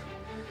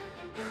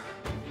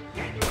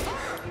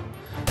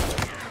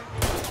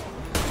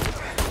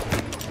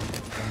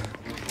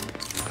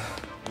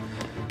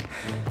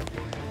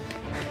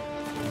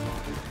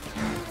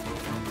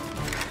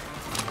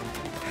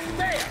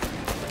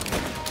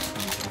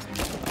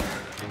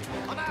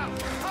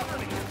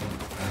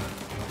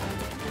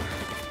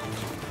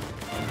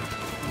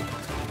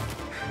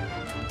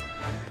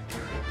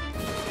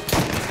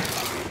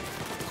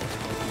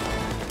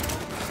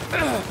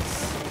 Ugh!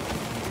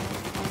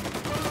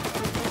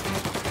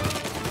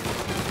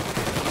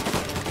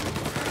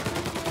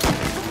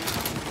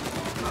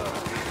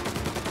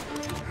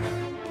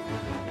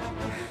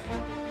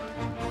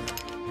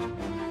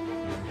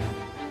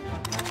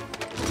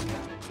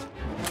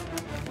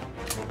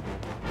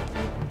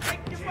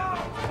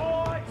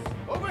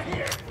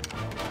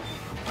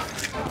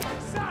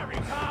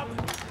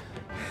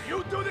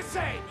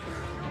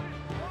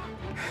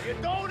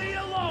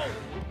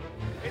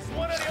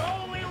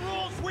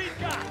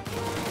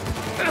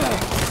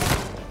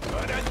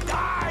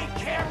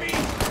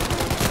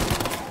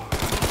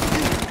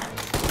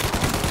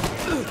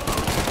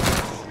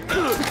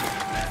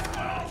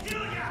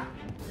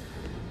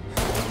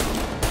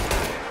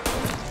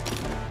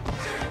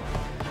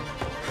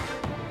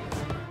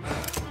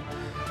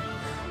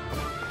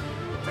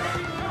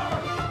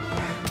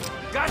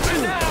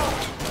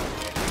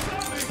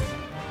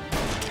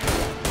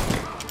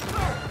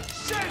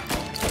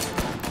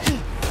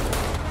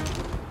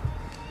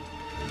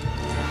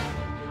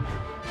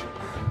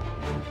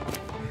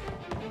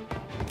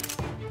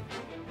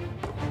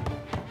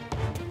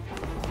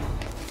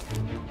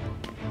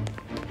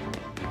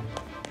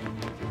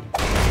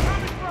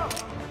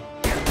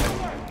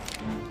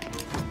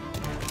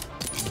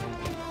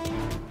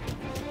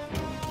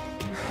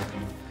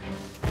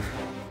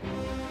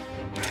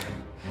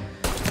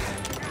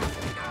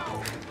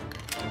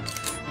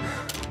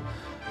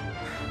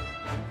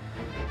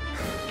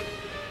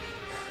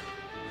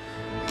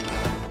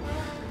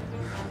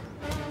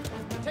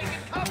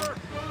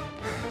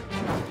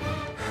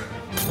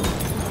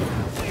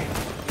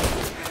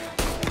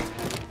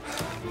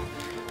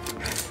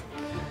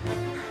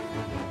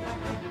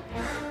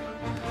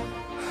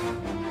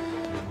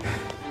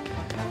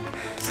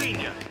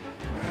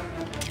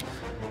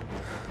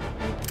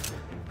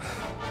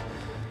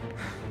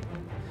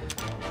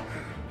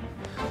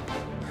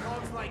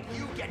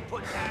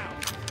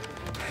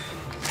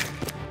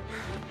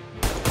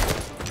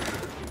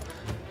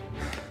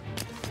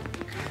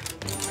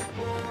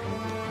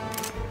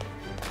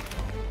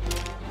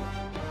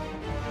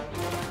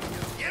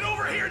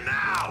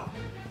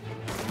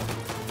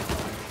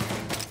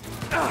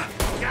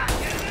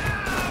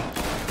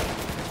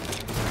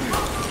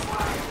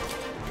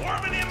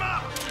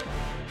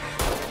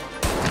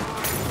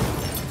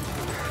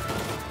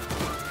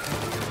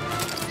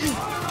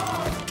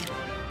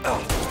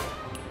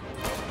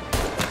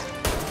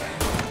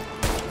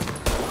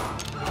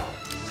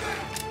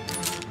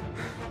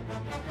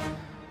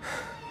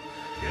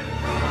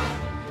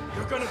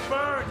 gonna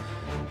burn!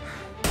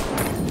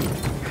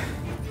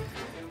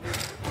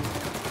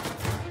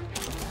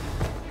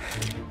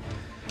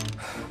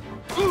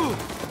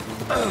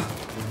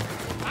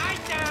 Lie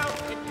down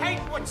and take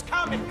what's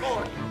coming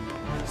for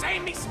you.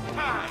 Save me some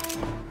time.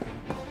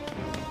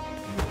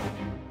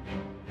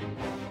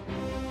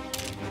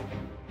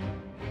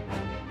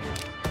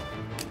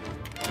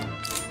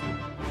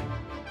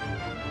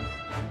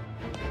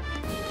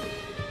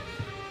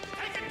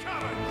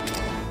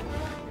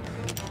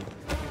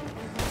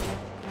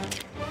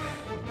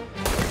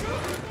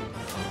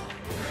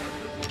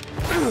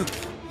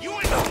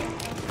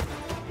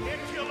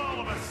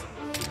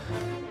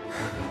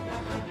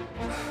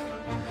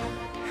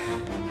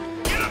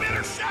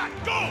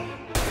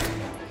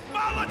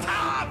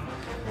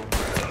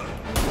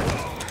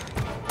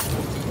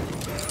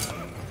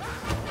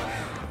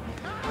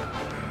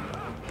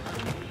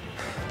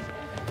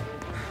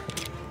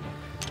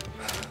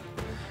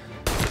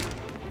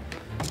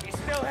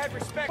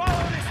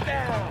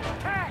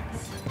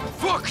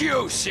 Fuck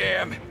you,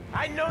 Sam!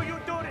 I know you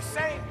do the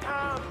same,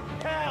 Tom.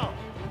 Hell,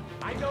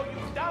 I know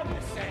you've done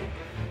the same.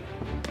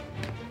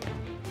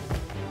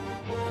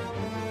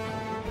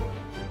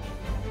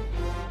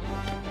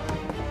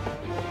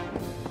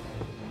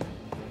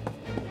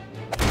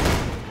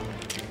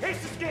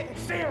 This is getting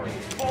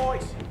serious,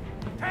 boys.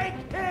 Take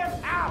him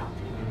out!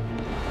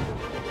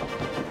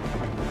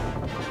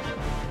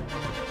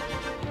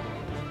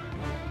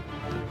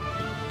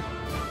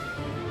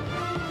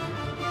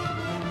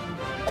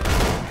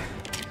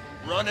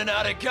 Running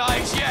out of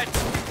guys yet?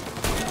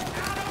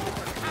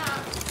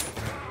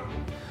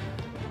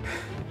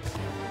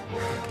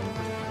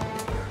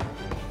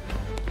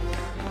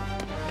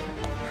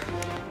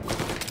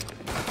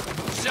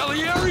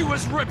 Salieri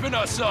was ripping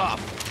us off!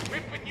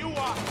 Ripping you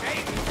off,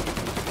 baby!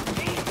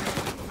 Me,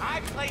 I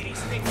play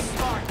these things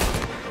smart.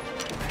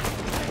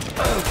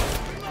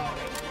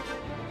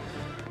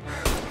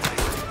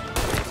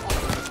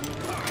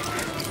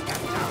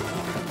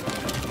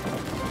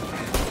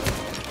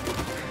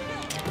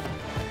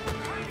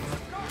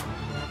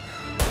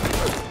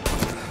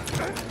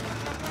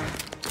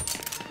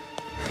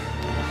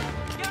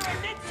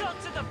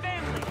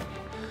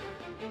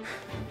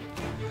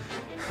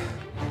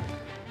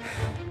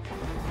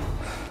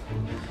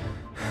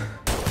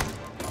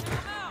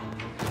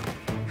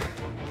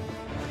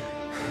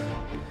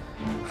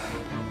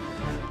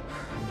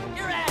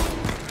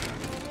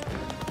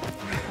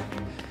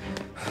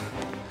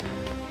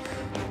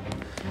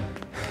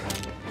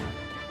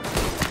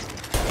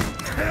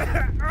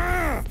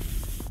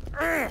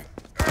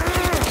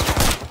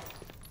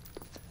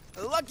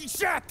 Lucky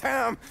shot,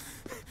 Tom.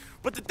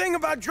 But the thing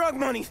about drug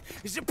money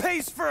is it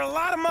pays for a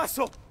lot of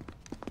muscle.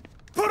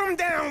 Put him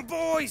down,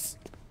 boys!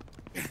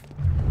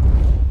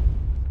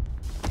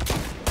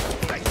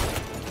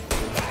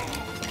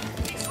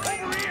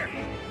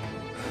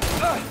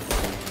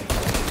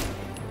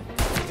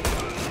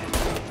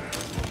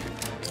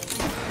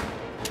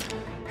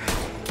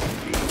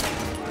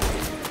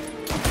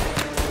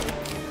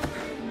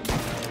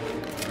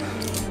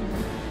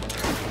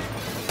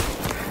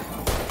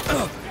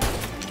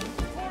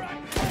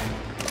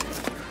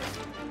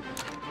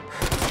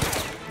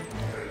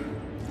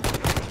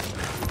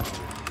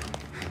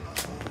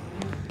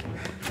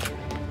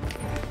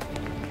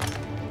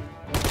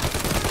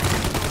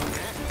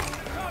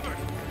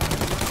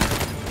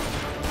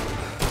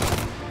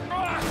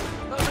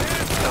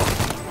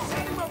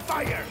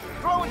 Over here!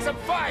 Throwing some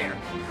fire!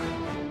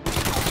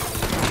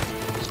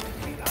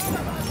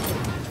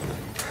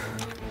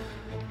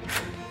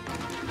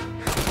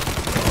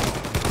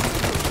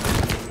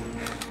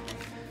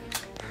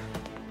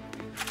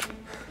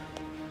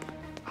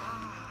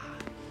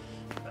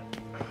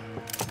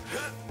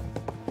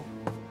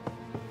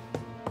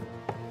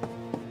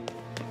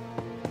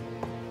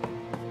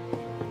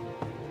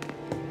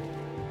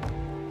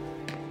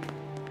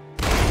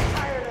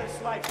 Tired of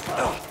this life,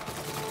 bro.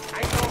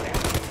 I know that.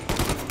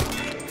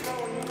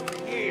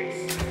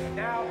 Years.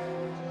 Now,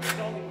 there's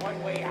only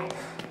one way out.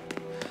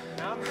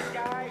 And I'm the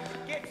guy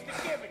who gets to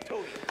give it to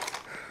you.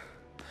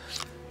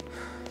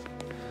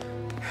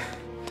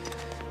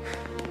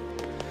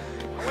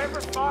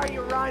 However far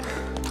you run,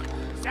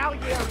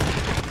 Salieri.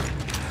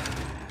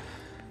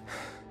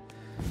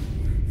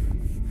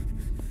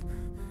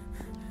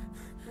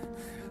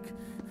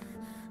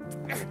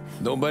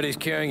 Nobody's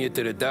carrying you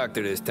to the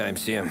doctor this time,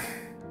 Sam.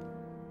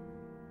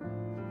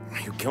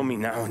 You kill me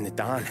now in the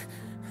dawn.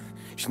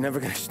 She's never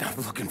gonna stop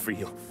looking for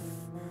you.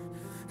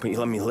 But you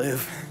let me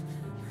live.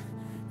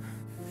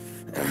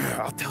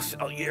 I'll tell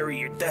Salieri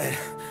you're dead.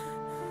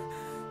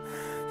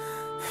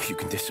 You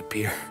can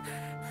disappear.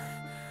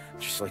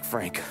 Just like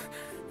Frank.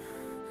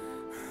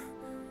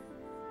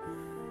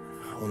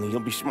 Only you'll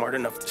be smart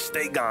enough to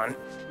stay gone.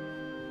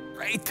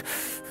 Right?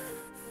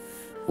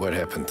 What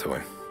happened to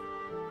him?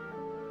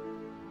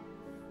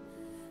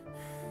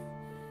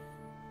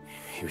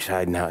 He was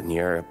hiding out in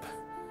Europe.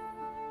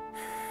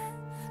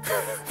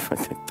 But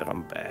the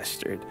dumb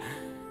bastard.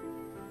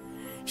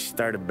 He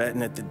started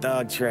betting at the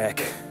dog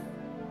track.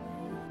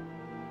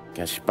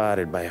 Got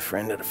spotted by a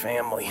friend of the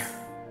family.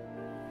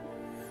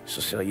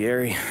 So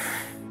Salieri,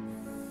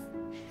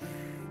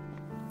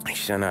 he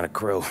sent out a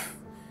crew.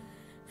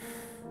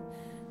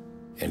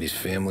 And his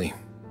family?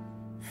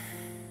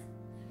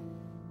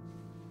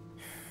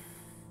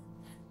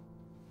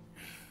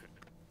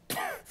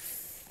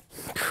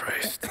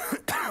 Christ.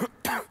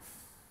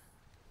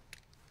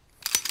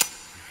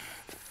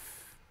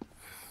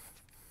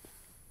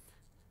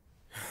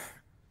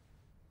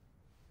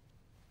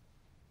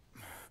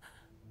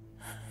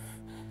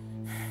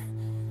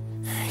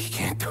 You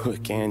can't do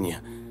it, can you?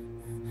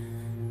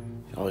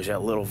 Always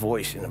that little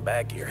voice in the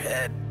back of your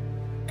head.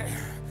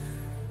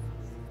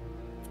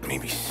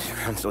 Maybe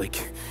sounds like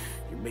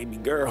your baby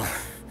girl.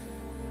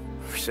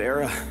 Or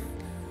Sarah.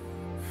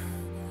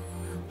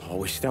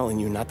 Always telling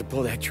you not to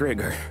pull that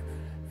trigger.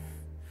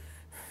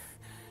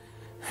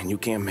 And you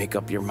can't make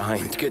up your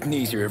mind. It's getting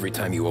easier every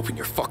time you open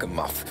your fucking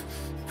mouth.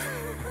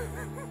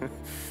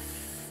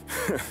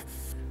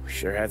 We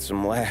sure had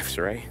some laughs,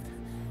 right?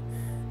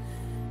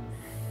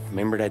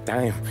 Remember that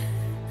time?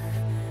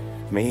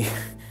 Me,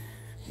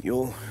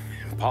 you,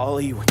 and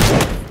Paulie.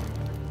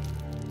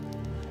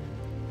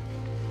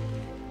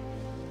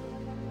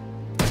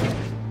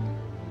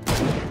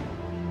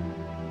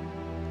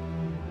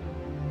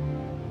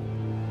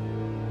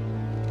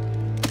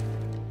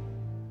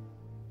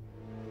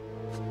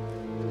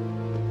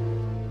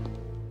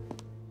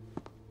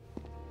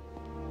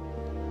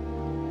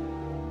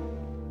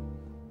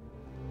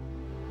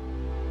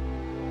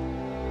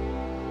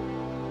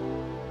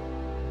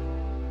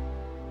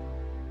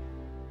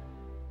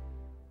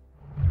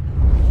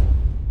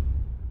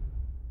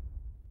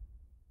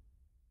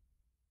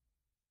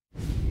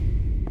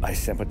 I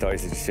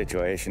sympathize with the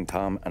situation,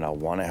 Tom, and I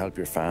want to help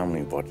your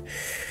family, but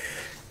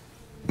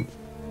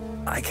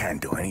I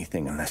can't do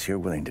anything unless you're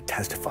willing to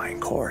testify in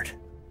court.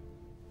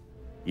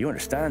 You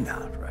understand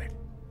that, right?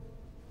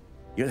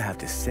 You'll have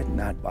to sit in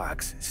that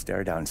box,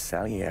 stare down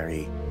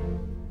Salieri,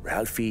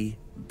 Ralphie,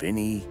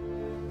 Vinny,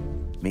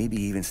 maybe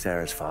even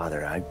Sarah's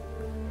father. I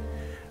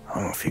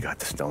don't know if you got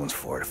the stones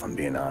for it, if I'm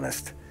being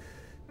honest.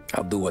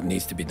 I'll do what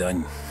needs to be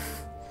done.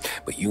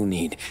 But you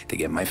need to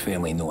get my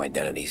family new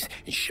identities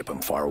and ship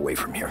them far away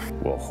from here.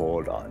 Well,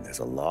 hold on. There's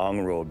a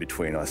long road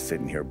between us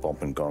sitting here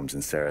bumping gums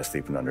and Sarah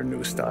sleeping under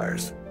new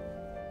stars.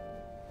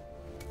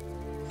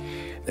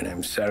 Then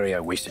I'm sorry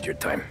I wasted your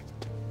time.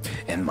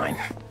 And mine.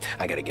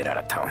 I gotta get out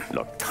of town.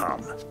 Look,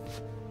 Tom.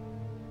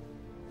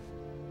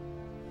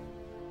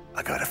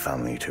 I got a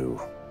family too.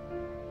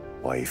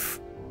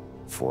 Wife,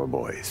 4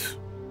 boys.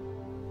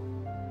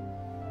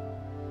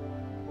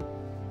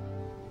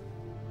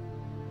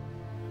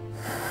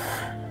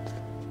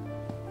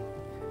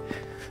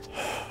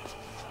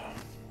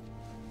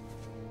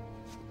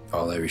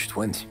 All Irish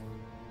twins.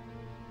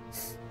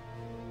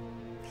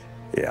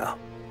 Yeah.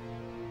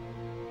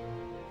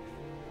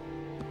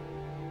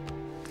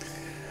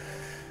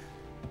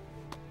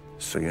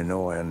 So you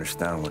know I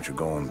understand what you're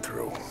going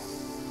through.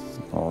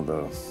 All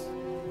the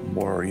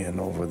worrying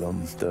over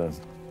them, the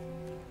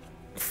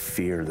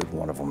fear that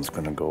one of them's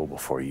gonna go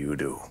before you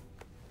do.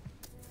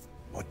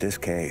 But this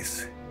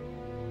case,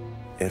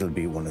 it'll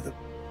be one of the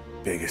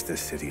biggest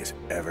this city has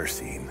ever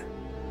seen.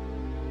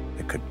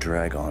 It could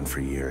drag on for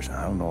years.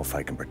 I don't know if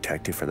I can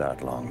protect you for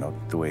that long,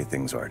 not the way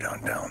things are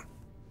downtown.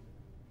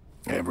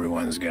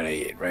 Everyone's gotta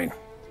eat, right?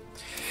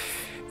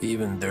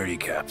 Even dirty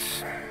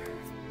cops.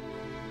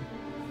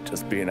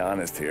 Just being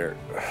honest here.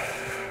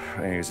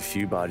 There's a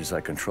few badges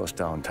I can trust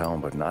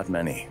downtown, but not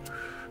many.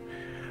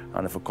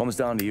 And if it comes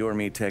down to you or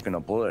me taking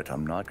a bullet,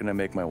 I'm not gonna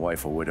make my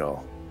wife a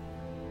widow.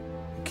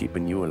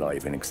 Keeping you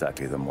alive ain't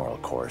exactly the moral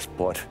course,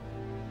 but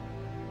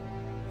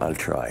I'll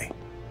try.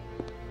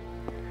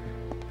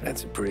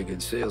 That's a pretty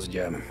good sales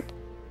job.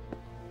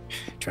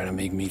 Trying to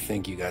make me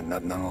think you got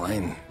nothing on the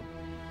line.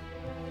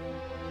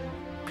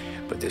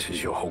 But this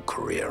is your whole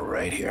career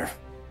right here.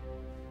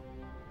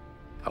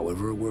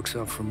 However it works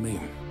out for me,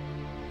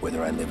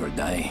 whether I live or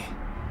die,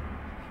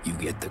 you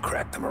get to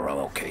crack the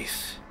Morello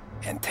case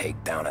and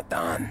take down a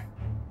Don.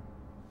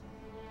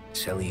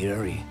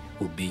 Salieri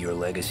will be your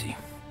legacy.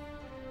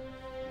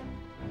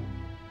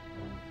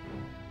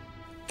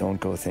 Don't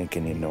go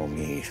thinking you know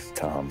me,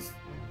 Tom.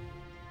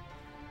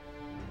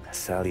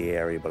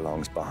 Salieri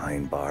belongs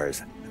behind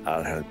bars.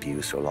 I'll help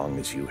you so long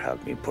as you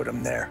help me put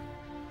him there.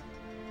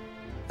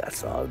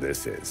 That's all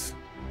this is.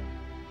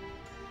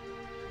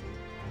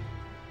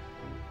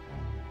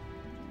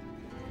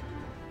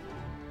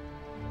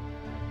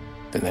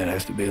 Then that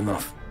has to be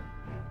enough.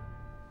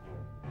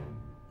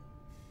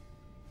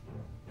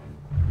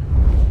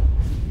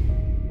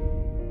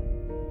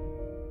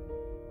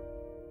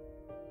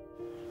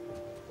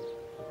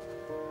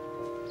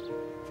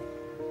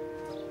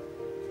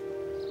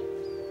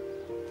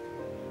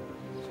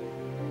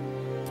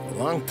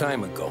 A long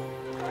time ago,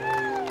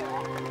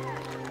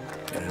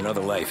 in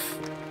another life,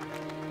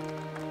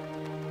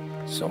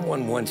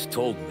 someone once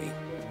told me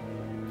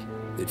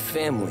that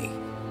family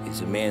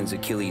is a man's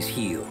Achilles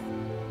heel,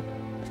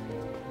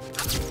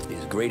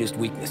 his greatest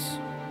weakness.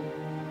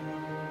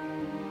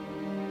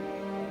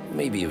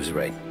 Maybe he was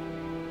right.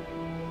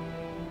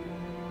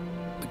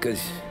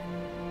 Because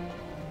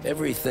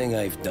everything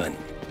I've done,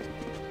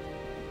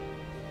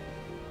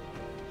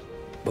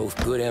 both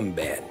good and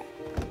bad,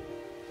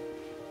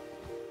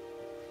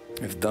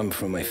 I've done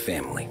for my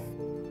family.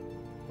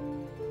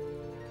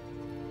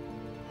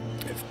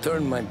 I've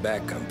turned my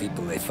back on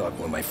people I thought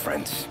were my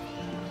friends.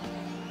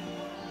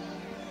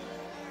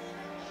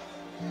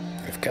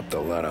 I've kept a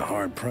lot of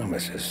hard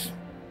promises.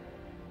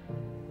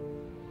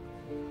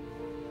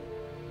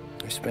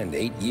 I spent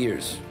 8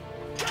 years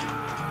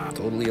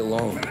totally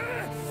alone,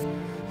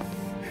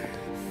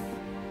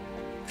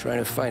 trying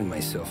to find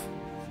myself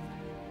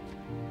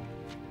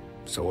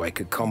so I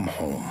could come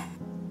home.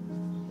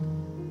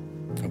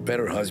 A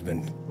better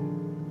husband,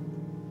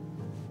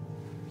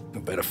 a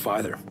better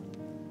father,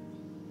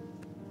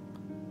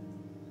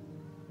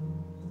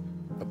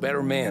 a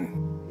better man.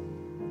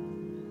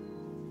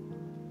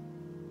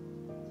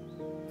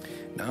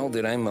 Now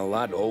that I'm a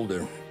lot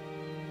older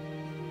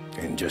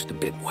and just a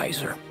bit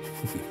wiser,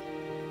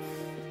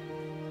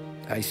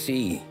 I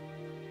see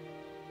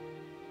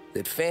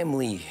that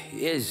family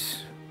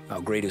is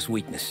our greatest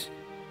weakness,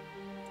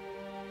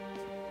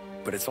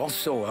 but it's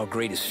also our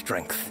greatest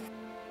strength.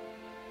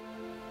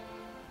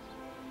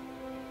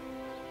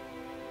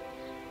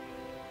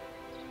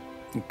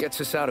 It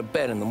gets us out of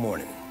bed in the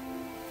morning.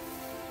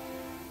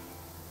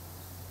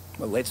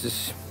 It lets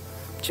us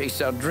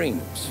chase our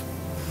dreams,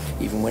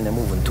 even when they're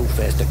moving too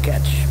fast to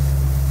catch.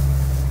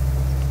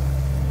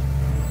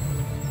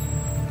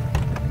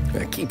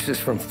 It keeps us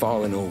from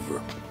falling over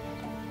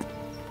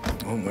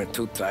when we're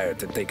too tired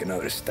to take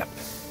another step.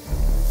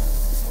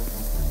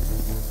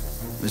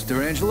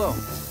 Mr. Angelo.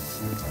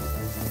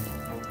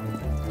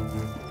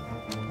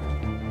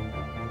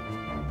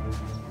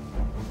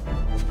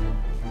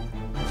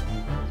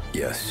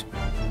 Yes.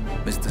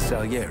 Mr.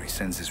 Salieri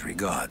sends his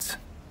regards.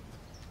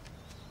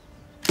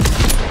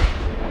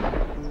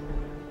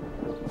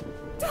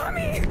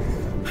 Tommy!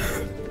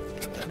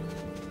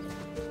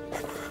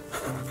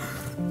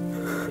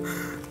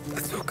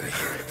 That's okay.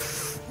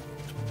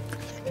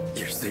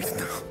 You're safe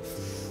now.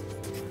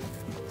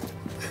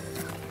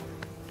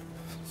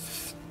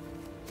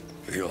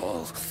 You're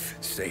all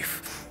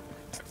safe.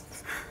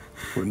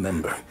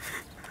 Remember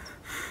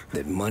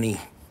that money,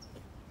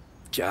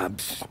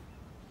 jobs,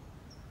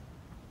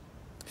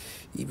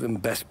 even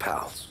best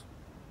pals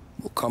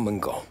will come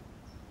and go.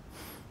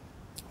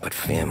 But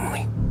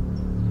family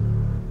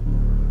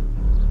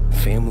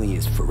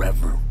is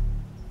forever.